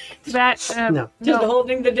tree. That No. Just no.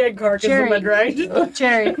 holding the dead carcass Jerry. in my dried.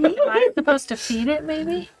 Jerry, am I supposed to feed it?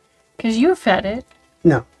 Maybe, because you fed it.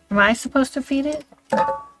 no, Am I supposed to feed it?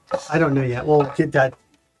 I don't know yet. We'll get that.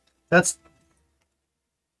 That's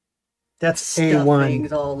A1.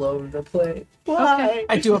 Stuffings all over the place. Okay.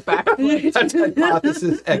 I do a backflip. That's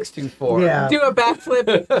hypothesis X24. Yeah. Do a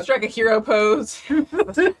backflip, strike a hero pose.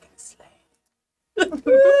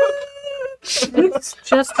 It's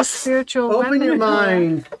just a spiritual Open weapon. your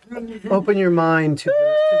mind. Open your mind to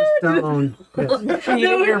the stone. Yes.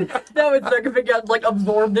 That would suck if it got like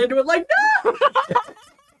absorbed into it. Like no.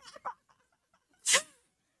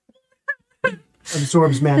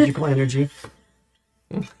 Absorbs magical energy.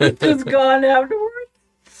 It's gone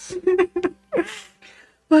afterwards.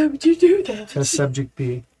 Why would you do that? Test subject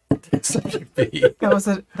B.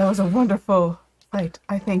 That was a wonderful fight.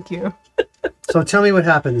 I thank you. So tell me what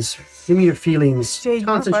happens. Give me your feelings. Jade, you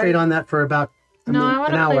wanna Concentrate fight? on that for about No, I an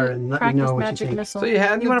want to hour play and let me practice know what you magic think. missile. So you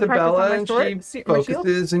hand You it wanna to practice on Bella my and sword? she My shield?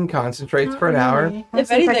 focuses and concentrates for an Not hour. really. Let's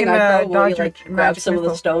If see if I anything, can, I'd probably dodge your like grab magic some of the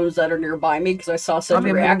missile. stones that are nearby me because I saw I'll some be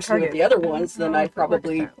a moving reaction with target. the other ones. Then I'd It works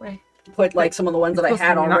probably that way. put like some of the ones that I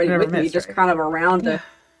had You're not already gonna with me miss, just right? kind of around to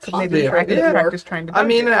Maybe Yeah. practice, Yeah. practice trying to. I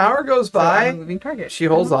mean, an hour goes So I'm a by. moving target. She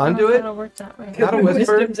holds on to it. That'll work that way. Not a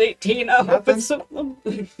whisper. Wisdom's 18. I hope Nothing. it's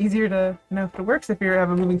something. Easier to know if it works if you have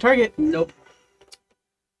a moving target. Nope.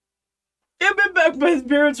 Give me back my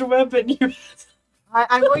spiritual weapon. You.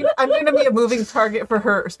 I'm going to be a moving target for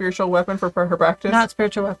her spiritual weapon for her practice. Not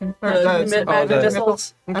spiritual weapon. Or the-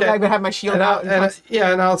 Missiles. I'm going to have my shield And out.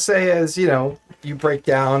 and I'll say as you break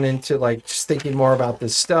down into like just thinking more about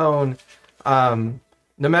this stone.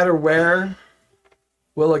 No matter where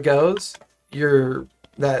Willa goes,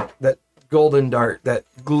 that golden dart, that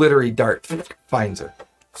glittery dart finds her.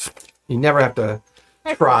 You never have to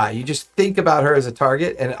try. You just think about her as a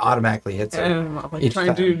target, and it automatically hits her. And I'm like Each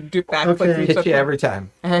trying to do backflips Okay. and Hits stuff. you every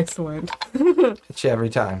time. Excellent. Hits you every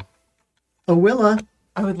time. Willa,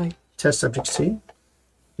 I would like. test subject C.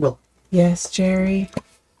 Will, Yes, Jerry.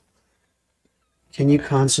 can you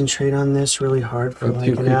concentrate on this really hard for When like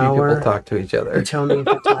two an creepy hour? people talk to each And other. tell me if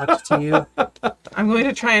it talks to you. I'm going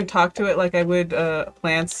to try and talk to it like I would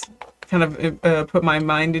plants. Kind of put my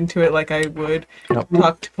mind into it like I would Nope.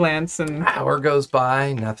 talk to plants and. Hour goes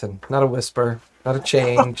by, nothing. Not a whisper. Not a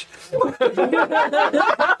change.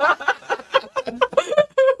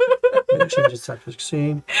 Change its subject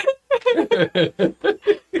C.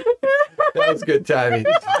 That was good timing.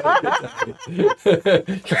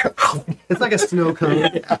 It's like a snow cone.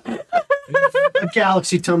 A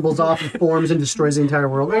galaxy tumbles off and forms and destroys the entire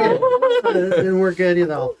world. And we're good,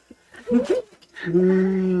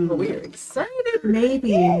 We're excited.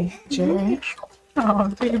 Maybe, Jerry. Oh,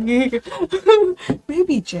 baby.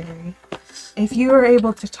 Maybe, Jerry. If you are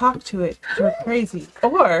able to talk to it, you're crazy.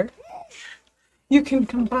 Or you can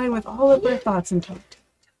combine with all of their thoughts and talk to it.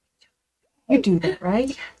 You do that,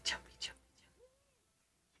 right?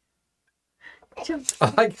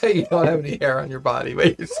 I like how you don't have any hair on your body,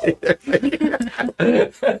 but you see there.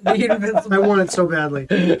 I want it so badly.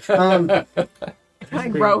 I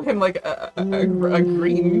grow him like a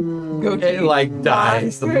green goatee. It like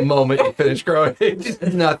dies the moment you finish growing. Just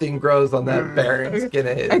nothing grows on that barren skin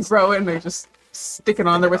of I his. grow it and I just stick it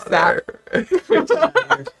on there with that.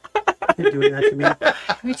 You're doing that to me.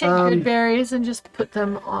 We take good berries and just put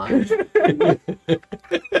them on.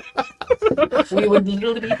 We would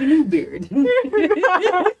little baby Bluebeard.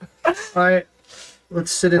 All right,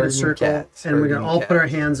 let's sit in a Herding circle, cats, and we're gonna herding all put our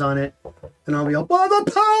cats. hands on it, and I'll be all, by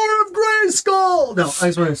the power of Grayskull! No, I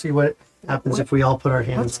just want to see what happens if we all put our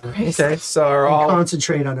hands That's on it. crazy. Okay, so are And all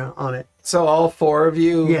concentrate on it. so all four of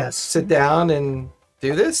you Yes. sit down and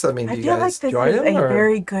do this? I mean, do I you feel like guys this join is them? a Or?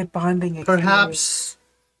 very good bonding experience. Perhaps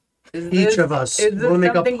Is Each this- of us Is this will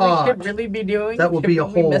make a something we pod. should really be doing? That will Should be a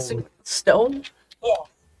we be whole. missing stone? Yeah.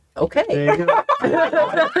 Okay. There you go.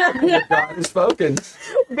 God has spoken.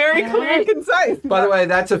 Very clear and concise. By the way,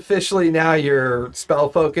 that's officially now your spell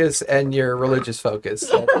focus and your religious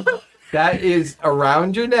focus. That is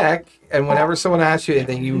around your neck, and whenever someone asks you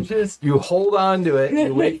anything, you hold on to it and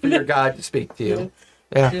you wait for your God to speak to you.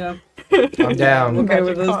 Yeah, Yeah. I'm down. Okay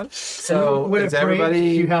with this. So When is it breaks, everybody?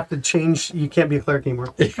 you have to change. You can't be a cleric anymore.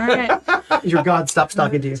 All right. Your God stops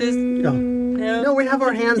talking to you. Just, No. yeah. No, we have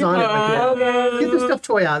our hands on it. Like that. Get the stuffed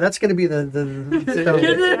toy out. That's going to be the stone. It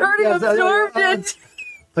already Yeah, absorbed it.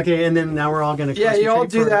 Okay, and then now we're all going to Yeah, you all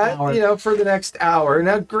do that, Hour. for the next hour.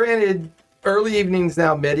 Now, granted, early evening's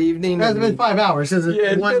now mid-evening. It's been 5 hours. Is it?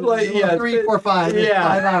 Yeah, it's been like- yeah, it's 3, been- 4, 5. It's yeah.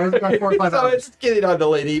 5 hours. It's like 4 or 5 so hours. it's getting on to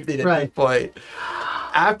late evening at Right. this point.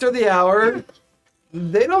 After the hour,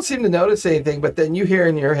 they don't seem to notice anything, but then you hear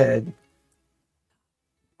in your head.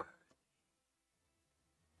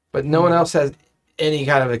 But no one else has any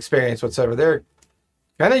kind of experience whatsoever. They're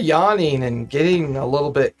kind of yawning and getting a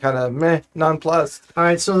little bit kind of nonplussed. All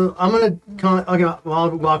right, so I'm going to I'll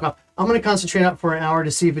walk off. I'm going to concentrate out for an hour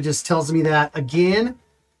to see if it just tells me that again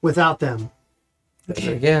without them.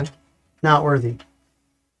 Again. Not worthy.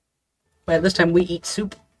 By this time, we eat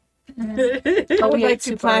soup. Oh, I would we like ate to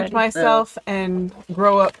soup plant already. myself and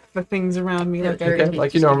grow up the things around me like I Okay, do.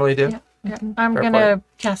 like you normally do. Yeah. I'm Fair gonna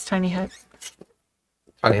cast Tiny Hut.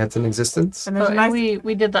 Tiny Hut's in existence. And there's a nice,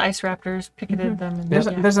 we did the ice raptors, picketed them, and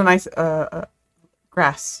there's a nice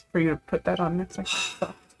grass for you to put that on next time.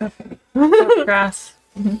 soft grass.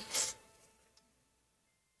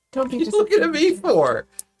 Don't be What are you looking at me for?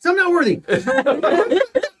 So I'm not worthy.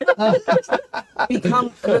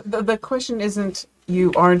 become the question isn't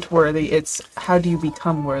you aren't worthy, it's how do you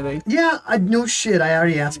become worthy. Yeah, no shit. I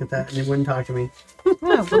already asked it that, and they wouldn't talk to me.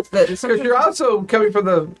 No, but Because you're also coming from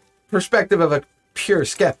the perspective of a pure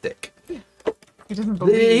skeptic. he doesn't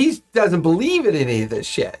believe. He doesn't believe in any of this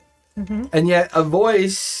shit. Mhm. And yet a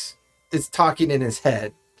voice is talking in his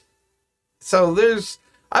head. So there's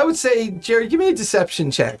I would say, Jerry, give me a deception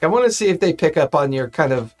check. I want to see if they pick up on your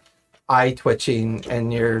kind of eye twitching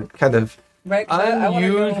and your kind of Right? 'Cause I wanna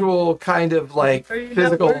know, unusual kind of like are you not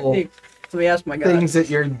physical worthy? So we asked my God. things that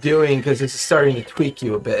you're doing because it's starting to tweak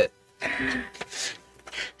you a bit.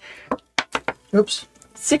 Oops.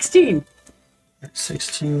 16.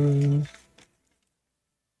 16.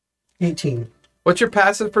 18. What's your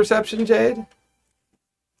passive perception, Jade?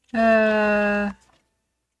 12.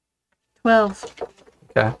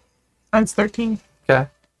 Okay. Mine's 13. Okay.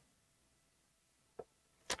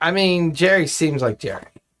 I mean, Jerry seems like Jerry,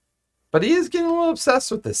 but he is getting a little obsessed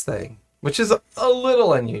with this thing, which is a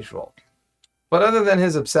little unusual. But other than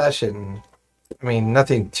his obsession, I mean,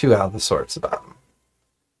 nothing too out of the sorts about him.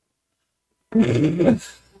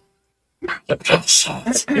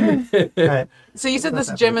 Alright. So you said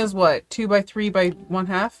this gem is what? 2 by 3 by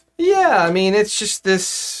 1/2? Yeah, I mean, it's just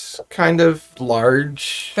this kind of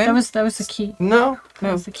large. That was the key. No,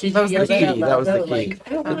 No, was the key. That was the Yeah, key. that that was the was key. like,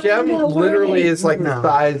 I don't The know. gem Yeah, literally is like No. the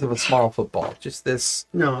size of a small football. Just this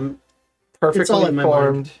No, I'm perfectly all in my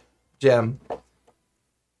formed gem.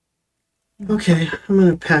 okay. I'm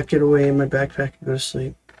gonna pack it away in my backpack and go to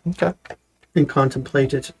sleep Okay. and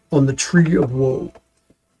contemplate it on the tree of woe.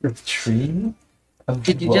 The tree. Of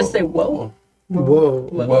Did you just say whoa? Whoa.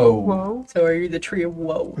 Whoa. Whoa. So are you the tree of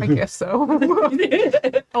woe? I guess so.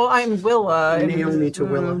 Oh, I'm Willa. and Naomi to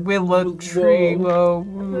Willa. Willa tree.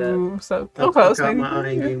 Whoa. So I'll close. got Maybe. my eye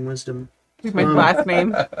and gain wisdom. He's my last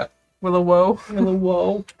name. Willa Whoa.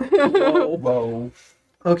 Whoa. Whoa. Whoa.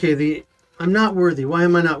 Okay, I'm not worthy. Why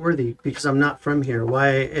am I not worthy? Because I'm not from here. Why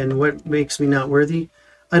and what makes me not worthy?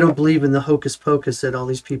 I don't believe in the hocus pocus that all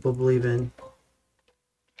these people believe in.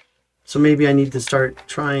 So maybe I need to start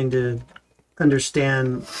trying to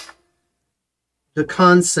understand the Hey,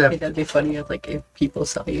 concept. that'd be funny if people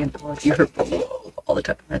saw you and you heard whoa all the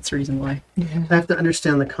time. That's the reason why. I have to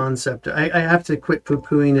understand the concept. I have to quit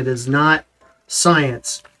poo-pooing it as not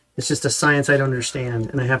science. It's just a science I don't understand,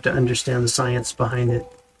 and I have to understand the science behind it.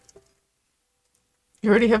 You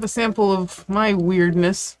already have a sample of my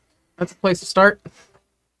weirdness. That's a place to start.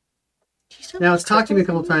 Now it's talked to me a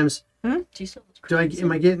couple times. Am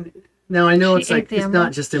I getting? Now I know She it's like ate the it's emerald.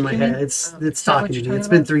 not just in my You mean? head. It's that talking what to you're me. talking It's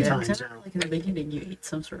been about? 3 Yeah, times it's now. like in the beginning you ate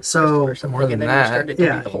some sort of So- crystal or something, More than and then that. you started Yeah.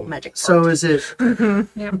 doing the whole magic. So part. is it?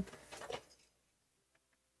 Yeah.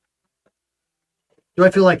 Do I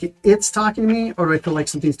feel like it's talking to me, or do I feel like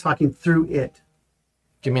something's talking through it?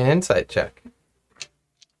 Give me an insight check.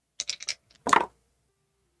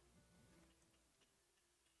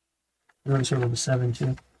 I'm not sure what the 7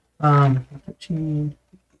 too. 13,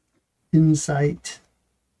 insight.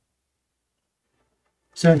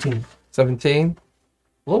 17. 17.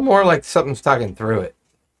 A little more like something's talking through it.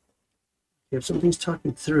 If something's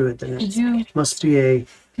talking through it, then Did it must be a.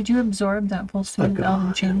 you absorb that full suit Oh, of God.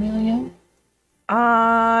 Elven chainmail yet?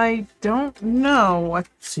 I don't know.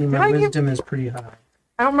 See, Did my I give- wisdom is pretty high.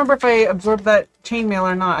 I don't remember if I absorbed that chainmail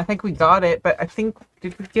or not. I think we got it, but I think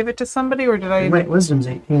did we give it to somebody or did I? My wisdom's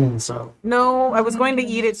 18, so No, I was going to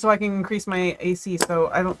eat it so I can increase my AC.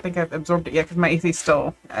 So I don't think I've absorbed it yet because my AC is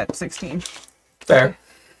still at 16. Fair.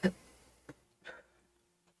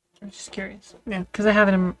 I'm just curious. Yeah. Because I have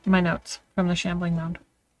it in my notes from the shambling mound.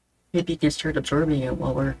 Maybe you can start absorbing it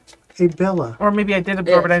while we're. hey Bella. Or maybe I did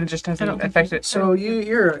absorb Yeah. it. I just I don't hasn't think affected it. So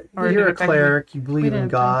you're Or did a it affect me? cleric. You believe We in didn't.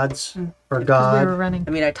 gods or Because we God, were running.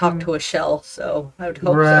 I mean, I talked to a shell, so I would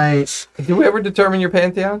hope right? Did we ever determine your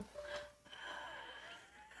pantheon?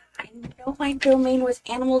 so. I know my domain was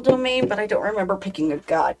animal domain, but I don't remember picking a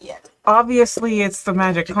god yet. Obviously, it's the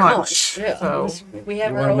magic conch. Yeah. So We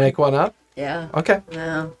have You our want to own. make one up? Yeah. Okay.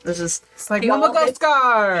 No, this is it's like The Mama all- Ghost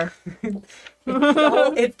Scar.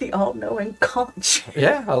 it's the all-knowing conch.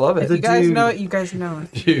 Yeah, I love If it. The you guys dude. know it, you guys know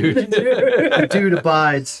it. Dude. The dude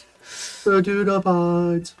abides. The dude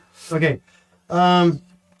abides. Okay. So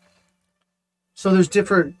there's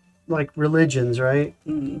different like religions, right?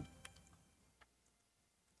 Mm.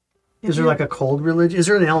 Is there like a cold religion? Is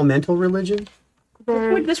there an elemental religion?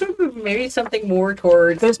 This would be maybe something more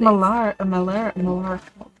towards. There's Melora.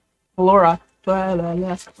 Melora.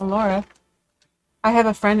 I have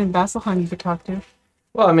a friend in Vasselheim you could talk to.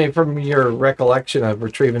 Well, I mean, from your recollection of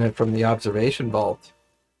retrieving it from the observation vault,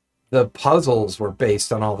 the puzzles were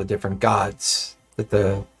based on all the different gods.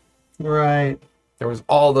 There Right. was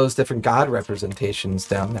all those different god representations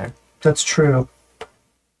down there. That's true.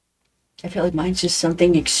 I feel like mine's just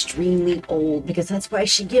something extremely old because that's why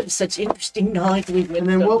she gives such interesting knowledge. And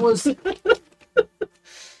then what was?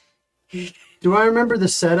 Do I remember the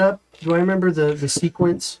setup? Do I remember the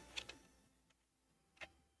sequence?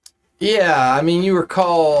 Yeah, I mean, you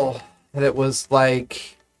recall that it was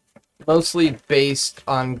like mostly based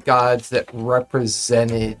on gods that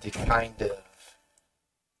represented kind of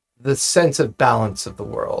the sense of balance of the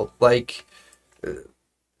world. Like,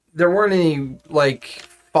 there weren't any, like,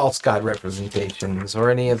 false god representations or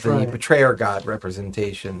any of the Right. betrayer god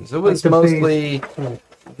representations. It was the mostly faith.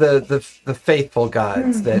 the faithful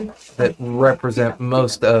gods that represent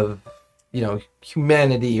most of,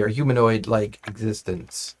 humanity or humanoid like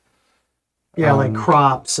existence. Yeah, like Um,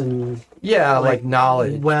 crops and Yeah, Like like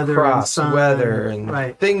knowledge, weather and crops, sun, weather, and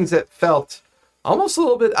right. things that felt almost a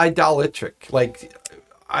little bit idolatric, like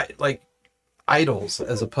idols,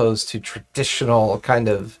 as opposed to traditional kind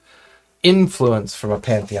of influence from a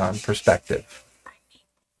pantheon perspective.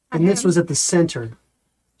 and this was at the center.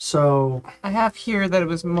 So I have here that it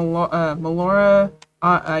was Melora,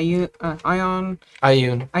 Ion, Ioun,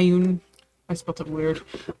 Ioun. I spelled it weird.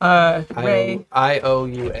 Ray.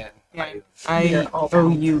 Ioun. Yeah,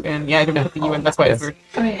 Ioun. Yeah, I didn't put the UN. That's why it's weird.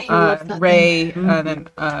 Ray, then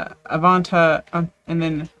Avanta, and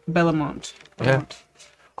then Bellamont. Yeah.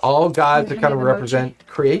 All gods that kind of represent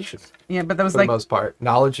creation Yeah, but that was for the like most part.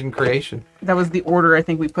 Knowledge and creation. that was the order I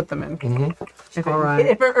think we put them in. Mm-hmm. If All right.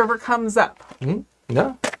 if it ever comes up.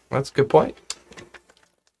 No, that's a good point.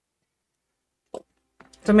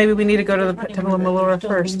 So maybe we need to go to the Temple of Melora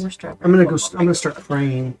first. I'm gonna start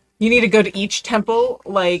praying. You need to go to each temple,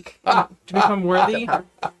 like to become worthy.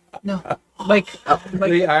 No. Like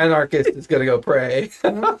The anarchist is going to go pray.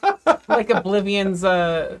 like Oblivion's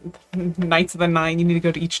Knights of the Nine. You need to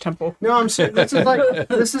go to each temple. No, I'm saying this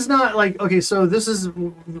is not like okay. So this is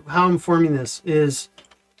how I'm forming this. Is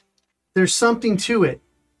there's something to it,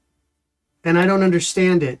 and I don't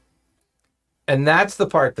understand it. And that's the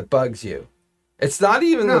part that bugs you. It's not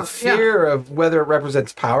even No, the fear of whether it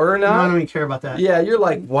represents power or No, I not. don't even care about that. Yeah, you're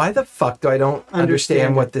like, why the fuck do I don't understand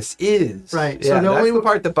Understand what this is? Right, so Yeah, the that's only- the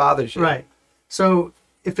part that bothers you. Right. So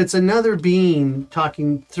if it's another being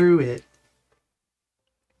talking through it,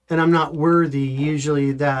 and I'm not worthy,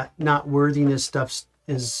 usually that not worthiness stuff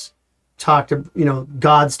is talked.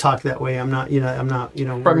 Gods talk that way. I'm not. I'm not. From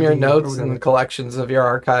your worthy or notes whatever. and collections of your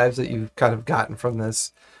archives that you've kind of gotten from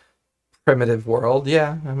this primitive world,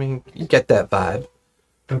 yeah, I mean, you get that vibe.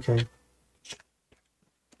 Okay.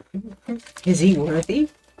 Is he worthy?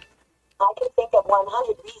 I can think of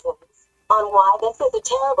 100 reasons on why this is a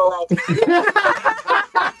terrible idea.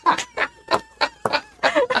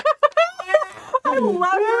 I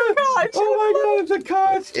love your conch. Oh my god, the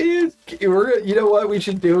conch is. You know what we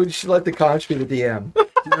should do? We should let the conch be the DM.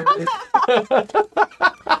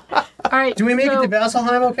 All right. Do we make so, it to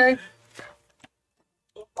Vasselheim? Okay.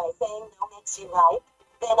 If by saying no makes you right,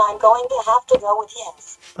 then I'm going to have to go with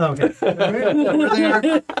yes. Okay. We're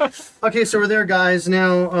there. Okay, so we're there, guys.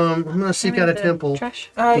 Now I'm gonna seek out a the temple. Trash.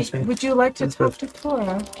 Yes, ma'am. Would you like to That's talk to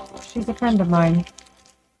Flora? She's a friend of mine.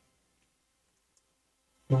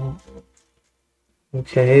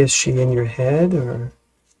 Okay, is she in your head or?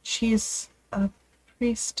 She's a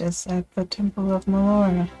priestess at the Temple of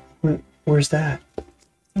Melora Where's that?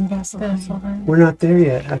 in Vasselheim. We're not there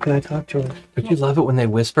yet. How can I talk to her? Don't you love it when they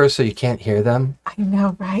whisper so you can't hear them? I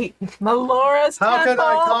know, right? Melora's How can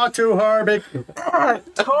I temple. talk to her?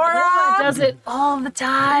 Tora! Does it all the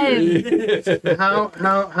time.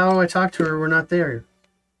 How I talk to her? We're not there.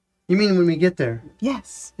 You mean when we get there?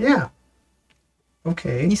 Yes. Yeah.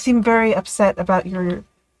 Okay. You seem very upset about your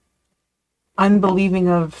unbelieving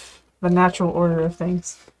of the natural order of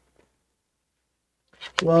things.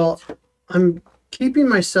 Well, I'm keeping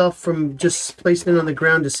myself from just placing it on the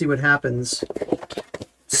ground to see what happens.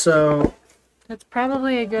 So That's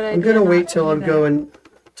probably a good idea. I'm gonna not wait to till I do go that. and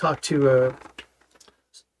talk to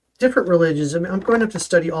different religions. I mean, I'm going to have to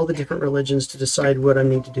study all the different religions to decide what I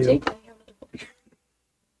need to do.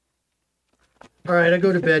 All right, I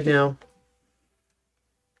go to bed now.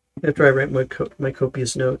 After I write my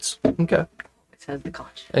copious notes. Okay. Says the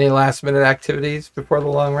conch. Any last minute activities before the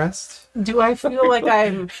long rest? Do I feel like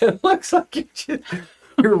I'm It looks like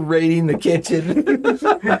you're raiding the kitchen. It looks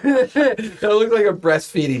like a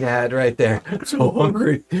breastfeeding ad right there. I'm so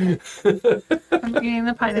hungry. I'm eating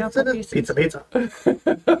the pineapple pieces. Pizza.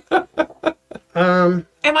 am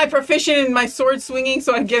I proficient in my sword swinging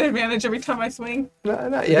so I get advantage every time I swing? No,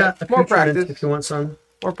 not Yeah, yet. More accoutrement practice. if you want some.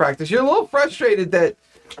 More practice. You're a little frustrated that,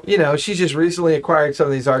 she's just recently acquired some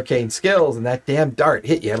of these arcane skills and that damn dart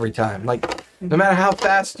hit you every time. Like, no matter how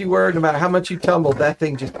fast you were, no matter how much you tumbled, that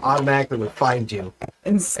thing just automatically would find you.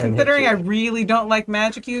 And considering I really don't like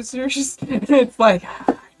magic users, it's like,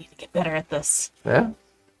 I need to get better at this. Yeah.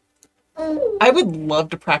 I would love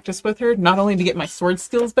to practice with her, not only to get my sword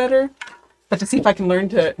skills better, but to see if I can learn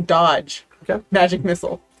to dodge Okay. magic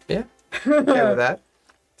missile. Yeah. Okay with that.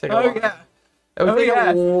 Take a Oh, walk. yeah. It would Oh, take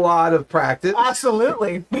yeah. a lot of practice.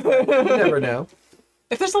 Absolutely. You never know.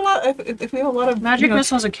 If there's a lot, if we have a lot of Magic you know,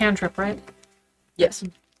 Missile's a cantrip, right? Yes.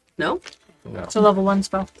 No? No, It's a level 1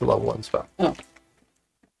 spell. it's a level 1 spell. All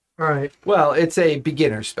right. Well, it's a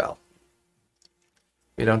beginner spell.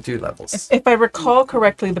 We don't do levels. if I recall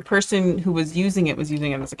correctly, the person who was using it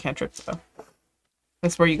as a cantrip spell.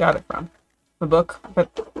 That's where you got it from, the book.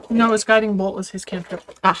 But No, his Guiding Bolt was his cantrip.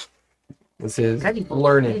 This is Guiding bolt.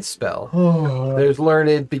 learned spell. Oh, There's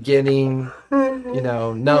learned, beginning,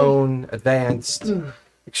 known, advanced,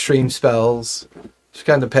 extreme spells. Just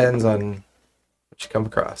kind of depends on what you come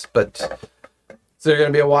across. But is there going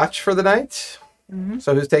to be a watch for the night? Mm-hmm.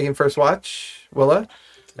 So who's taking first watch? Willa,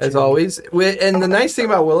 as always. And the nice thing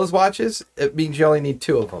about Willa's watches, it means you only need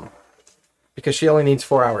 2 of them. Because she only needs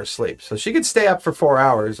 4 hours sleep. So she could stay up for 4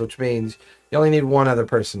 hours, which means you only need one other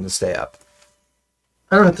person to stay up.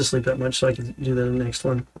 I don't have to sleep that much, so I can do the next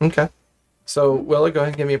one. Okay. So, Willa, go ahead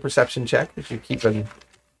and give me a perception check as you keep an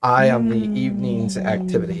eye on the evening's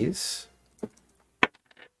activities.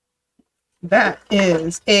 that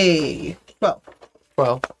is a 12.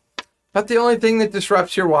 Well, but the only thing that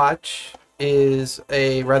disrupts your watch is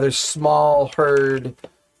a rather small herd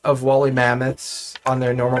of woolly mammoths on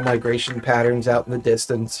their normal migration patterns out in the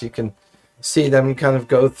distance. You can see them kind of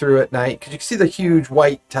go through at night because you can see the huge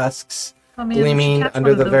white tusks Oh, man, we should gleaming catch under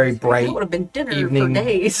one of the those. very That bright would have been dinner evening, for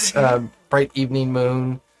days. bright evening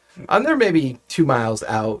moon. They're maybe 2 miles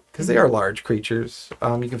out because they are large creatures.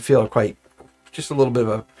 You can feel just a little bit of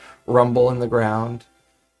a rumble in the ground.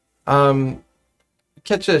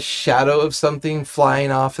 Catch a shadow of something flying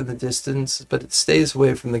off in the distance, but it stays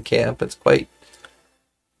away from the camp. It's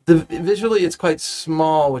visually it's quite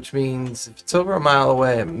small, which means if it's over a mile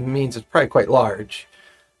away, it means it's probably quite large.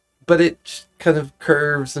 But it kind of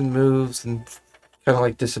curves and moves and kind of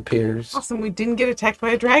like disappears. Awesome, we didn't get attacked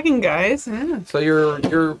by a dragon, guys. Yeah. So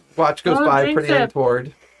your watch goes Oh, by drink pretty sip.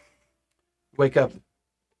 untoward. Wake up,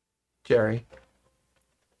 Jerry.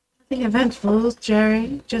 Nothing eventful,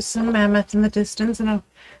 Jerry. Just some mammoths in the distance and a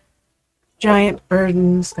giant bird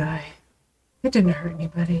in the sky. It didn't hurt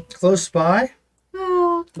anybody. Close by,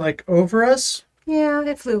 Oh, like over us. yeah,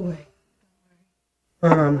 it flew away.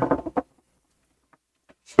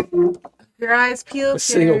 Your eyes peeled, A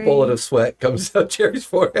single Jerry. bullet of sweat comes up Jerry's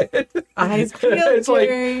forehead. Eyes peeled, It's like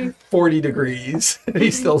Jerry. 40 degrees. He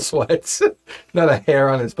still sweats. Not a hair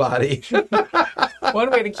on his body. One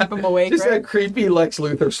way to keep him awake, Just right? that creepy Lex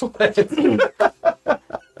Luthor sweat.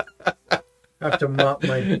 I have to mop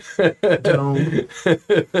my dome.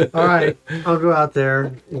 All right, I'll go out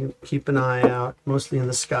there and keep an eye out, mostly in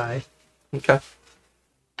the sky. Okay.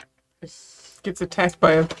 Gets attacked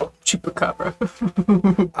by a chupacabra.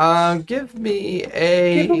 Give me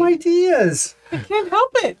a Give them ideas. I can't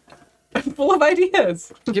help it. I'm full of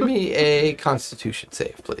ideas. give me a Constitution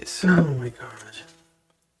save, please. Oh my god.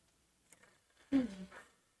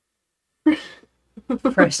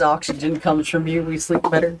 Fresh oxygen comes from you. We sleep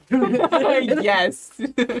better. Yes.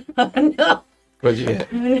 No. What'd you get?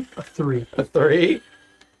 A 3. A 3.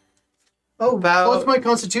 Oh, About- plus my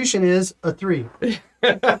constitution is a 3.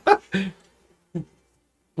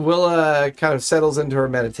 Willa kind of settles into her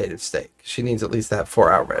meditative state. She needs at least that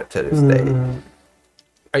 4-hour meditative state.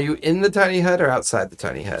 Are you in the tiny hut or outside the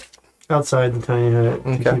tiny hut? Outside the tiny hut to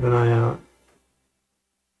Okay. keep an eye out.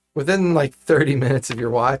 Within like 30 minutes of your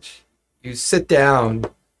watch, you sit down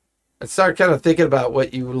and start kind of thinking about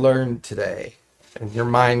what you learned today. And your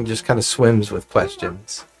mind just kind of swims with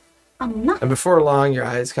questions. And before long, your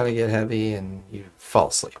eyes kind of get heavy and you fall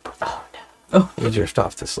asleep. Oh, no. You drift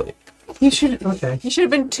off to sleep. You should Okay. have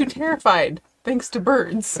been too terrified, thanks to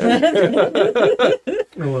birds. Oh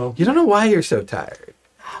well. You don't know why you're so tired.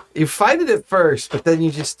 You fight it at first, but then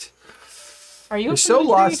you're so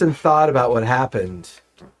lost in thought about what happened.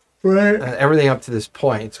 Right. Everything up to this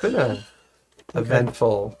point. It's been a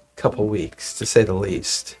eventful couple weeks, to say the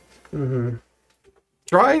least. Mm-hmm.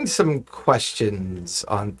 Drawing some questions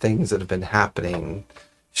on things that have been happening,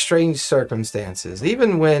 strange circumstances,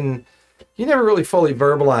 even when you never really fully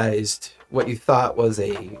verbalized what you thought was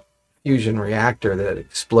a fusion reactor that had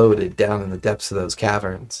exploded down in the depths of those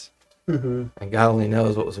caverns. Mm-hmm. And God only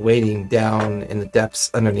knows what was waiting down in the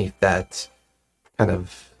depths underneath that kind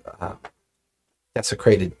of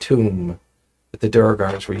desecrated tomb that the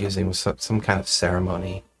Duragars were using with some kind of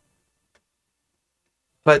ceremony.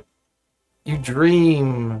 But you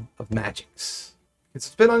dream of magics.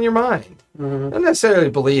 It's been on your mind. Mm-hmm. Not necessarily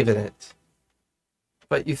believe in it,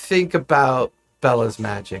 but you think about Bella's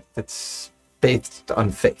magic that's based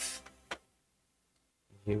on faith.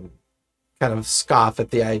 You kind of scoff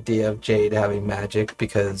at the idea of Jade having magic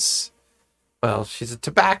because well, she's a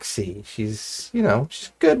tabaxi. She's,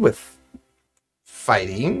 she's good with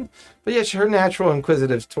fighting. But yeah, her natural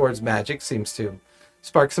inquisitive towards magic seems to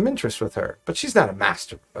spark some interest with her. But she's not a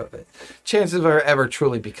master of it. Chances of her ever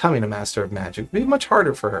truly becoming a master of magic would be much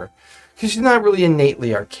harder for her. Because she's not really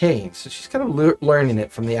innately arcane. So she's kind of learning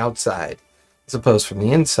it from the outside as opposed from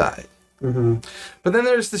the inside. Mm-hmm. But then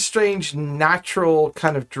there's the strange natural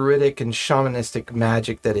kind of druidic and shamanistic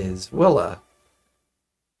magic that is Willa.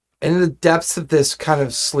 And in the depths of this kind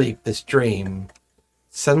of sleep, this dream,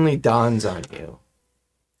 suddenly dawns on you.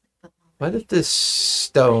 What if this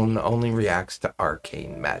stone only reacts to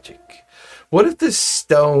arcane magic? What if this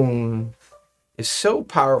stone is so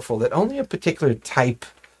powerful that only a particular type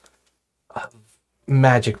of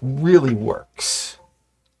magic really works?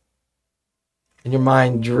 And your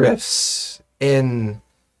mind drifts in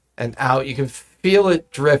and out. You can feel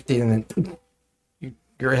it drifting, and then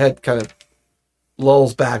your head kind of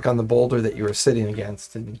lulls back on the boulder that you were sitting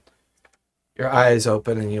against, and your eyes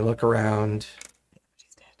open, and you look around.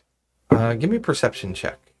 Give me a perception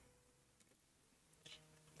check.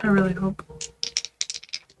 I really hope.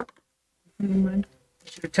 Never mind.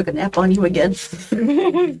 Should have took a nap on you again.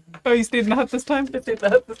 Oh, you stayed in the hut this time?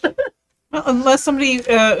 Well, unless somebody,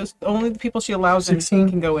 only the people she allows in 16?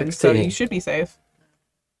 can go in, so 16. you should be safe.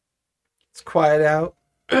 It's quiet out.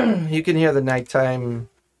 You can hear the nighttime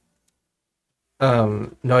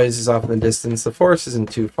noises off in the distance. The forest isn't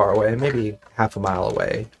too far away, maybe half a mile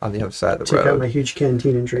away on the other side of the Check out my road. huge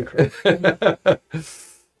canteen and drink.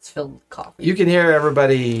 It's filled with coffee. You can hear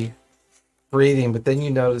everybody breathing, but then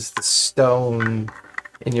you notice the stone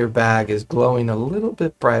in your bag is glowing a little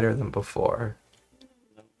bit brighter than before.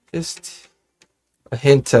 Just a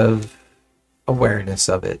hint of awareness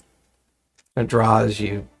of it. It draws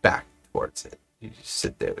you back towards it. You just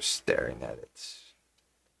sit there staring at it.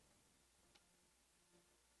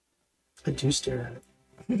 I do stare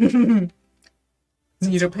at it.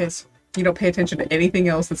 You don't pay attention to anything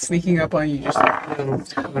else that's sneaking up on you. Just Not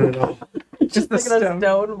at all. just the Looking at a stone.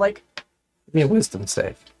 stone, like, Give me a wisdom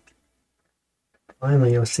save.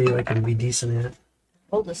 Finally, you'll see what I can be decent at.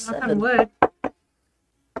 rolled a Knock on 7. wood.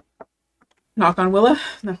 Knock on Willa.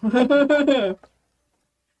 No.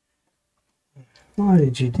 What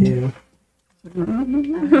did you do?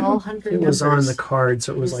 All 100 It was on numbers. the card,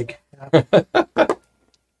 so it was like.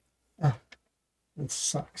 It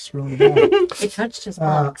sucks really bad. It touched his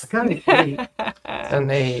I box. got an 8. And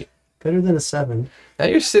Better than a 7. now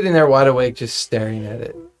you're sitting there wide awake just staring at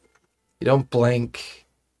it. You don't blink.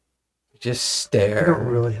 You just I stare. don't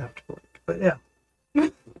really have to blink, but yeah.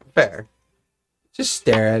 Fair. Just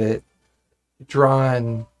stare at it.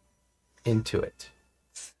 Drawn into it.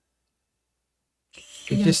 You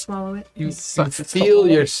You gonna just swallow it? you Sucks its feel soul.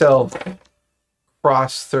 yourself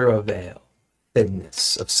cross through a veil,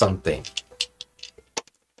 thinness of something.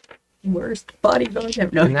 Worst bodybuilding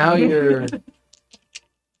I've known. And now you're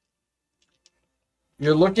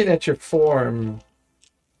looking at your form,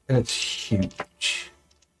 and it's huge,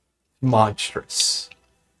 monstrous.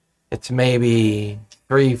 It's maybe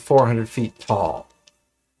 300-400 feet tall,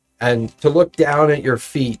 and to look down at your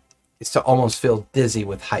feet is to almost feel dizzy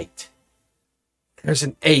with height. There's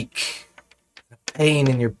an ache, a pain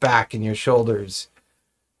in your back and your shoulders.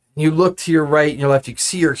 You look to your right and your left, you can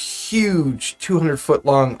see your huge 200-foot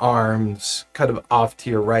long arms kind of off to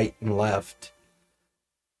your right and left.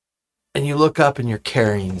 And you look up and you're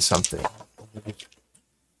carrying something.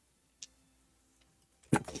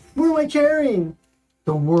 What am I carrying?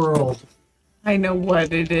 The world. I know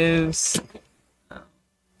what it is.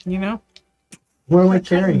 You know? What am I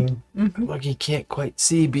carrying? Look, you can't quite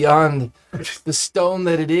see beyond the stone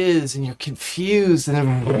that it is, and you're confused, and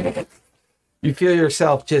then you feel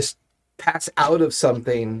yourself just pass out of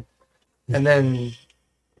something, and then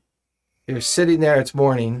you're sitting there, it's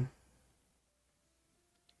morning.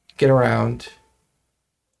 Get around.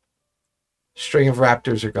 String of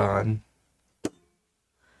raptors are gone.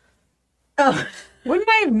 Oh, Wouldn't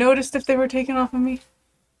I have noticed if they were taken off of me?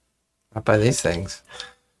 Not by these things.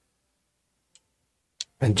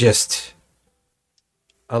 And just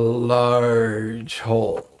a large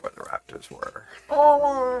hole where the raptors were.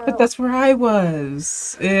 But that's where I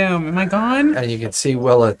was. Am I gone? And you can see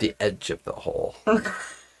Willa at the edge of the hole.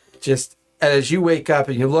 Just and as you wake up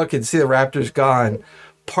and you look and see the raptors gone,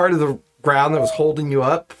 part of the ground that was holding you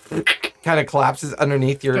up kind of collapses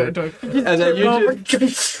underneath your. And then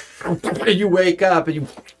you wake up and you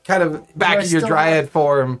kind of back I in your still dryad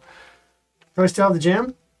form. Do I still have the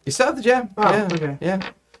gem? You still have the gem? Oh, yeah. okay. Yeah.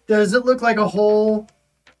 Does it look like a hole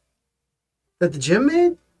that the gem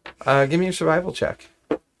made? Give me your survival check.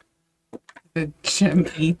 the gem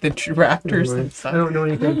eat the raptors Anyway, I themselves. don't know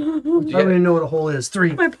anything. I don't even know what a hole is.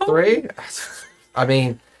 3. My pony. 3? I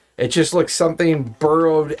mean, it just looks something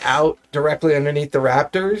burrowed out directly underneath the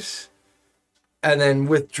raptors and then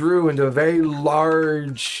withdrew into a very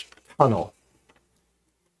large tunnel.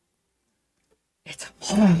 It's a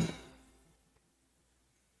hole.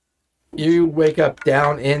 You wake up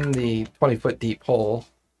down in the 20-foot deep hole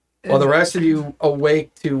while the rest of you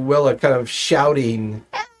awake to Willa kind of shouting.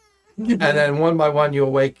 And then one by one you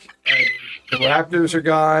awake and the raptors are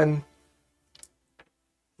gone.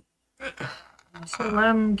 So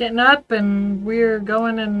I'm getting up and we're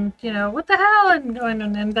going and, what the hell? And going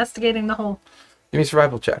and investigating the hole. Give me a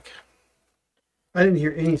survival check. I didn't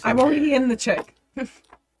hear anything. I'm already in the check.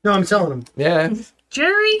 No, I'm telling him. Yeah.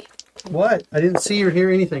 Jerry? What? I didn't see or hear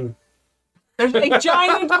anything. There's a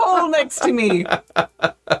giant hole next to me.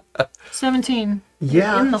 17.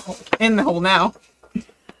 Yeah. In the hole. In the hole now.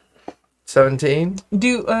 17?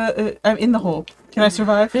 I'm in the hole. Can I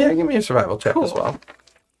survive? Yeah, give me a survival check as well.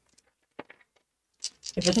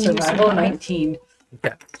 If it's survival, 19.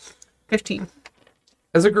 Yeah. 15.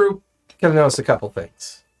 As a group, you can notice a couple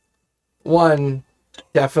things. One,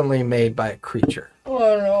 definitely made by a creature. Oh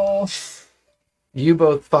no. You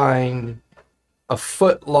both find a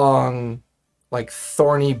foot-long, like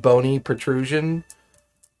thorny, bony protrusion.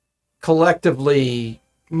 Collectively,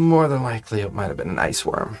 more than likely, it might have been an ice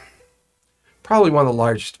worm. Probably one of the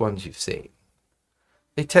largest ones you've seen.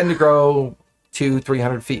 They tend to grow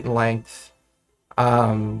 200-300 feet in length.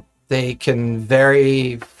 They can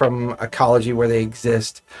vary from ecology where they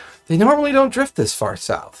exist. They normally don't drift this far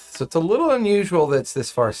south, so it's a little unusual that it's this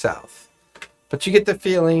far south. But you get the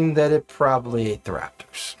feeling that it probably ate the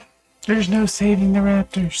raptors. There's no saving the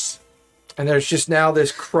raptors. And there's just now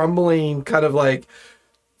this crumbling kind of like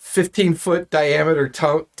 15-foot diameter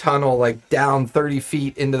tunnel, like down 30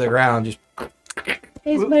 feet into the ground. Just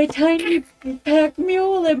Is my tiny pack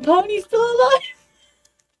mule and pony still alive?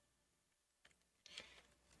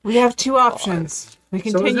 We have two options. We So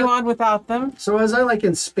is continue it- on without them. So was I like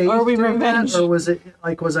in space Or we doing revenge. that, or was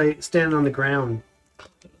I standing on the ground?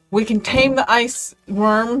 We can tame the ice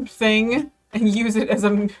worm thing and use it as a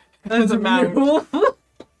mount.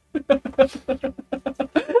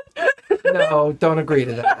 no, don't agree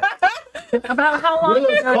to that. About how long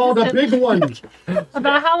Willa's ago called does a it, big one.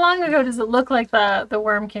 about how long ago does it look like the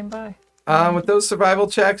worm came by? With those survival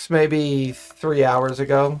checks, maybe 3 hours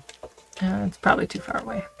ago. It's probably too far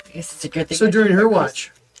away. I guess it's a good thing. So during her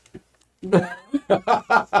watch. No,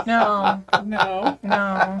 No.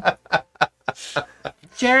 no.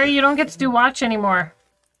 Jerry, you don't get to do watch anymore.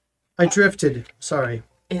 I drifted. Sorry.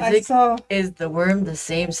 Is the worm the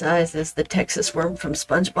same size as the Texas worm from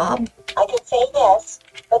SpongeBob? I can say yes,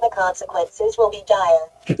 but the consequences will be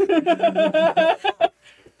dire.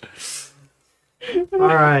 All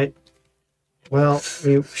right. Well,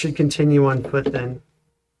 we should continue on foot then.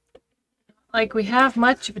 Like we have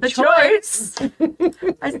much of a The choice.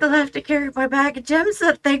 choice. I still have to carry my bag of gems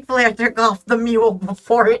that thankfully I took off the mule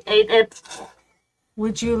before it ate it.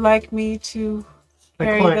 Would you like me to I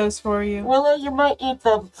carry climb, those for you? Well, you might eat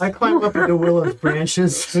them. I climb up into Willow's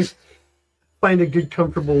branches, find a good,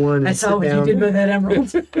 comfortable one, and I sit saw what you down. did with that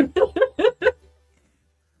emerald.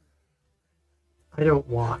 I don't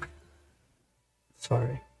walk.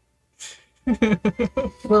 Sorry.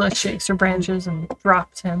 Willa shakes her branches and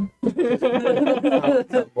drops him. Thought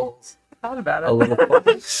about A it. little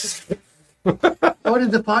fox. Oh,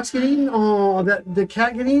 did the fox get eaten? Oh, the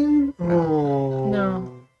cat get eaten? Oh.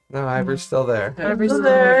 No. No, Ivor's still there. Ivory's Oh,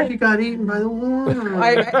 there. she got eaten by the worm.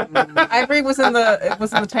 Ivory was in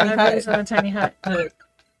the tiny Ivory's hut. in a tiny hut.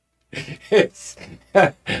 It's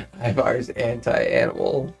Ivar's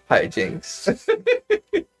anti-animal hijinks.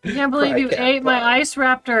 I can't believe you Cat ate my Cloud. ice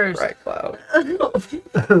raptors. Right, Cloud.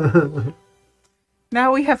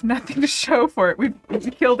 Now we have nothing to show for it. We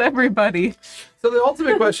killed everybody. So the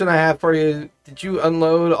ultimate question I have for you, did you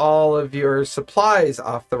unload all of your supplies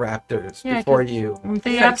off the raptors Yeah, before 'cause you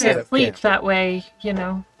They have set to up sleep camp? that way, you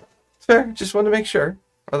know. Fair, just wanted to make sure.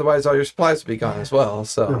 Otherwise all your supplies would be gone as well,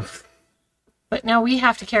 so. But now we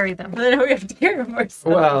have to carry them. Then we have to carry them ourselves.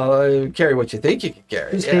 Well, carry what you think you can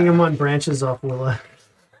carry. Just Yeah. hang them on branches off Willa.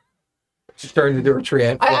 Just turn into a tree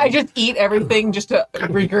ant. I just eat everything just to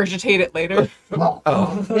regurgitate it later.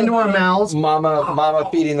 Oh. Into our mouths. Mama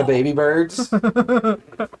feeding the baby birds.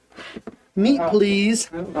 Meat, please.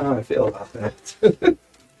 I don't know how I feel about that.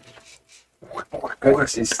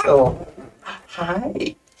 Goodness, he's still.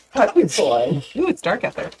 Hi. Hi, boy. Ooh, it's dark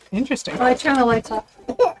out there. Interesting. I turn the lights off.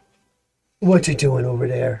 What you doing over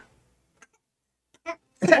there?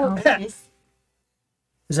 Is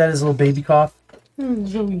that his little baby cough?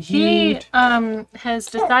 He has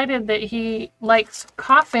decided that he likes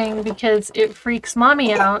coughing because it freaks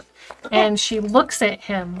mommy out, and she looks at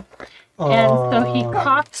him, and so he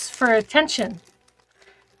coughs for attention.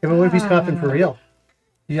 Yeah, but what if he's coughing for real?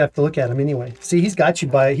 You have to look at him anyway. See, he's got you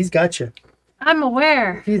by. He's got you. I'm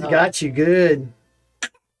aware. He's got you good.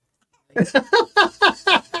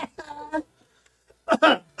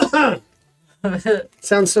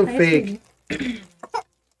 Sounds so fake.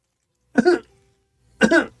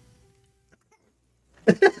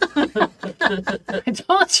 I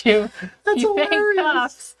told you. That's he fake hilarious.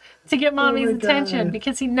 coughs to get mommy's my attention God.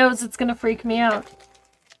 because he knows it's gonna freak me out.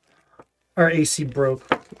 Our AC broke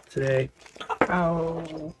today,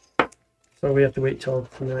 Oh. so we have to wait till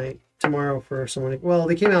tomorrow for someone. Well,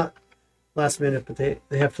 they came out last minute, but they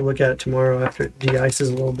have to look at it tomorrow after it de-ices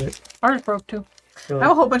a little bit. Ours broke too. So, I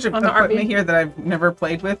have a whole bunch of On the equipment RV? here that I've never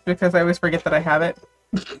played with because I always forget that I have it.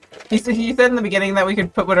 He said in the beginning that we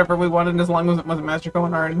could put whatever we wanted as long as it wasn't magical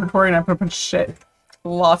in our inventory, and I put a bunch of shit.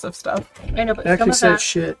 Lots of stuff. I know, but actually some of said that,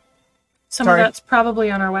 shit. some Sorry. of that's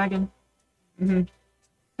probably on our wagon. Mhm.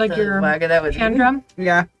 Like your wagon that was hand drum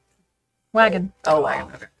Yeah. wagon. Oh,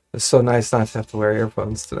 wagon. Okay. It's so nice not to have to wear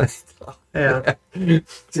earphones tonight. Yeah, you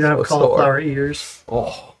don't have So cauliflower ears.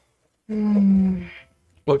 Oh. Well,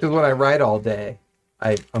 because when I write all day,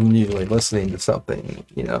 I'm usually listening to something,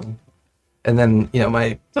 and then my Sounds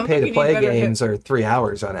like you pay-to-play need better games are 3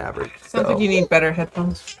 hours on average. Sounds like you need better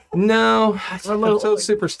headphones. No, A I'm little- so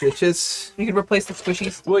superstitious. You could replace the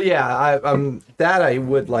squishies. Well, yeah, that I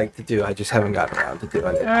would like to do. I just haven't gotten around to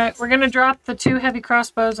doing it. All right, we're gonna drop the 2 heavy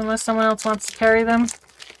crossbows unless someone else wants to carry them.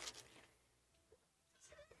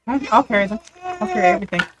 I'll carry them. I'll carry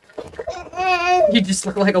everything. You just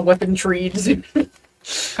look like a weapon tree.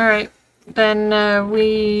 All right, then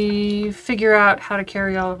we figure out how to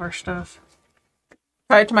carry all of our stuff.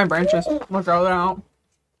 Tie it to my branches. We'll throw them out.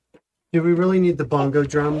 Do we really need the bongo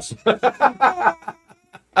drums?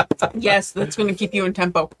 Yes, that's going to keep you in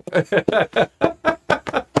tempo.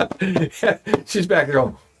 She's back there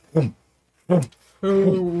going,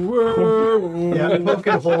 Yeah,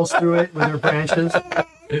 poking holes through it with her branches.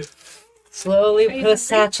 Slowly put a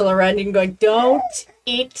satchel around you and going, don't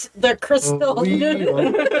eat the crystal.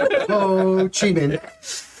 Oh, cheating.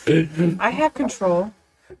 I have control.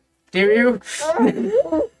 Do you?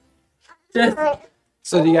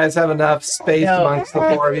 so do you guys have enough space No. amongst the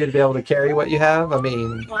 4 of you to be able to carry what you have? I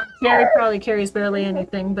mean, Gary probably carries barely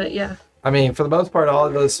anything, but yeah. for the most part, all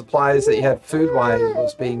of those supplies that you had food-wise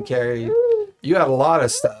was being carried. You had a lot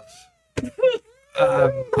of stuff.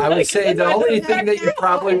 I would say the only thing that you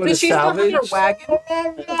probably would have Does she still have her salvaged... wagon?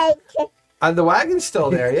 The wagon's still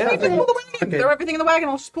there, yeah. Pull the wagon. Throw everything in the wagon.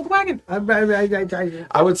 I'll just pull the wagon. I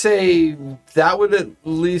would say that would at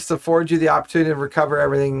least afford you the opportunity to recover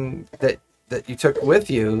everything that you took with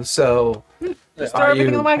you. So, Just throw are everything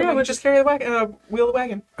in the you, wagon. We'll just carry the wagon. Wheel the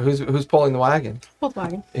wagon. who's pulling the wagon? Pull the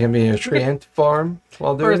wagon. You gonna be in a tree ant farm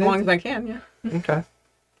while For doing as long it? as I can, yeah. Okay,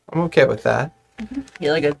 I'm okay with that.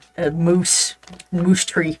 You're like a moose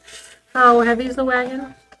tree. How heavy is the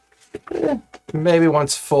wagon? Maybe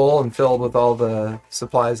once full and filled with all the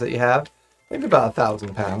supplies that you have, maybe about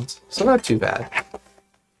 1,000 pounds. So not too bad.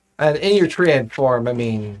 And in your tree ant form,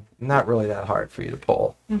 not really that hard for you to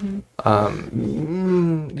pull. You'll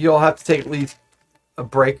have to take at least a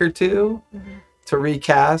break or two to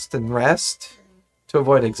recast and rest to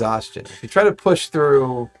avoid exhaustion. If you try to push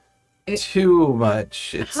through too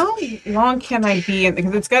much, it's How long can I be in?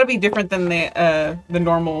 Because it's got to be different than the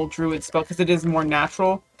normal druid spell because it is more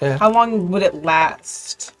natural. Yeah. How long would it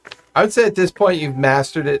last? I would say at this point you've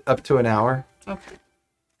mastered it up to an hour. Okay.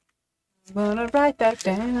 I'm gonna write that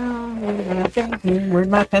down. Where'd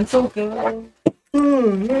my pencil go?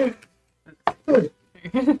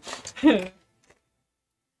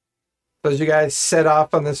 So as you guys set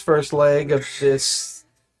off on this first leg of this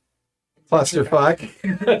clusterfuck,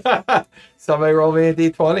 somebody roll me a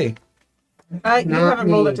d20. You Not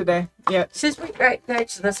haven't rolled me. it today yet. Since we actually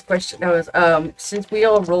that's the question. That was since we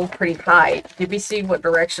all rolled pretty high, did we see what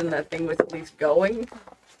direction that thing was at least going?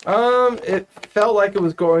 It felt like it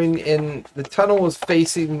was going in. The tunnel was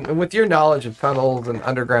facing, and with your knowledge of tunnels and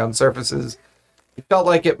underground surfaces, it felt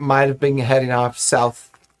like it might have been heading off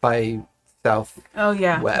south by south. Oh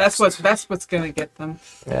yeah, West. that's what's gonna get them.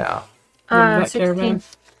 Yeah, That 16. caravan.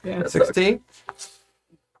 Yeah. 16.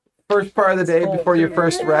 First part of the day before your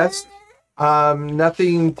first rest.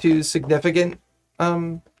 Nothing too significant,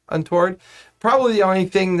 untoward. Probably the only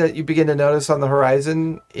thing that you begin to notice on the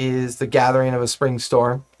horizon is the gathering of a spring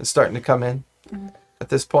storm is starting to come in at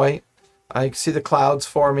this point. I can see the clouds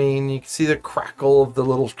forming. You can see the crackle of the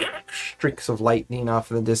little streaks of lightning off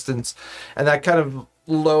in the distance. And that kind of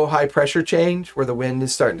low, high pressure change where the wind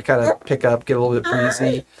is starting to kind of pick up, get a little bit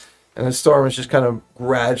breezy. And the storm is just kind of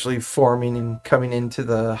gradually forming and coming into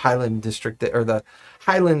the Highland district, or the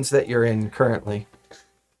highlands that you're in currently.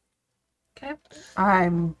 Okay.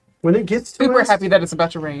 I'm When it gets to super us, happy that it's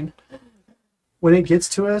about to rain. when it gets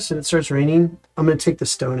to us and it starts raining, I'm gonna take the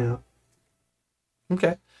stone out.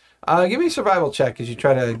 Okay. Give me a survival check as you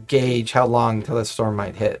try to gauge how long until the storm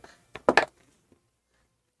might hit. I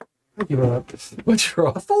give up. What's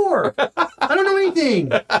your 4? I don't know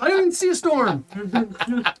anything. I don't even see a storm.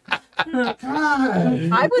 God,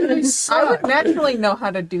 I would naturally know how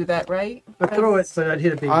to do that, right? I throw it so I'd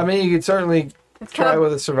hit a baby. I mean, you could certainly It's try kind of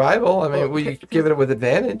with a survival. I mean, we give it with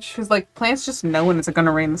advantage. because like plants just know when it's going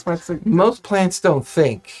to rain. That's why it's like, Most plants don't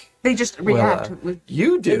think. they just react. Well,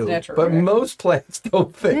 you do, natural but reaction. most plants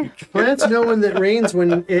don't think. Plants know when it rains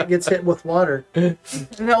when it gets hit with water.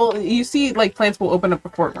 No, you see, like plants will open up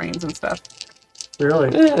before it rains and stuff. Really,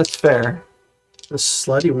 That's fair. the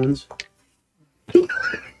slutty ones.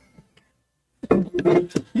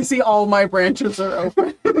 You see, all my branches are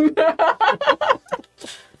open.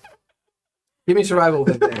 Give me survival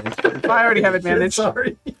with advantage. I already have advantage.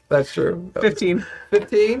 Sorry. That's true. 15.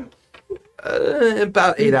 15?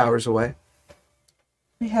 About 8 hours away.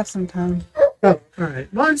 We have some time. Oh, all right.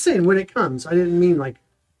 Well, I'm saying when it comes. I didn't mean like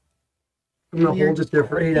I'm gonna hold it there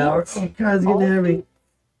for 8 hours. Oh God, it's getting heavy.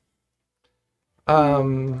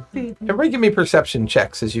 Everybody give me perception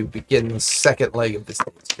checks as you begin the second leg of this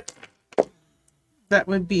dance. That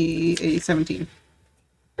would be a 17.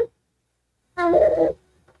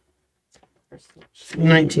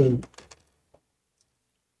 19.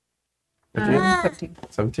 17.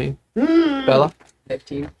 17? Bella?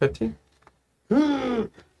 15. 15?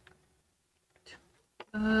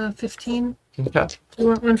 15. Okay. You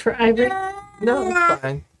want one for Ivory? No, that's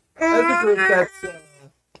fine. As a group,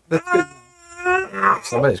 that's good.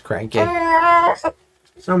 Somebody's cranky.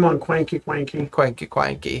 Someone quanky.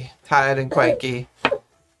 Quanky. Tired and quanky.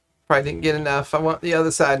 Probably didn't get enough. I want the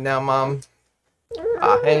other side now, Mom.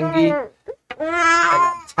 Hangy.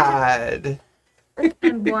 I'm tired.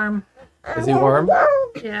 And warm. Is he warm?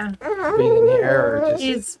 Yeah. Being in here or just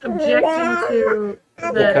He's objecting to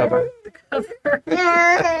the cover? the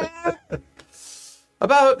cover.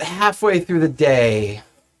 About halfway through the day,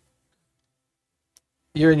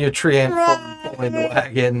 you're in your treant form, pulling the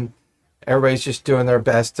wagon. Everybody's just doing their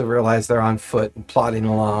best to realize they're on foot and plodding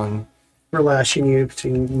along. We're lashing you so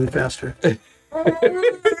you can move faster.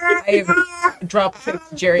 I have dropped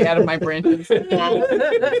Jerry out of my branches.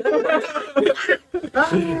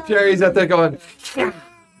 Jerry's out there going,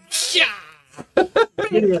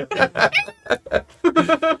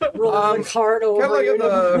 Roll the cart over. kind of like on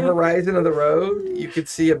the horizon of the road, you could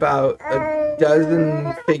see about a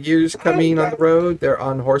dozen figures coming on the road. They're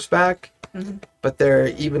on horseback, but they're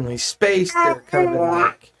evenly spaced. They're kind of in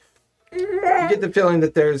like, you get the feeling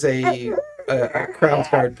that there's a Crown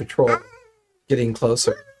Guard patrol getting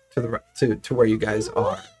closer to where you guys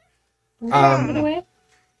are. Anyway,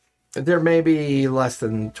 They're maybe less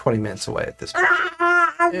than 20 minutes away at this point.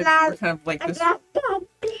 We're kind of like this.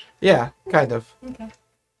 Yeah, kind of. Okay.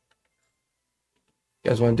 You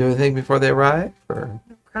guys want to do anything before they arrive? Or?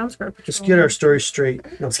 Crown's Guard Patrol. Just get our story straight.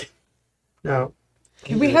 No, I'm just kidding. No.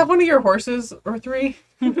 Can we have one of your horses or 3?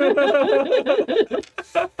 I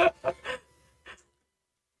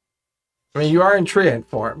mean, you are in treant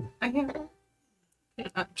form. I can.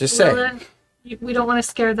 Just Well, saying. we don't want to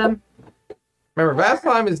scare them. Remember,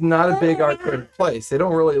 Vastheim is not a big arcade place. They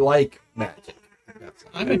don't really like magic.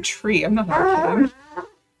 I'm a tree. I'm not a tree.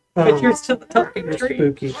 But you're still the talking You're tree.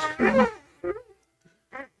 spooky. You're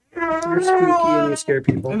spooky and you scare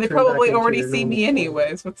people. And they Turn back probably into already your see normal- me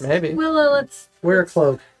anyways. What's Maybe. Willow, let's. Wear a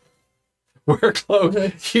cloak. Wear a cloak,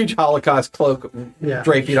 huge Holocaust cloak Yeah.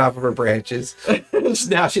 draping off of her branches.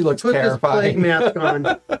 Now she looks Put this plague terrifying. mask on.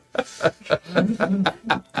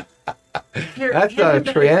 Here, That's not a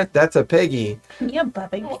treant. That's a piggy. Yeah,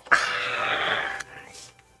 Bubby.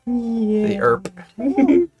 The erp.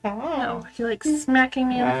 No, he likes smacking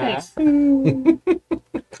me in the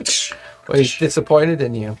face. Well, he's disappointed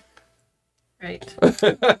in you. Right.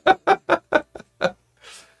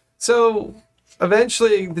 So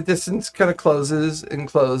eventually the distance kind of closes and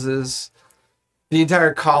closes. The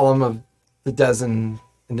entire column of the dozen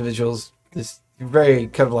individuals, this very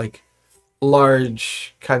kind of like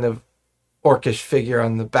large kind of orcish figure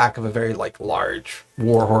on the back of a very like large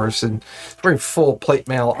war horse, and wearing full plate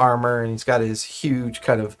mail armor, and he's got his huge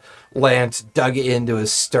kind of lance dug into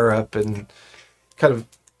his stirrup and kind of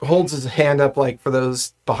holds his hand up like for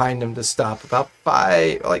those behind him to stop about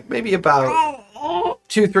 5, like maybe about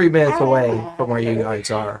 2-3 minutes away from where you guys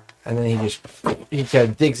are, and then he kind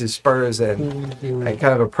of digs his spurs in and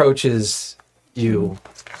kind of approaches you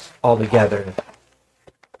all together.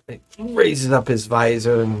 He raises up his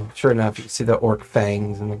visor, and sure enough, you see the orc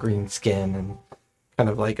fangs and the green skin and kind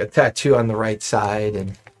of like a tattoo on the right side,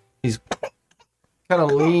 and he's kind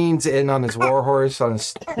of leans in on his warhorse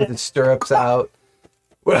with his stirrups out.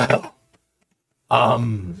 Well,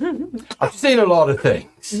 I've seen a lot of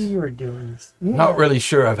things. You are doing this. Not really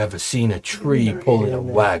sure I've ever seen a tree pulling a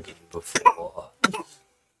wagon before.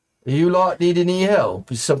 You lot need any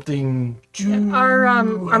help? Is something...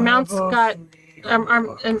 Our mounts got our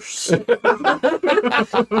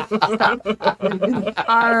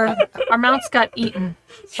mounts got eaten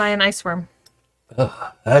by an ice worm.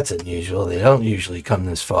 That's unusual. They don't usually come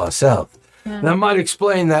this far south. Yeah. That might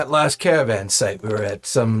explain that last caravan site we were at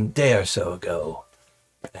some day or so ago.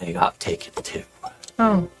 They got taken too.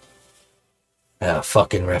 Oh.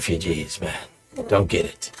 Fucking refugees, man. Don't get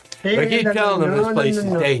it. I keep telling them this place is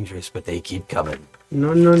dangerous, but they keep coming.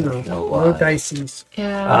 No why? dices.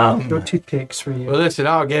 Yeah. No toothpicks for you. Well, listen,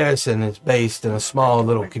 our garrison is based in a small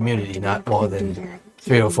little community not more than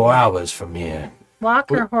 3 or 4 hours from here. Walk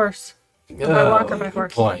or horse? By walk or by Good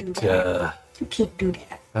horse? point. You can't do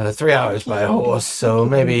that. 3 hours by horse, so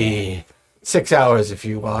maybe 6 hours if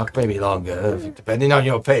you walk, maybe longer, depending on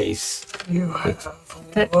your pace. It's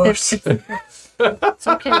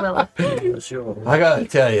okay, Willa. I gotta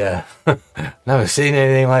tell you, never seen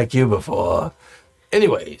anything like you before.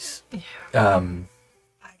 Anyways,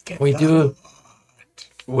 we do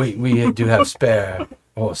have spare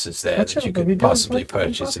horses there that you could possibly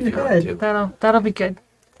purchase if you want to. That'll be good.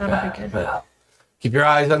 That'll be good. Well, keep your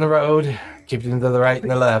eyes on the road. Keep them to the right and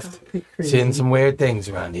the left. Seeing some weird things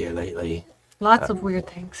around here lately. Lots of weird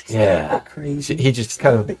things. Yeah. Crazy. He just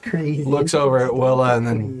kind of Crazy. looks over at Willa and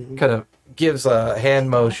then kind of gives a hand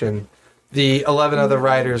motion. The 11 other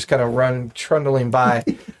riders kind of run trundling by.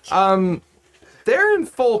 They're in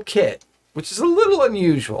full kit, which is a little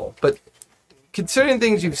unusual, but considering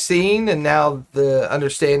things you've seen and now the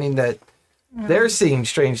understanding that they're seeing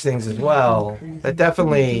strange things as well, that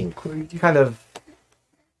definitely kind of,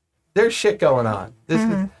 there's shit going on. This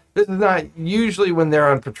is not usually when they're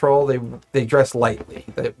on patrol. They dress lightly.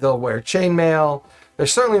 They'll wear chainmail. They're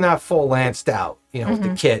certainly not full lanced out, with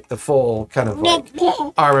the kit, the full kind of like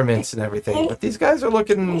armaments and everything. But these guys are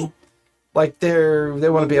looking like they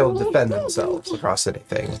want to be able to defend themselves across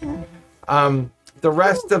anything. The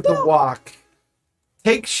rest of the walk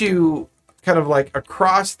takes you kind of like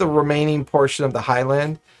across the remaining portion of the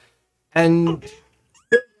highland, and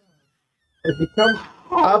if you come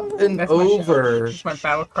up and That's over, my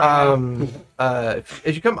battle cry.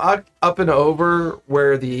 as you come up and over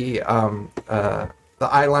where the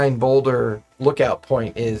eyeline boulder lookout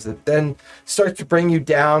point is, that then starts to bring you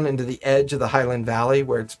down into the edge of the Highland Valley,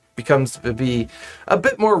 where it becomes to be a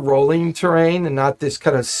bit more rolling terrain and not this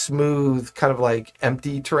kind of smooth, kind of like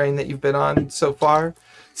empty terrain that you've been on so far.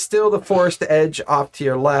 Still the forest edge off to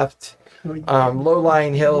your left,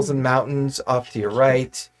 low-lying hills and mountains off to your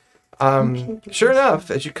right. Sure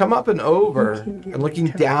enough, as you come up and over and looking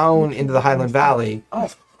down into the Highland Valley,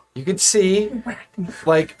 you can see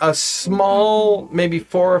like a small, maybe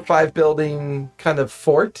 4 or 5 building kind of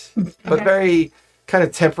fort, but very kind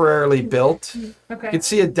of temporarily built. Okay. You can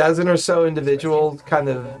see a dozen or so individuals kind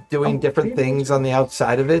of doing different things on the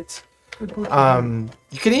outside of it. You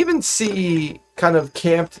can even see kind of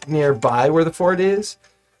camped nearby where the fort is,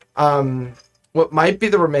 what might be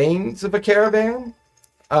the remains of a caravan.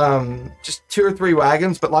 Just 2 or 3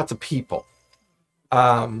 wagons, but lots of people.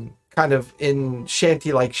 Kind of in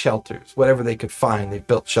shanty-like shelters, whatever they could find. They've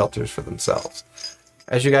built shelters for themselves.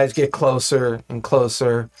 As you guys get closer and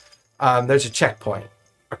closer, there's a checkpoint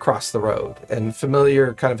across the road, and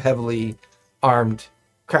familiar kind of heavily armed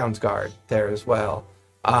Crown's Guard there as well.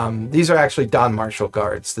 These are actually Don Marshall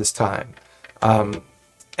guards this time.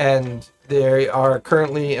 And they are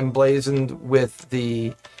currently emblazoned with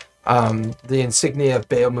the insignia of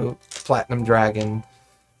Bahamut, Platinum Dragon.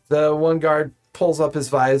 The one guard pulls up his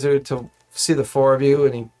visor to see the 4 of you,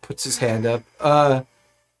 and he puts his hand up.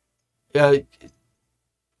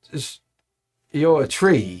 You're a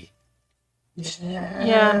tree.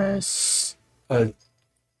 Yes.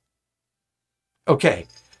 Okay.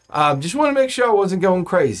 Just want to make sure I wasn't going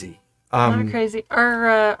crazy. Not crazy.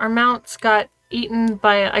 Our mounts got eaten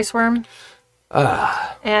by an ice worm,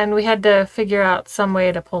 and we had to figure out some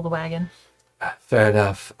way to pull the wagon. Fair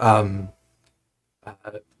enough.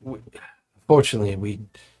 Fortunately,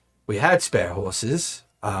 we had spare horses.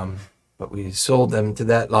 but we sold them to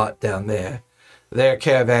that lot down there. Their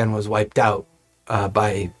caravan was wiped out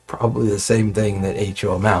by probably the same thing that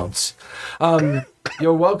HO mounts.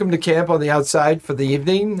 You're welcome to camp on the outside for the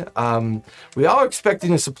evening. We are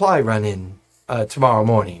expecting a supply run in tomorrow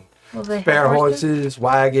morning. Will they have Spare horses? horses,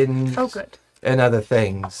 wagons, Oh, good. and other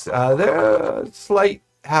things. They're a slight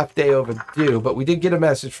half day overdue, but we did get a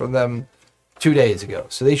message from them 2 days ago.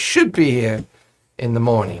 So they should be here in the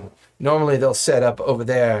morning. Normally they'll set up over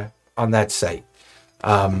there on that site.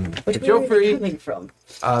 Which But way feel are they free. coming from?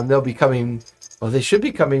 They'll be coming. Well, they should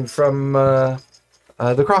be coming from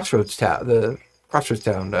the crossroads town. The crossroads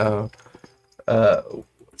town.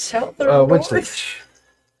 South or north? Winchledge.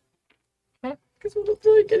 Okay. Because we're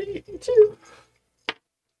really getting eaten too.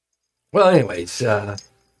 Well, anyways, Thank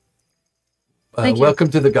you. welcome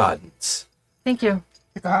to the gardens. Thank you.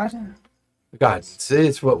 God. The gardens.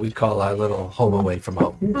 It's what we call our little home away from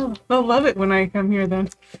home. Oh, they'll love it when I come here then.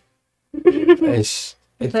 It's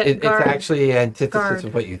Guard. actually antithesis Guard.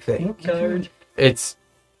 of what you think. Guard. It's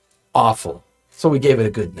awful. So we gave it a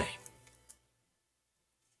good name.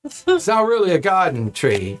 It's not really a garden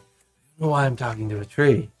tree. I don't know why I'm talking to a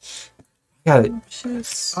tree. Got it.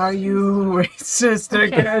 Are you racist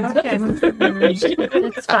again? Okay.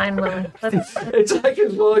 It's fine, Willie. It's like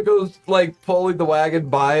as Willa goes like pulling the wagon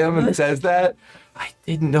by him and says that. I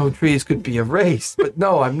didn't know trees could be erased, but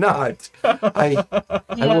no, I'm not. I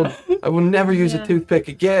will never use a toothpick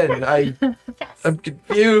again. I'm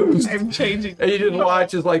confused. I'm changing. And you just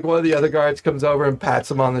watch as like one of the other guards comes over and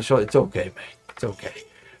pats him on the shoulder. It's okay, man. It's okay.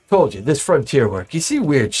 Told you, this frontier work. You see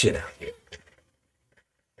weird shit out here.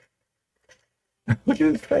 Look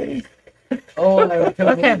at his face.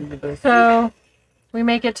 Okay. So we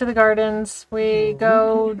make it to the gardens. We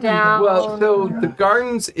go down. Well, so the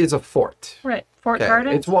gardens is a fort. Right. Fort Okay,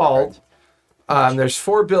 Gardens. it's walled. There's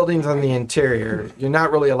 4 buildings on the interior. You're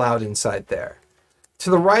not really allowed inside there. To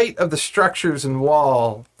the right of the structures and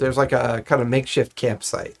wall, there's like a kind of makeshift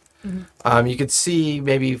campsite. You could see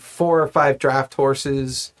maybe 4 or 5 draft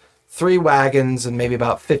horses, 3 wagons, and maybe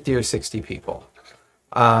about 50 or 60 people.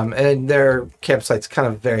 And their campsite's kind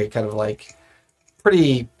of like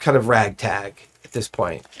pretty kind of ragtag at this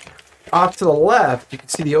point. Off to the left, you can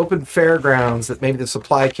see the open fairgrounds that maybe the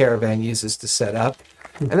supply caravan uses to set up.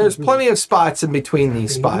 And there's plenty of spots in between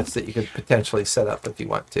these spots that you could potentially set up if you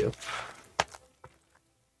want to.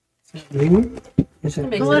 So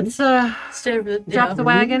let's Stay over the, drop the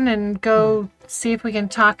wagon and go see if we can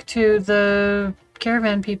talk to the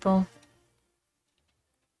caravan people.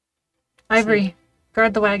 Ivory,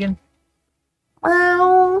 guard the wagon.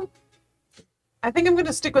 I think I'm going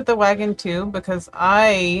to stick with the wagon too because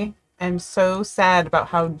I am so sad about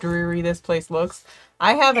how dreary this place looks.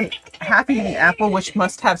 I have a happy apple which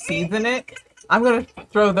must have seeds in it. I'm going to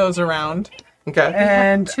throw those around. Okay.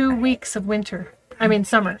 And 2 weeks of winter. I mean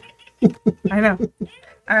summer. I know.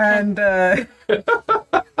 And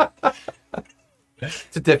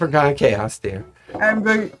It's a different kind of chaos, dear. I'm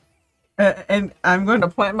going to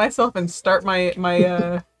plant myself and start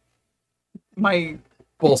my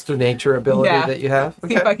Bolster nature ability Yeah. that you have.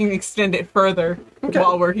 see if I can extend it further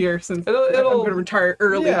while we're here since I'm going to retire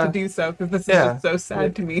early yeah. to do so because this is Yeah. just so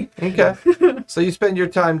sad to me. Okay. So you spend your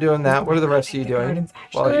time doing that. What are the rest of you doing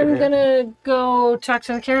while you're I'm here? gonna go talk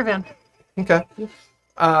to the caravan. Okay.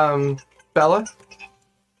 Bella?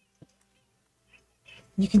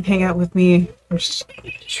 You can hang out with me.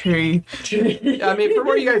 Tree. I mean, from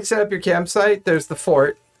where you guys set up your campsite, there's the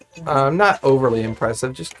fort. Not overly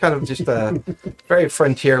impressive, just a very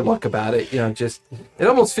frontier look about it. You know, just it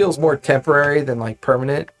almost feels more temporary than like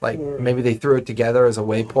permanent. Like maybe they threw it together as a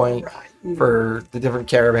waypoint for the different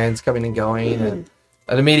caravans coming and going, and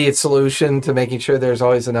an immediate solution to making sure there's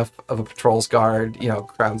always enough of a patrol's guard,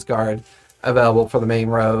 Crown's guard, available for the main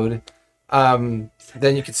road. Then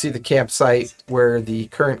you can see the campsite where the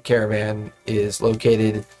current caravan is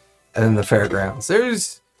located, and then the fairgrounds.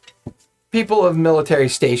 There's people of military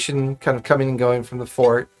station kind of coming and going from the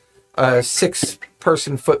fort. A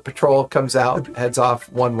 6-person foot patrol comes out, heads off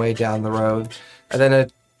one way down the road, and then a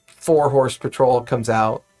 4-horse patrol comes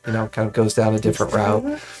out, kind of goes down a different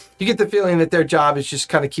route. You get the feeling that their job is just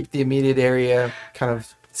kind of keep the immediate area kind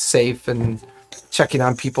of safe and checking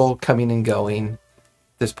on people coming and going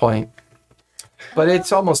at this point. But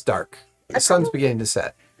it's almost dark. The sun's beginning to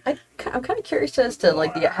set. I'm kind of curious as to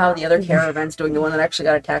how the other caravan's doing. The one that actually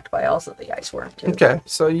got attacked by also the ice worm too. Okay,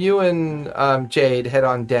 so you and Jade head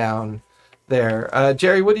on down there.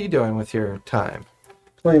 Jerry, what are you doing with your time?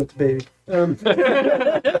 Playing with the baby. You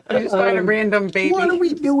just find a random baby. What are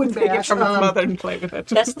we doing, Take it Bash? from its mother and play with it.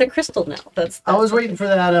 That's the crystal now. That's I was waiting for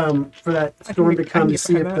that storm to come I can to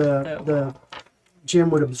see if find the gym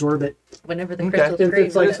would absorb it. whenever the Okay. crystals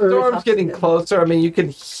It's scream, like The storm's getting close. closer. I mean, you can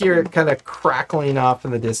hear it kind of crackling off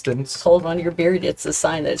in the distance. Hold on your beard. It's a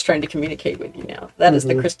sign that it's trying to communicate with you now. That is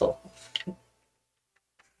the crystal.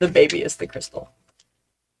 The baby is the crystal.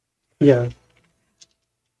 Yeah.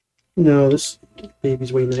 No, this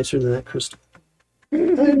baby's way nicer than that crystal.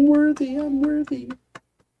 I'm worthy. I'm worthy.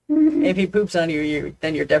 If he poops on you,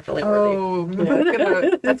 then you're definitely worthy. Oh,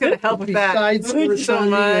 that's gonna help with that Besides squirts so on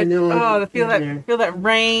me, I much. know Oh, I'm to feel in there. that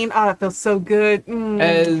rain. Oh, that feels so good.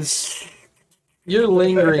 As you're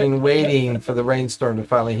lingering, waiting for the rainstorm to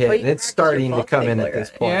finally hit, Well, and it's starting to come in at this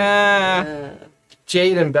point. Yeah.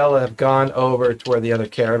 Jade and Bella have gone over to where the other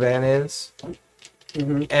caravan is,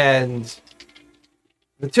 and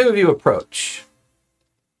the two of you approach.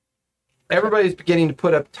 Everybody's beginning to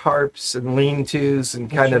put up tarps and lean-tos, and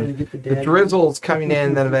kind of the drizzle's coming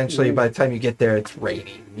in. Then eventually, by the time you get there, it's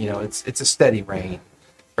raining. You know, it's a steady rain,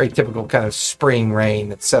 very typical kind of spring rain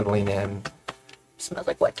that's settling in. Smells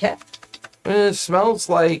like wet cat. It smells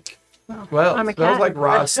like, well, I'm a it smells cat. like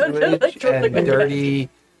raw sewage and Like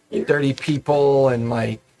a dirty people, and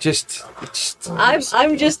like just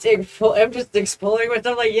I'm just exploring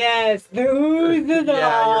myself. Like yes, the ooze and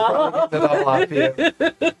yeah, you're probably getting it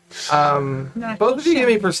all off you. Both of you give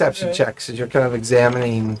me perception checks as you're kind of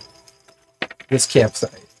examining this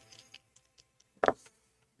campsite.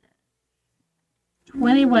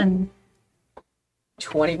 21.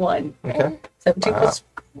 21. Okay. 17 plus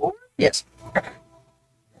 4? Yes.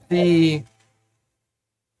 The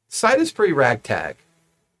site is pretty ragtag.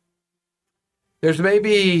 There's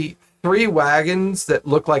maybe 3 wagons that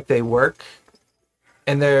look like they work,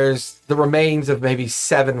 and there's the remains of maybe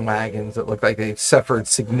 7 wagons that look like they've suffered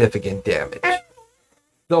significant damage.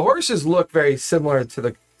 The horses look very similar to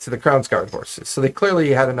the Crownsguard horses, so they clearly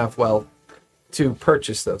had enough wealth to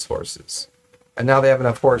purchase those horses, and now they have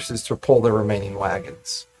enough horses to pull the remaining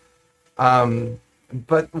wagons.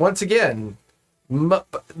 But once again,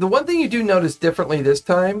 the one thing you do notice differently this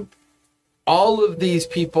time, all of these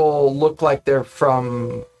people look like they're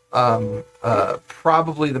from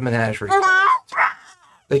probably the menagerie.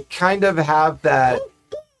 They kind of have that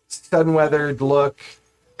sun-weathered look.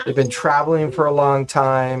 They've been traveling for a long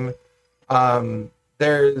time.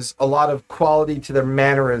 There's a lot of quality to their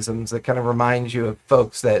mannerisms that kind of remind you of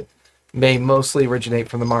folks that may mostly originate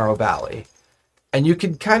from the Morrow Valley. And you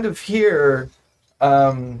can kind of hear,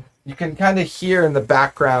 in the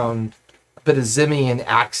background a bit of Zimian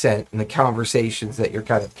accent in the conversations that you're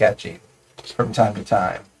kind of catching from time to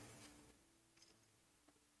time.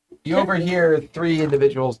 You overhear 3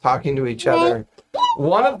 individuals talking to each other.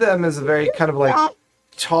 One of them is a very kind of like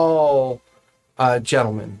tall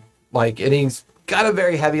gentleman, and he's got a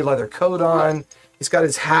very heavy leather coat on. He's got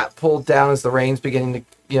his hat pulled down as the rain's beginning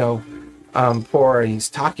to, pour. And he's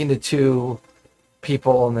talking to 2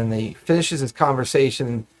 people, and then he finishes his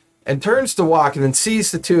conversation and turns to walk, and then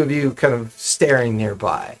sees the 2 of you kind of staring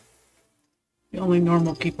nearby. The only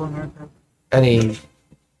normal people in our group. And he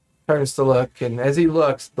turns to look, and as he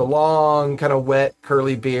looks, the long, kind of wet,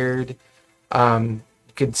 curly beard, you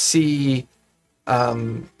could see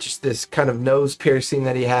just this kind of nose piercing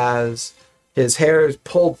that he has. His hair is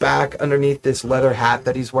pulled back underneath this leather hat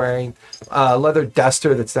that he's wearing, leather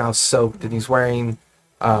duster that's now soaked, and he's wearing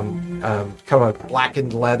kind of like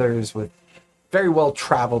blackened leathers with very well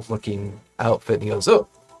traveled looking outfit. And he goes, "Oh,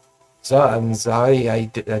 so I'm sorry, I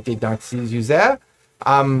did not see you there.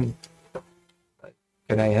 Can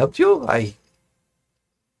I help you? I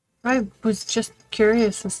was just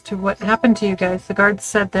curious as to what happened to you guys. The guards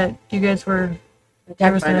said that you guys were...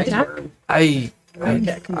 There was an attack? I'm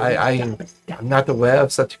not aware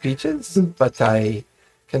of such creatures, but I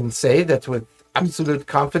can say that with absolute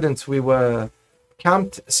confidence we were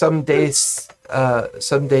camped some days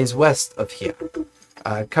west of here,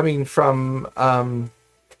 coming from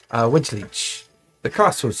Winchleach, the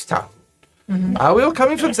crossroads town. We were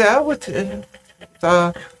coming from there with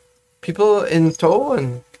people in tow,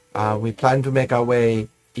 and we planned to make our way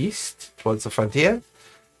east towards the frontier.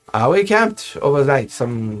 We camped overnight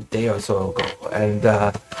some day or so ago, and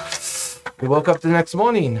we woke up the next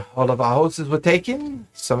morning. All of our horses were taken,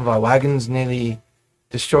 some of our wagons nearly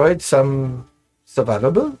destroyed, some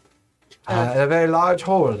survivable, and a very large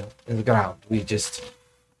hole in the ground. We just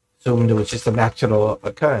assumed it was just a natural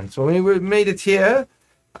occurrence. When we made it here,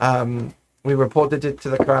 we reported it to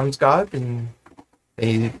the Crown's Guard, and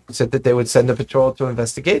they said that they would send a patrol to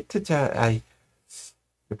investigate it.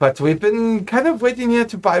 But we've been kind of waiting here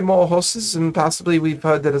to buy more horses, and possibly we've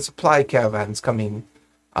heard that a supply caravan's coming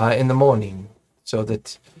in the morning, so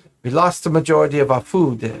that we lost the majority of our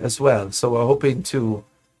food as well. So we're hoping to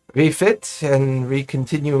refit and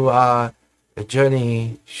recontinue our a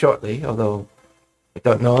journey shortly, although I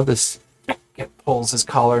don't know. This pulls his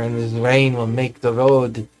collar, and this rain will make the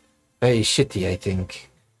road very shitty, I think.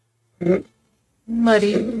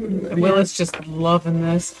 Muddy. Will is just loving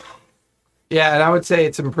this. Yeah, and I would say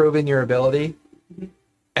it's improving your ability.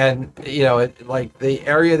 And, you know, like the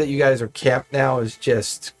area that you guys are camped now is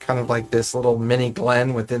just kind of like this little mini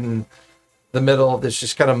glen within the middle of this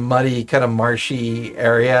just kind of muddy, kind of marshy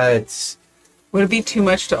area. It's Would it be too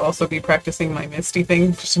much to also be practicing my Misty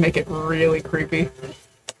thing just to make it really creepy?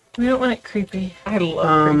 We don't want it creepy. I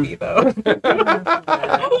love creepy though.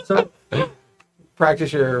 So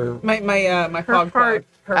practice your. My fog part-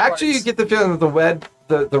 her Actually, you parts. get the feeling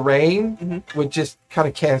that the rain would just kind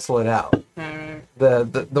of cancel it out. Alright.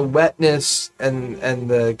 The wetness and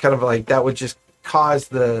the kind of like that would just cause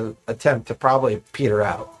the attempt to probably peter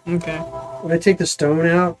out. Okay. when I take the stone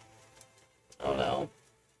out Oh no.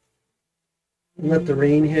 and let the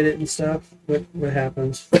rain hit it and stuff, what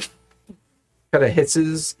happens? Kind of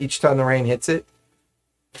hisses each time the rain hits it.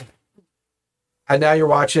 And now you're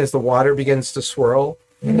watching as the water begins to swirl.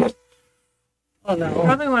 Oh no.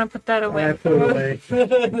 Probably want to put that I away. put it away.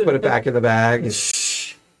 Put it back in the bag.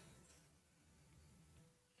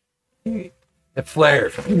 It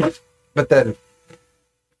flares, but then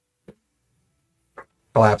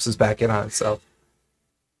collapses back in on itself.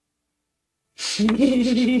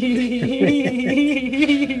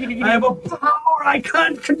 I have a power I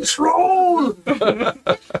can't control.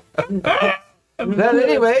 Well,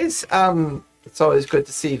 anyways, it's always good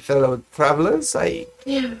to see fellow travelers.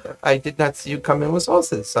 Yeah. I did not see you come in with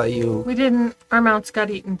horses. Are you? We didn't. Our mounts got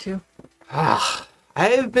eaten too. I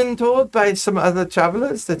have been told by some other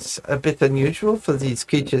travelers that's a bit unusual for these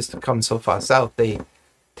creatures to come so far south. They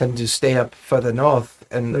tend to stay up further north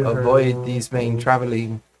and avoid these main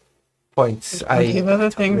traveling points. Okay, the other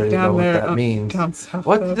thing really know down what there. that means. Down south.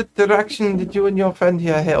 What direction did you and your friend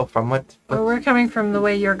here hail from? Well, we're coming from the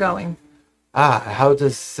way you're going. How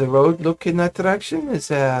does the road look in that direction? Is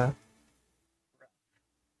there...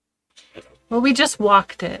 Well, we just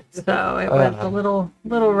walked it, so it was a little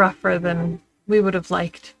rougher than we would have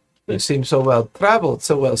liked. You seem so well traveled,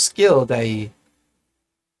 so well skilled.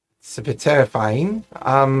 It's a bit terrifying.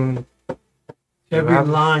 Every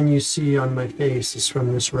line you see on my face is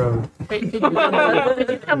from this road. Wait, did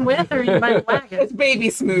you come with, or you might wagon? It's baby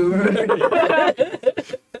smooth.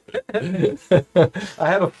 I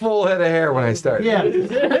had a full head of hair when I started. Yeah.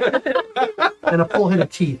 And a full head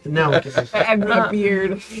of teeth. And now look at me. I have a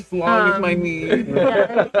beard as long as my knee.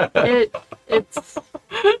 Yeah, it's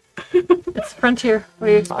frontier.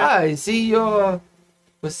 We expect. I see your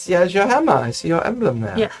hammer. I see your emblem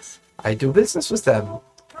there. Yes. I do business with them.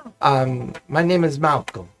 My name is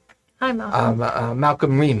Malcolm. Hi, Malcolm.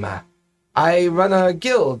 Malcolm Rima. I run a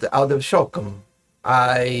guild out of Shokum.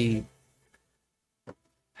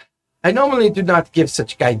 I normally do not give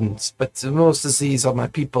such guidance, but most of these are my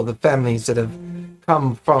people, the families that have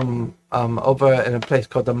come from over in a place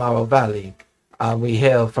called the Morrow Valley. We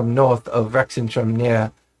hail from north of Rexentrum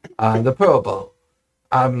near the Pearl Bowl.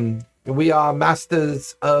 We are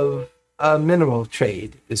masters of mineral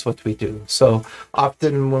trade is what we do. So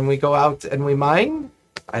often when we go out and we mine,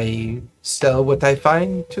 I sell what I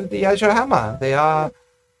find to the Azure Hammer. They are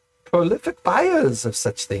prolific buyers of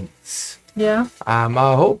such things. Yeah.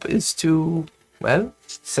 Our hope is to, well,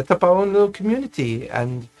 set up our own little community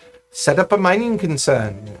and set up a mining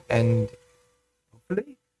concern and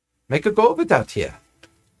hopefully make a go of it out here.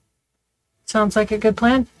 Sounds like a good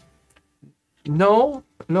plan. No,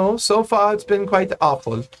 so far it's been quite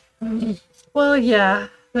awful. Well, yeah.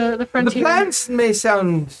 The The frontier. plans may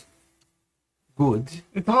sound good,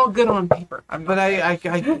 It's all good on paper. but I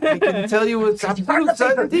can tell you with absolute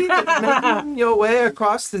certainty that making your way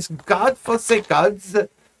across this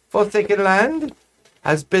godforsaken land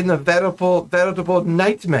has been a veritable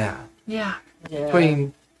nightmare. Yeah.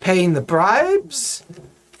 Between paying the bribes,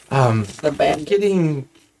 The band. getting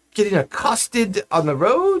accosted on the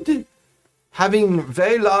road, having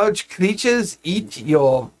very large creatures eat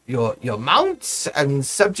your mounts and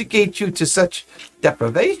subjugate you to such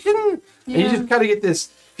deprivation. And you Yeah. just kind of get this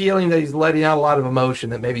feeling that he's letting out a lot of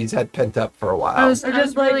emotion that maybe he's had pent up for a while. I was Or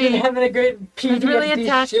just like really, having a great PTSD really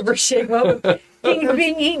attached. shiver moment.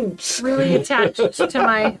 Being eaten. really attached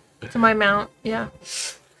to my mount. Yeah.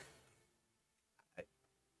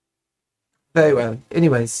 Very well.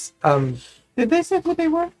 Anyways, Did they say what they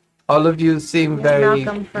were? all of you seem Yeah, very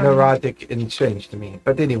Malcolm from- neurotic and strange to me.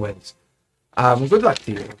 But anyways, good luck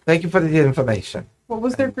to you. Thank you for the information. What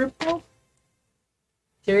was their group called?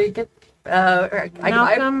 Jerry, get. I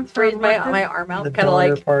Malcolm raised from my what my arm out, The kind of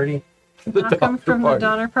Donner like party. The Malcolm doctor from the party.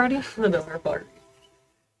 Donner Party. the donor party.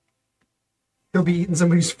 He'll be eating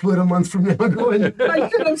somebody's foot a month from now, going, "I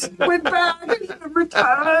should have went back. I should have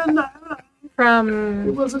returned. It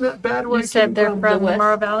From wasn't that bad." Where you I said came they're from." from west.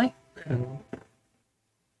 Morrow Valley.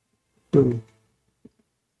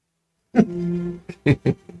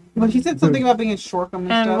 Well, she said something about being in Shoreham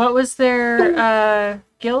and And stuff. what was their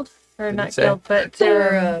guild? Or not say. guild, but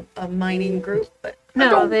They're a mining group, but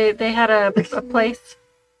no, they had a place.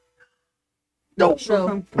 No.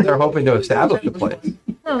 so They're hoping to establish a place.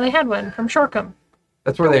 No, they had one from Shoreham.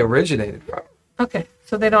 That's where they originated from. Okay,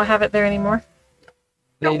 so they don't have it there anymore.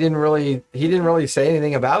 He didn't really say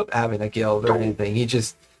anything about having a guild or anything. He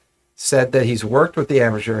just said that he's worked with the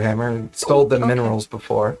amateur hammer and stole the minerals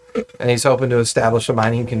before, and he's hoping to establish a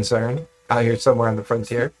mining concern out here somewhere on the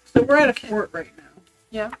frontier. so we're at a fort right now.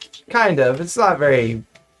 Yeah. Kind of. It's not very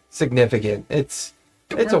significant. It's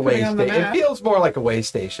a We're way putting on the station. It map. feels more like a way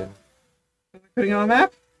station. Putting it on a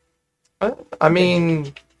map? I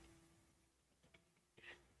mean,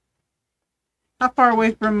 How far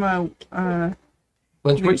away from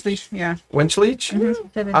Lynchleach. Yeah. Winchleach? Is it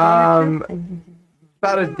a day or two?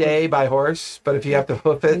 About a day by horse, but if you have to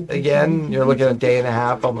hoof it again, you're looking at a day and a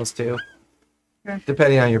half, almost two, Okay.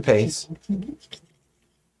 depending on your pace.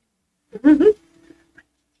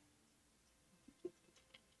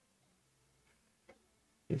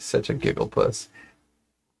 He's such a giggle puss.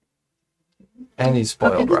 And he's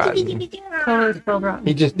spoiled rotten. Totally spelled wrong.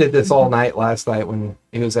 He just did this all night last night when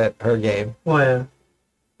he was at her game. Oh, yeah.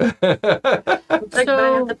 Looks like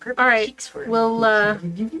I have the perfect all right, cheeks for it. we'll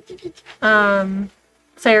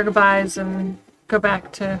say our goodbyes and go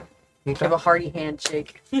back to. Give a hearty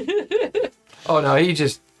handshake. Oh no, he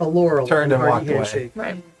just A Laurel. Turned and hearty walked away. handshake.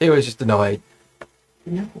 Right. he was just annoyed.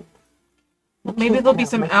 Maybe there'll be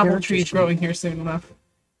some apple trees growing here soon enough.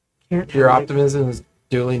 Your optimism is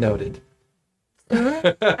duly noted.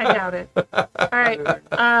 I doubt it. All right.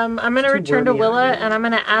 I'm going to return to wordy Willa idea. and I'm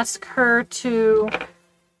going to ask her to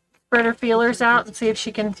spread her feelers out and see if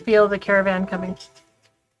she can feel the caravan coming.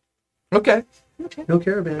 Okay. No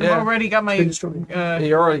caravan. Yeah. I've already got my. Been destroyed.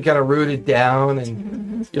 You're already kind of rooted down,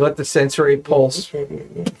 and you let the sensory pulse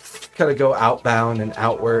kind of go outbound and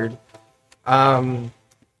outward.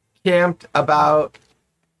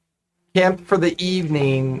 Camped for the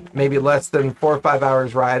evening, maybe less than 4 or 5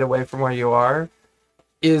 hours ride away from where you are,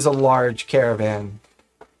 is a large caravan.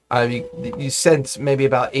 You sense maybe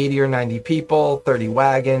about 80 or 90 people, 30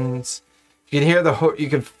 wagons. You can hear you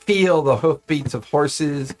can feel the hoofbeats of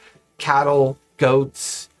horses, cattle,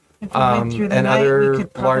 goats, If we went through the and night, we other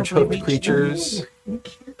could large probably hoofed reach creatures.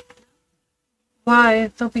 Why?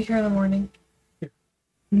 They'll be here in the morning.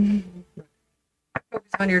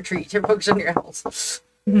 Focus on your treat. Focus on your house.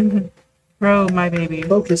 Grow, my baby.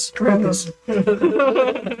 Focus. Focus.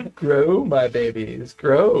 Grow, my babies,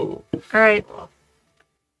 grow. All right.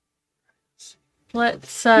 Let's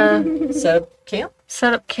Set up camp.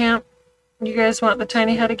 set up camp. You guys want the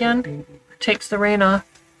tiny hut again? Takes the rain off.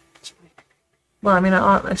 Well, I mean,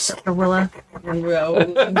 except for Willa. Well,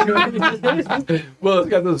 it's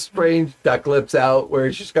got those strange duck lips out where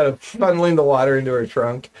it's just kind of funneling the water into her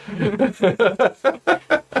trunk.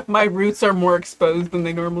 My roots are more exposed than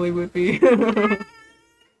they normally would be.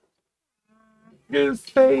 His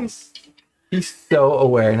face. He's so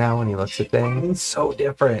aware now when he looks at things. It's so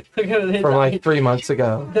different Look at his from like eyes. 3 months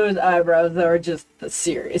ago. Those eyebrows are just the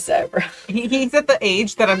serious eyebrows. He's at the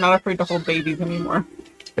age that I'm not afraid to hold babies anymore.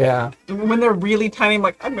 Yeah. When they're really tiny, I'm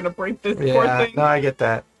like, I'm gonna break this poor Yeah. thing. No, I get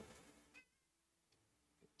that.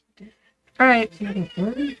 All right.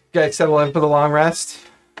 You guys settle in for the long rest?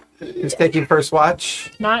 Who's taking first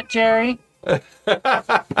watch? Not Jerry. I'll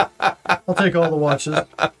take all the watches.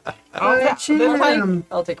 I'll, this time,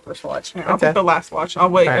 I'll take first watch. I'll Okay. take the last watch. I'll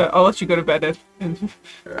wait. Alright. I'll let you go to bed. All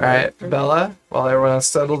right, Bella, while everyone else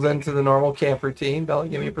settles into the normal camp routine, Bella,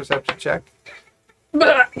 give me a perception check.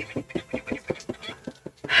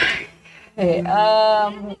 Hey,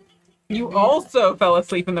 You also fell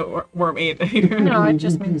asleep in the worm ate. No, it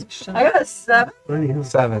just means it's I got a 7. Anyhow.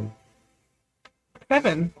 7.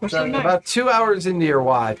 7. What's so nice? About 2 hours into your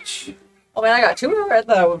watch. Oh man, I got 2. I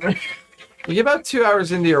thought I would. You get about 2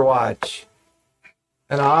 hours into your watch,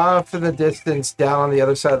 and off in the distance, down on the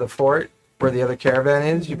other side of the fort, where the other caravan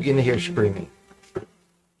is, you begin to hear screaming.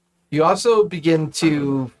 You also begin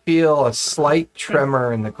to feel a slight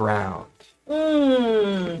tremor in the ground.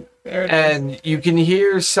 Mmm. There it is. And you can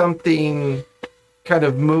hear something kind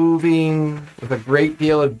of moving with a great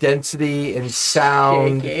deal of density and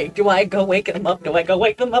sound. Do I go wake them up? I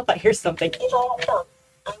hear something. If I had known,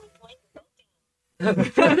 I was going to go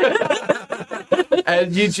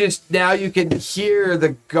And now you can hear the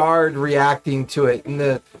guard reacting to it, and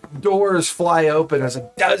the doors fly open as a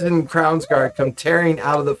dozen Crown's Guard come tearing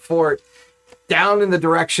out of the fort down in the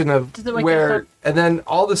direction of Does it wake us where, up? and then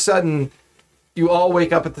all of a sudden you all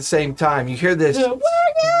wake up at the same time. You hear this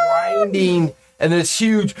grinding and this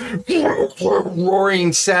huge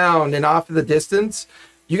roaring sound, and off in the distance,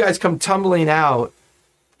 you guys come tumbling out.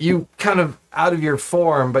 You kind of out of your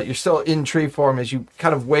form, but you're still in tree form as you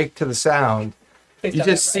kind of wake to the sound. You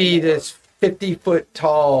just see this 50-foot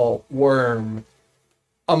tall worm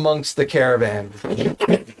amongst the caravan,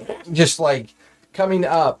 just like coming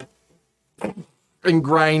up and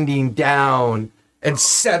grinding down and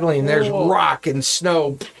settling. There's rock and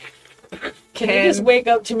snow. Can you just wake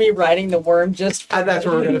up to me riding the worm just And that's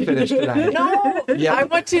where we're going to finish tonight. No, Yep. I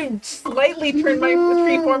want to slightly turn my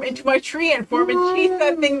tree form into my tree ant form and chase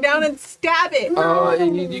that thing down and stab it.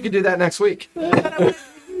 You can do that next week.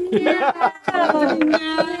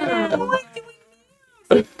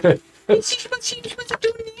 She wants to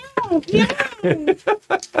do now. Yeah.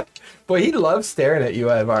 Boy, he loves staring at you,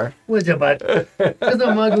 Edvar. What's your butt? Because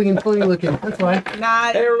I'm ugly and funny looking. That's why.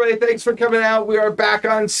 Not. Hey, everybody, thanks for coming out. We are back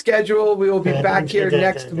on schedule. We will be back here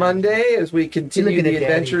next Monday as we continue Look at the it, Daddy.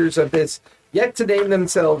 adventures of this yet to name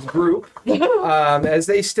themselves group as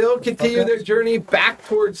they still continue their journey back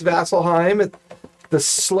towards Vasselheim at the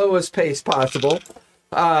slowest pace possible.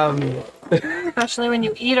 Especially when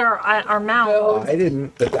you eat our mouth. I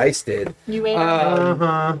didn't. The dice did. You ate our mouth.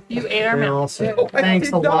 Uh-huh. You ate our And mouth. also, I thanks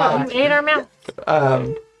did a lot. You ate our mouth.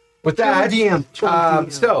 With that,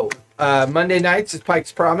 DM. so Monday nights is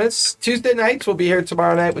Pike's Promise. Tuesday nights we'll be here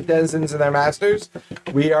tomorrow night with Denizens and their masters.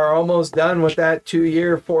 We are almost done with that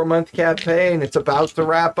 2-year, 4-month campaign. It's about to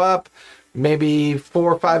wrap up. Maybe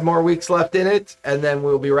 4 or 5 more weeks left in it, and then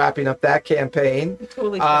we'll be wrapping up that campaign.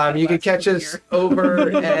 Totally You can catch us over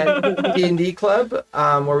at D&D Club,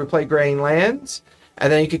 where we play Graying Lands.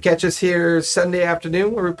 And then you can catch us here Sunday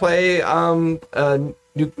afternoon, where we play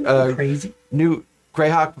Crazy. new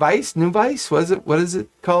Greyhawk Vice. New Vice? What is it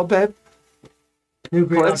called, babe? New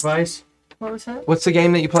great What's- advice. What was that? What's the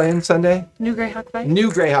game that you play on Sunday? New Greyhawk Vice? New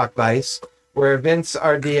Greyhawk Vice, where Vince,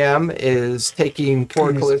 our DM, is taking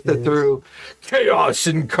poor Yes, Callista yes. through chaos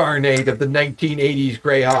incarnate of the 1980s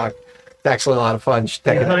Greyhawk. It's actually a lot of fun.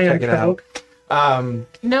 Check it out.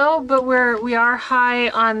 No, but we are high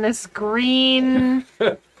on this green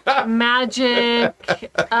magic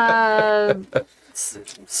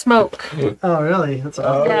smoke. Oh, really? That's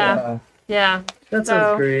awesome. Yeah. That So-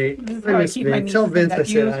 sounds great. This is I how I miss keep my me. nieces Tell and Vince I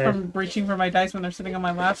nephews said from reaching for my dice when they're sitting on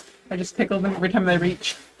my lap. I just tickle them every time they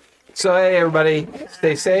reach. So, hey, everybody,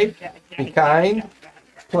 stay safe, be kind,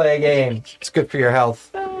 play a game. It's good for your health.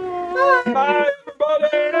 Bye,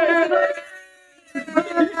 everybody!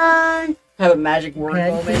 have a magic word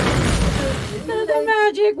moment? The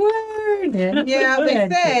magic word. Yeah, they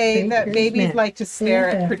say that babies like to stare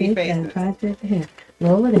at pretty faces.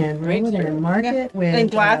 Roll it in, roll it in, mark it with. And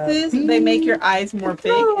glasses, they make your eyes more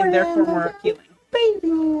big and therefore more appealing.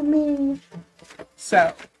 Baby.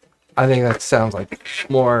 So, I think that sounds like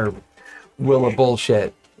more Willa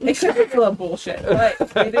bullshit. except for full of bullshit. But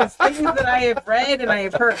it is things that I have read and I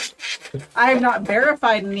have heard. I have not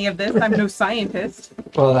verified any of this. I'm no scientist.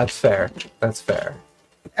 Well, that's fair. That's fair.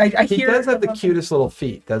 I He hear does have the from- cutest little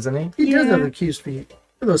feet, doesn't he? He does Yeah. have the cutest feet.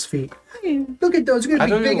 Look at those feet. Look at those. They're I gonna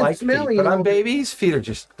don't be big even and like feet, smelly. but on and babies, feet are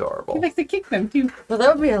just adorable. He likes to kick them too. Well,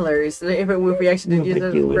 that would be hilarious if we actually did use it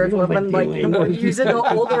as a spiritual weapon. Like, the more you use it, the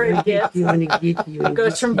older it gets. It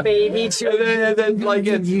goes from baby to. And then like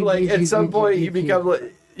it's like at some point you become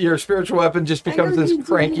like, your spiritual weapon just becomes this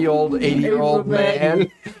cranky old 80-year-old man.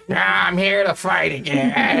 I'm here to fight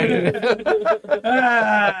again.